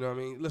 You know what I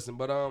mean? Listen,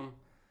 but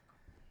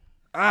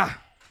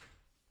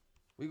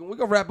We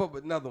gonna wrap up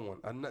with another one.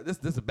 This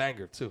is a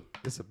banger too.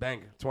 This is a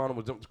banger. Twon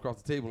almost jumped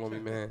across the table on me,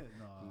 man.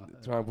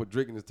 Trying to put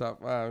Drake in his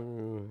top 5.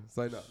 It's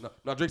like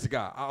no. Drake's a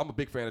guy. I'm a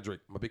big fan of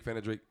Drake. And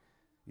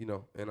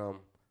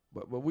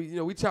but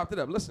we chopped it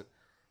up. Listen.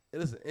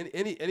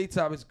 Any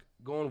topics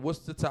going? What's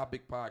the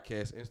topic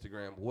podcast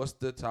Instagram? What's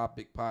the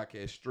topic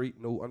podcast? Straight,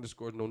 no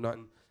underscores, no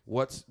nothing.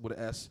 What's with an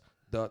S?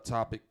 The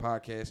topic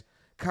podcast.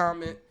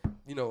 Comment,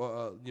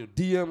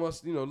 DM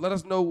us, let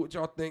us know what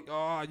y'all think.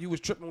 Oh, you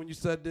was tripping when you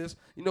said this.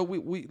 We gonna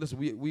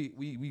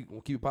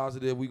keep it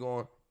positive. We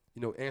gonna,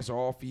 answer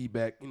all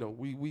feedback. We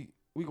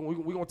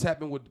gonna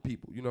tap in with the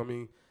people. You know what I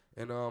mean?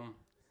 And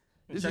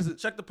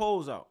check the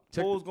polls out.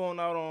 Polls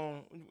going out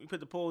on. We put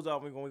the polls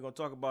out. We're gonna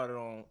talk about it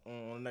on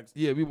the next.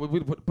 Yeah, we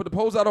put the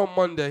polls out on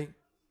Monday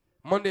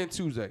and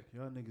Tuesday.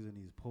 Y'all niggas in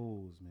these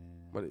polls, man.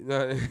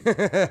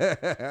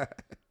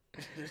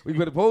 We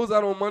put the polls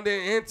out on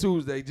Monday and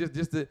Tuesday,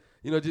 just to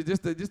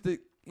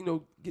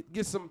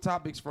get some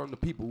topics from the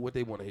people what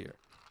they want to hear.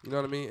 You know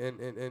what I mean?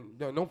 And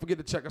don't forget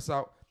to check us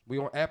out. We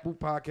on Apple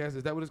Podcasts.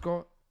 Is that what it's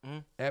called? Mm-hmm.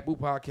 Apple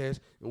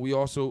Podcasts, and we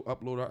also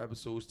upload our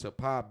episodes to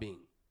Podbean.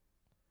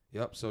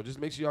 Yep. So just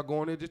make sure y'all go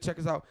on there, just check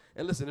us out,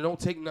 and listen. It don't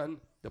take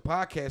nothing. The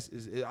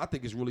podcast I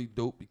think is really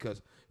dope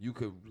because you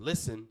could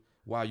listen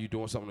while you're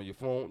doing something on your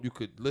phone. You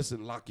could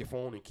listen, lock your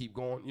phone, and keep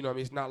going. You know what I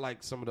mean? It's not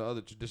like some of the other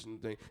traditional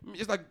things.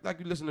 It's like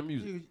you listen to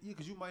music. Yeah,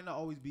 because you might not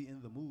always be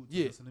in the mood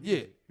to listen to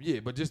music.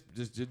 Yeah, but just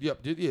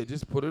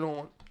put it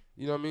on.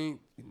 You know what I mean?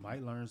 You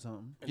might learn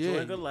something. Enjoy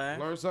a good laugh.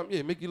 Learn something.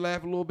 Yeah, make you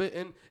laugh a little bit.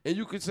 And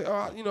you could say,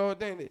 dang, I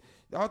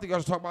don't think I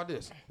should talk about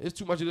this. There's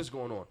too much of this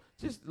going on.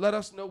 Just let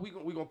us know. We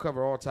gonna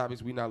cover all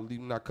topics. We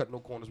not cutting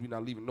no corners. We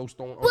not leaving no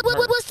stone unturned.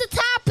 What's the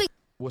topic?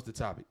 What's the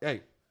topic?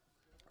 Hey,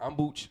 I'm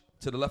Booch.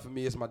 To the left of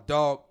me is my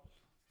dog.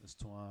 It's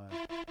Twon.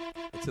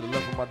 To the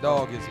left of my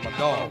dog is my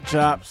dog.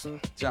 Chops.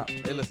 Chop.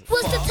 Hey, listen.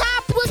 What's the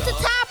topic? What's the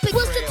topic?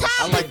 What's the topic?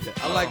 I like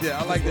that. I like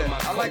that. I like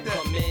that. I like that.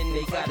 Come in,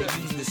 they gotta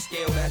use the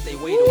scale that they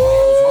weigh the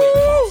whales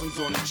with. Parsons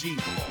on the Jeep.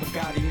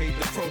 Bugatti made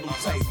the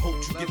prototype. Hope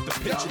you get the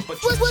picture,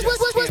 but you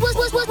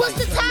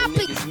What's the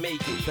topic? niggas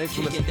make it. Thanks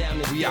for Kicking listening. down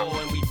the We out.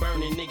 door and we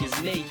burning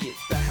niggas naked.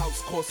 The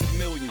house costs $1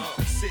 million.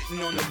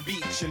 Sitting on the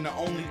beach, and the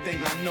only thing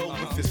I know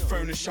if it's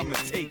furnished, I'ma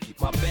take it.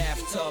 My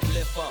bathtub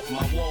lift up,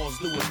 my walls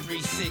do a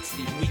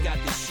 360. We got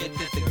the shit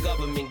that the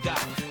government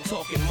got.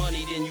 Talking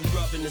money, then you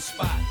rubbing the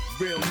spot.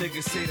 Real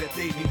niggas say that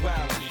they be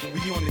wildin'.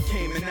 We on the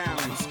Cayman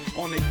Islands,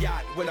 on a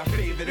yacht with our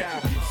favorite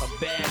albums. A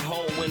bad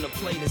hoe in a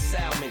plate of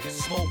salmon.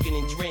 Smoking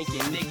and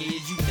drinking. Nigga,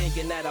 is you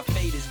thinking that our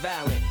fate is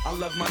violent? I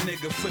love my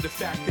nigga for the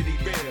fact that he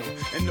real,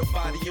 and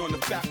nobody on the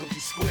faculty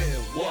square.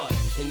 What?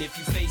 And if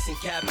you facing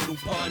capital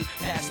pun,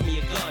 pass me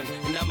a gun,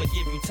 and I'ma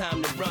give you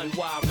time to run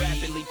while I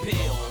rapidly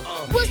peel.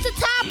 What's the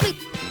topic?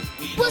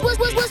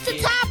 What's the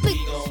topic?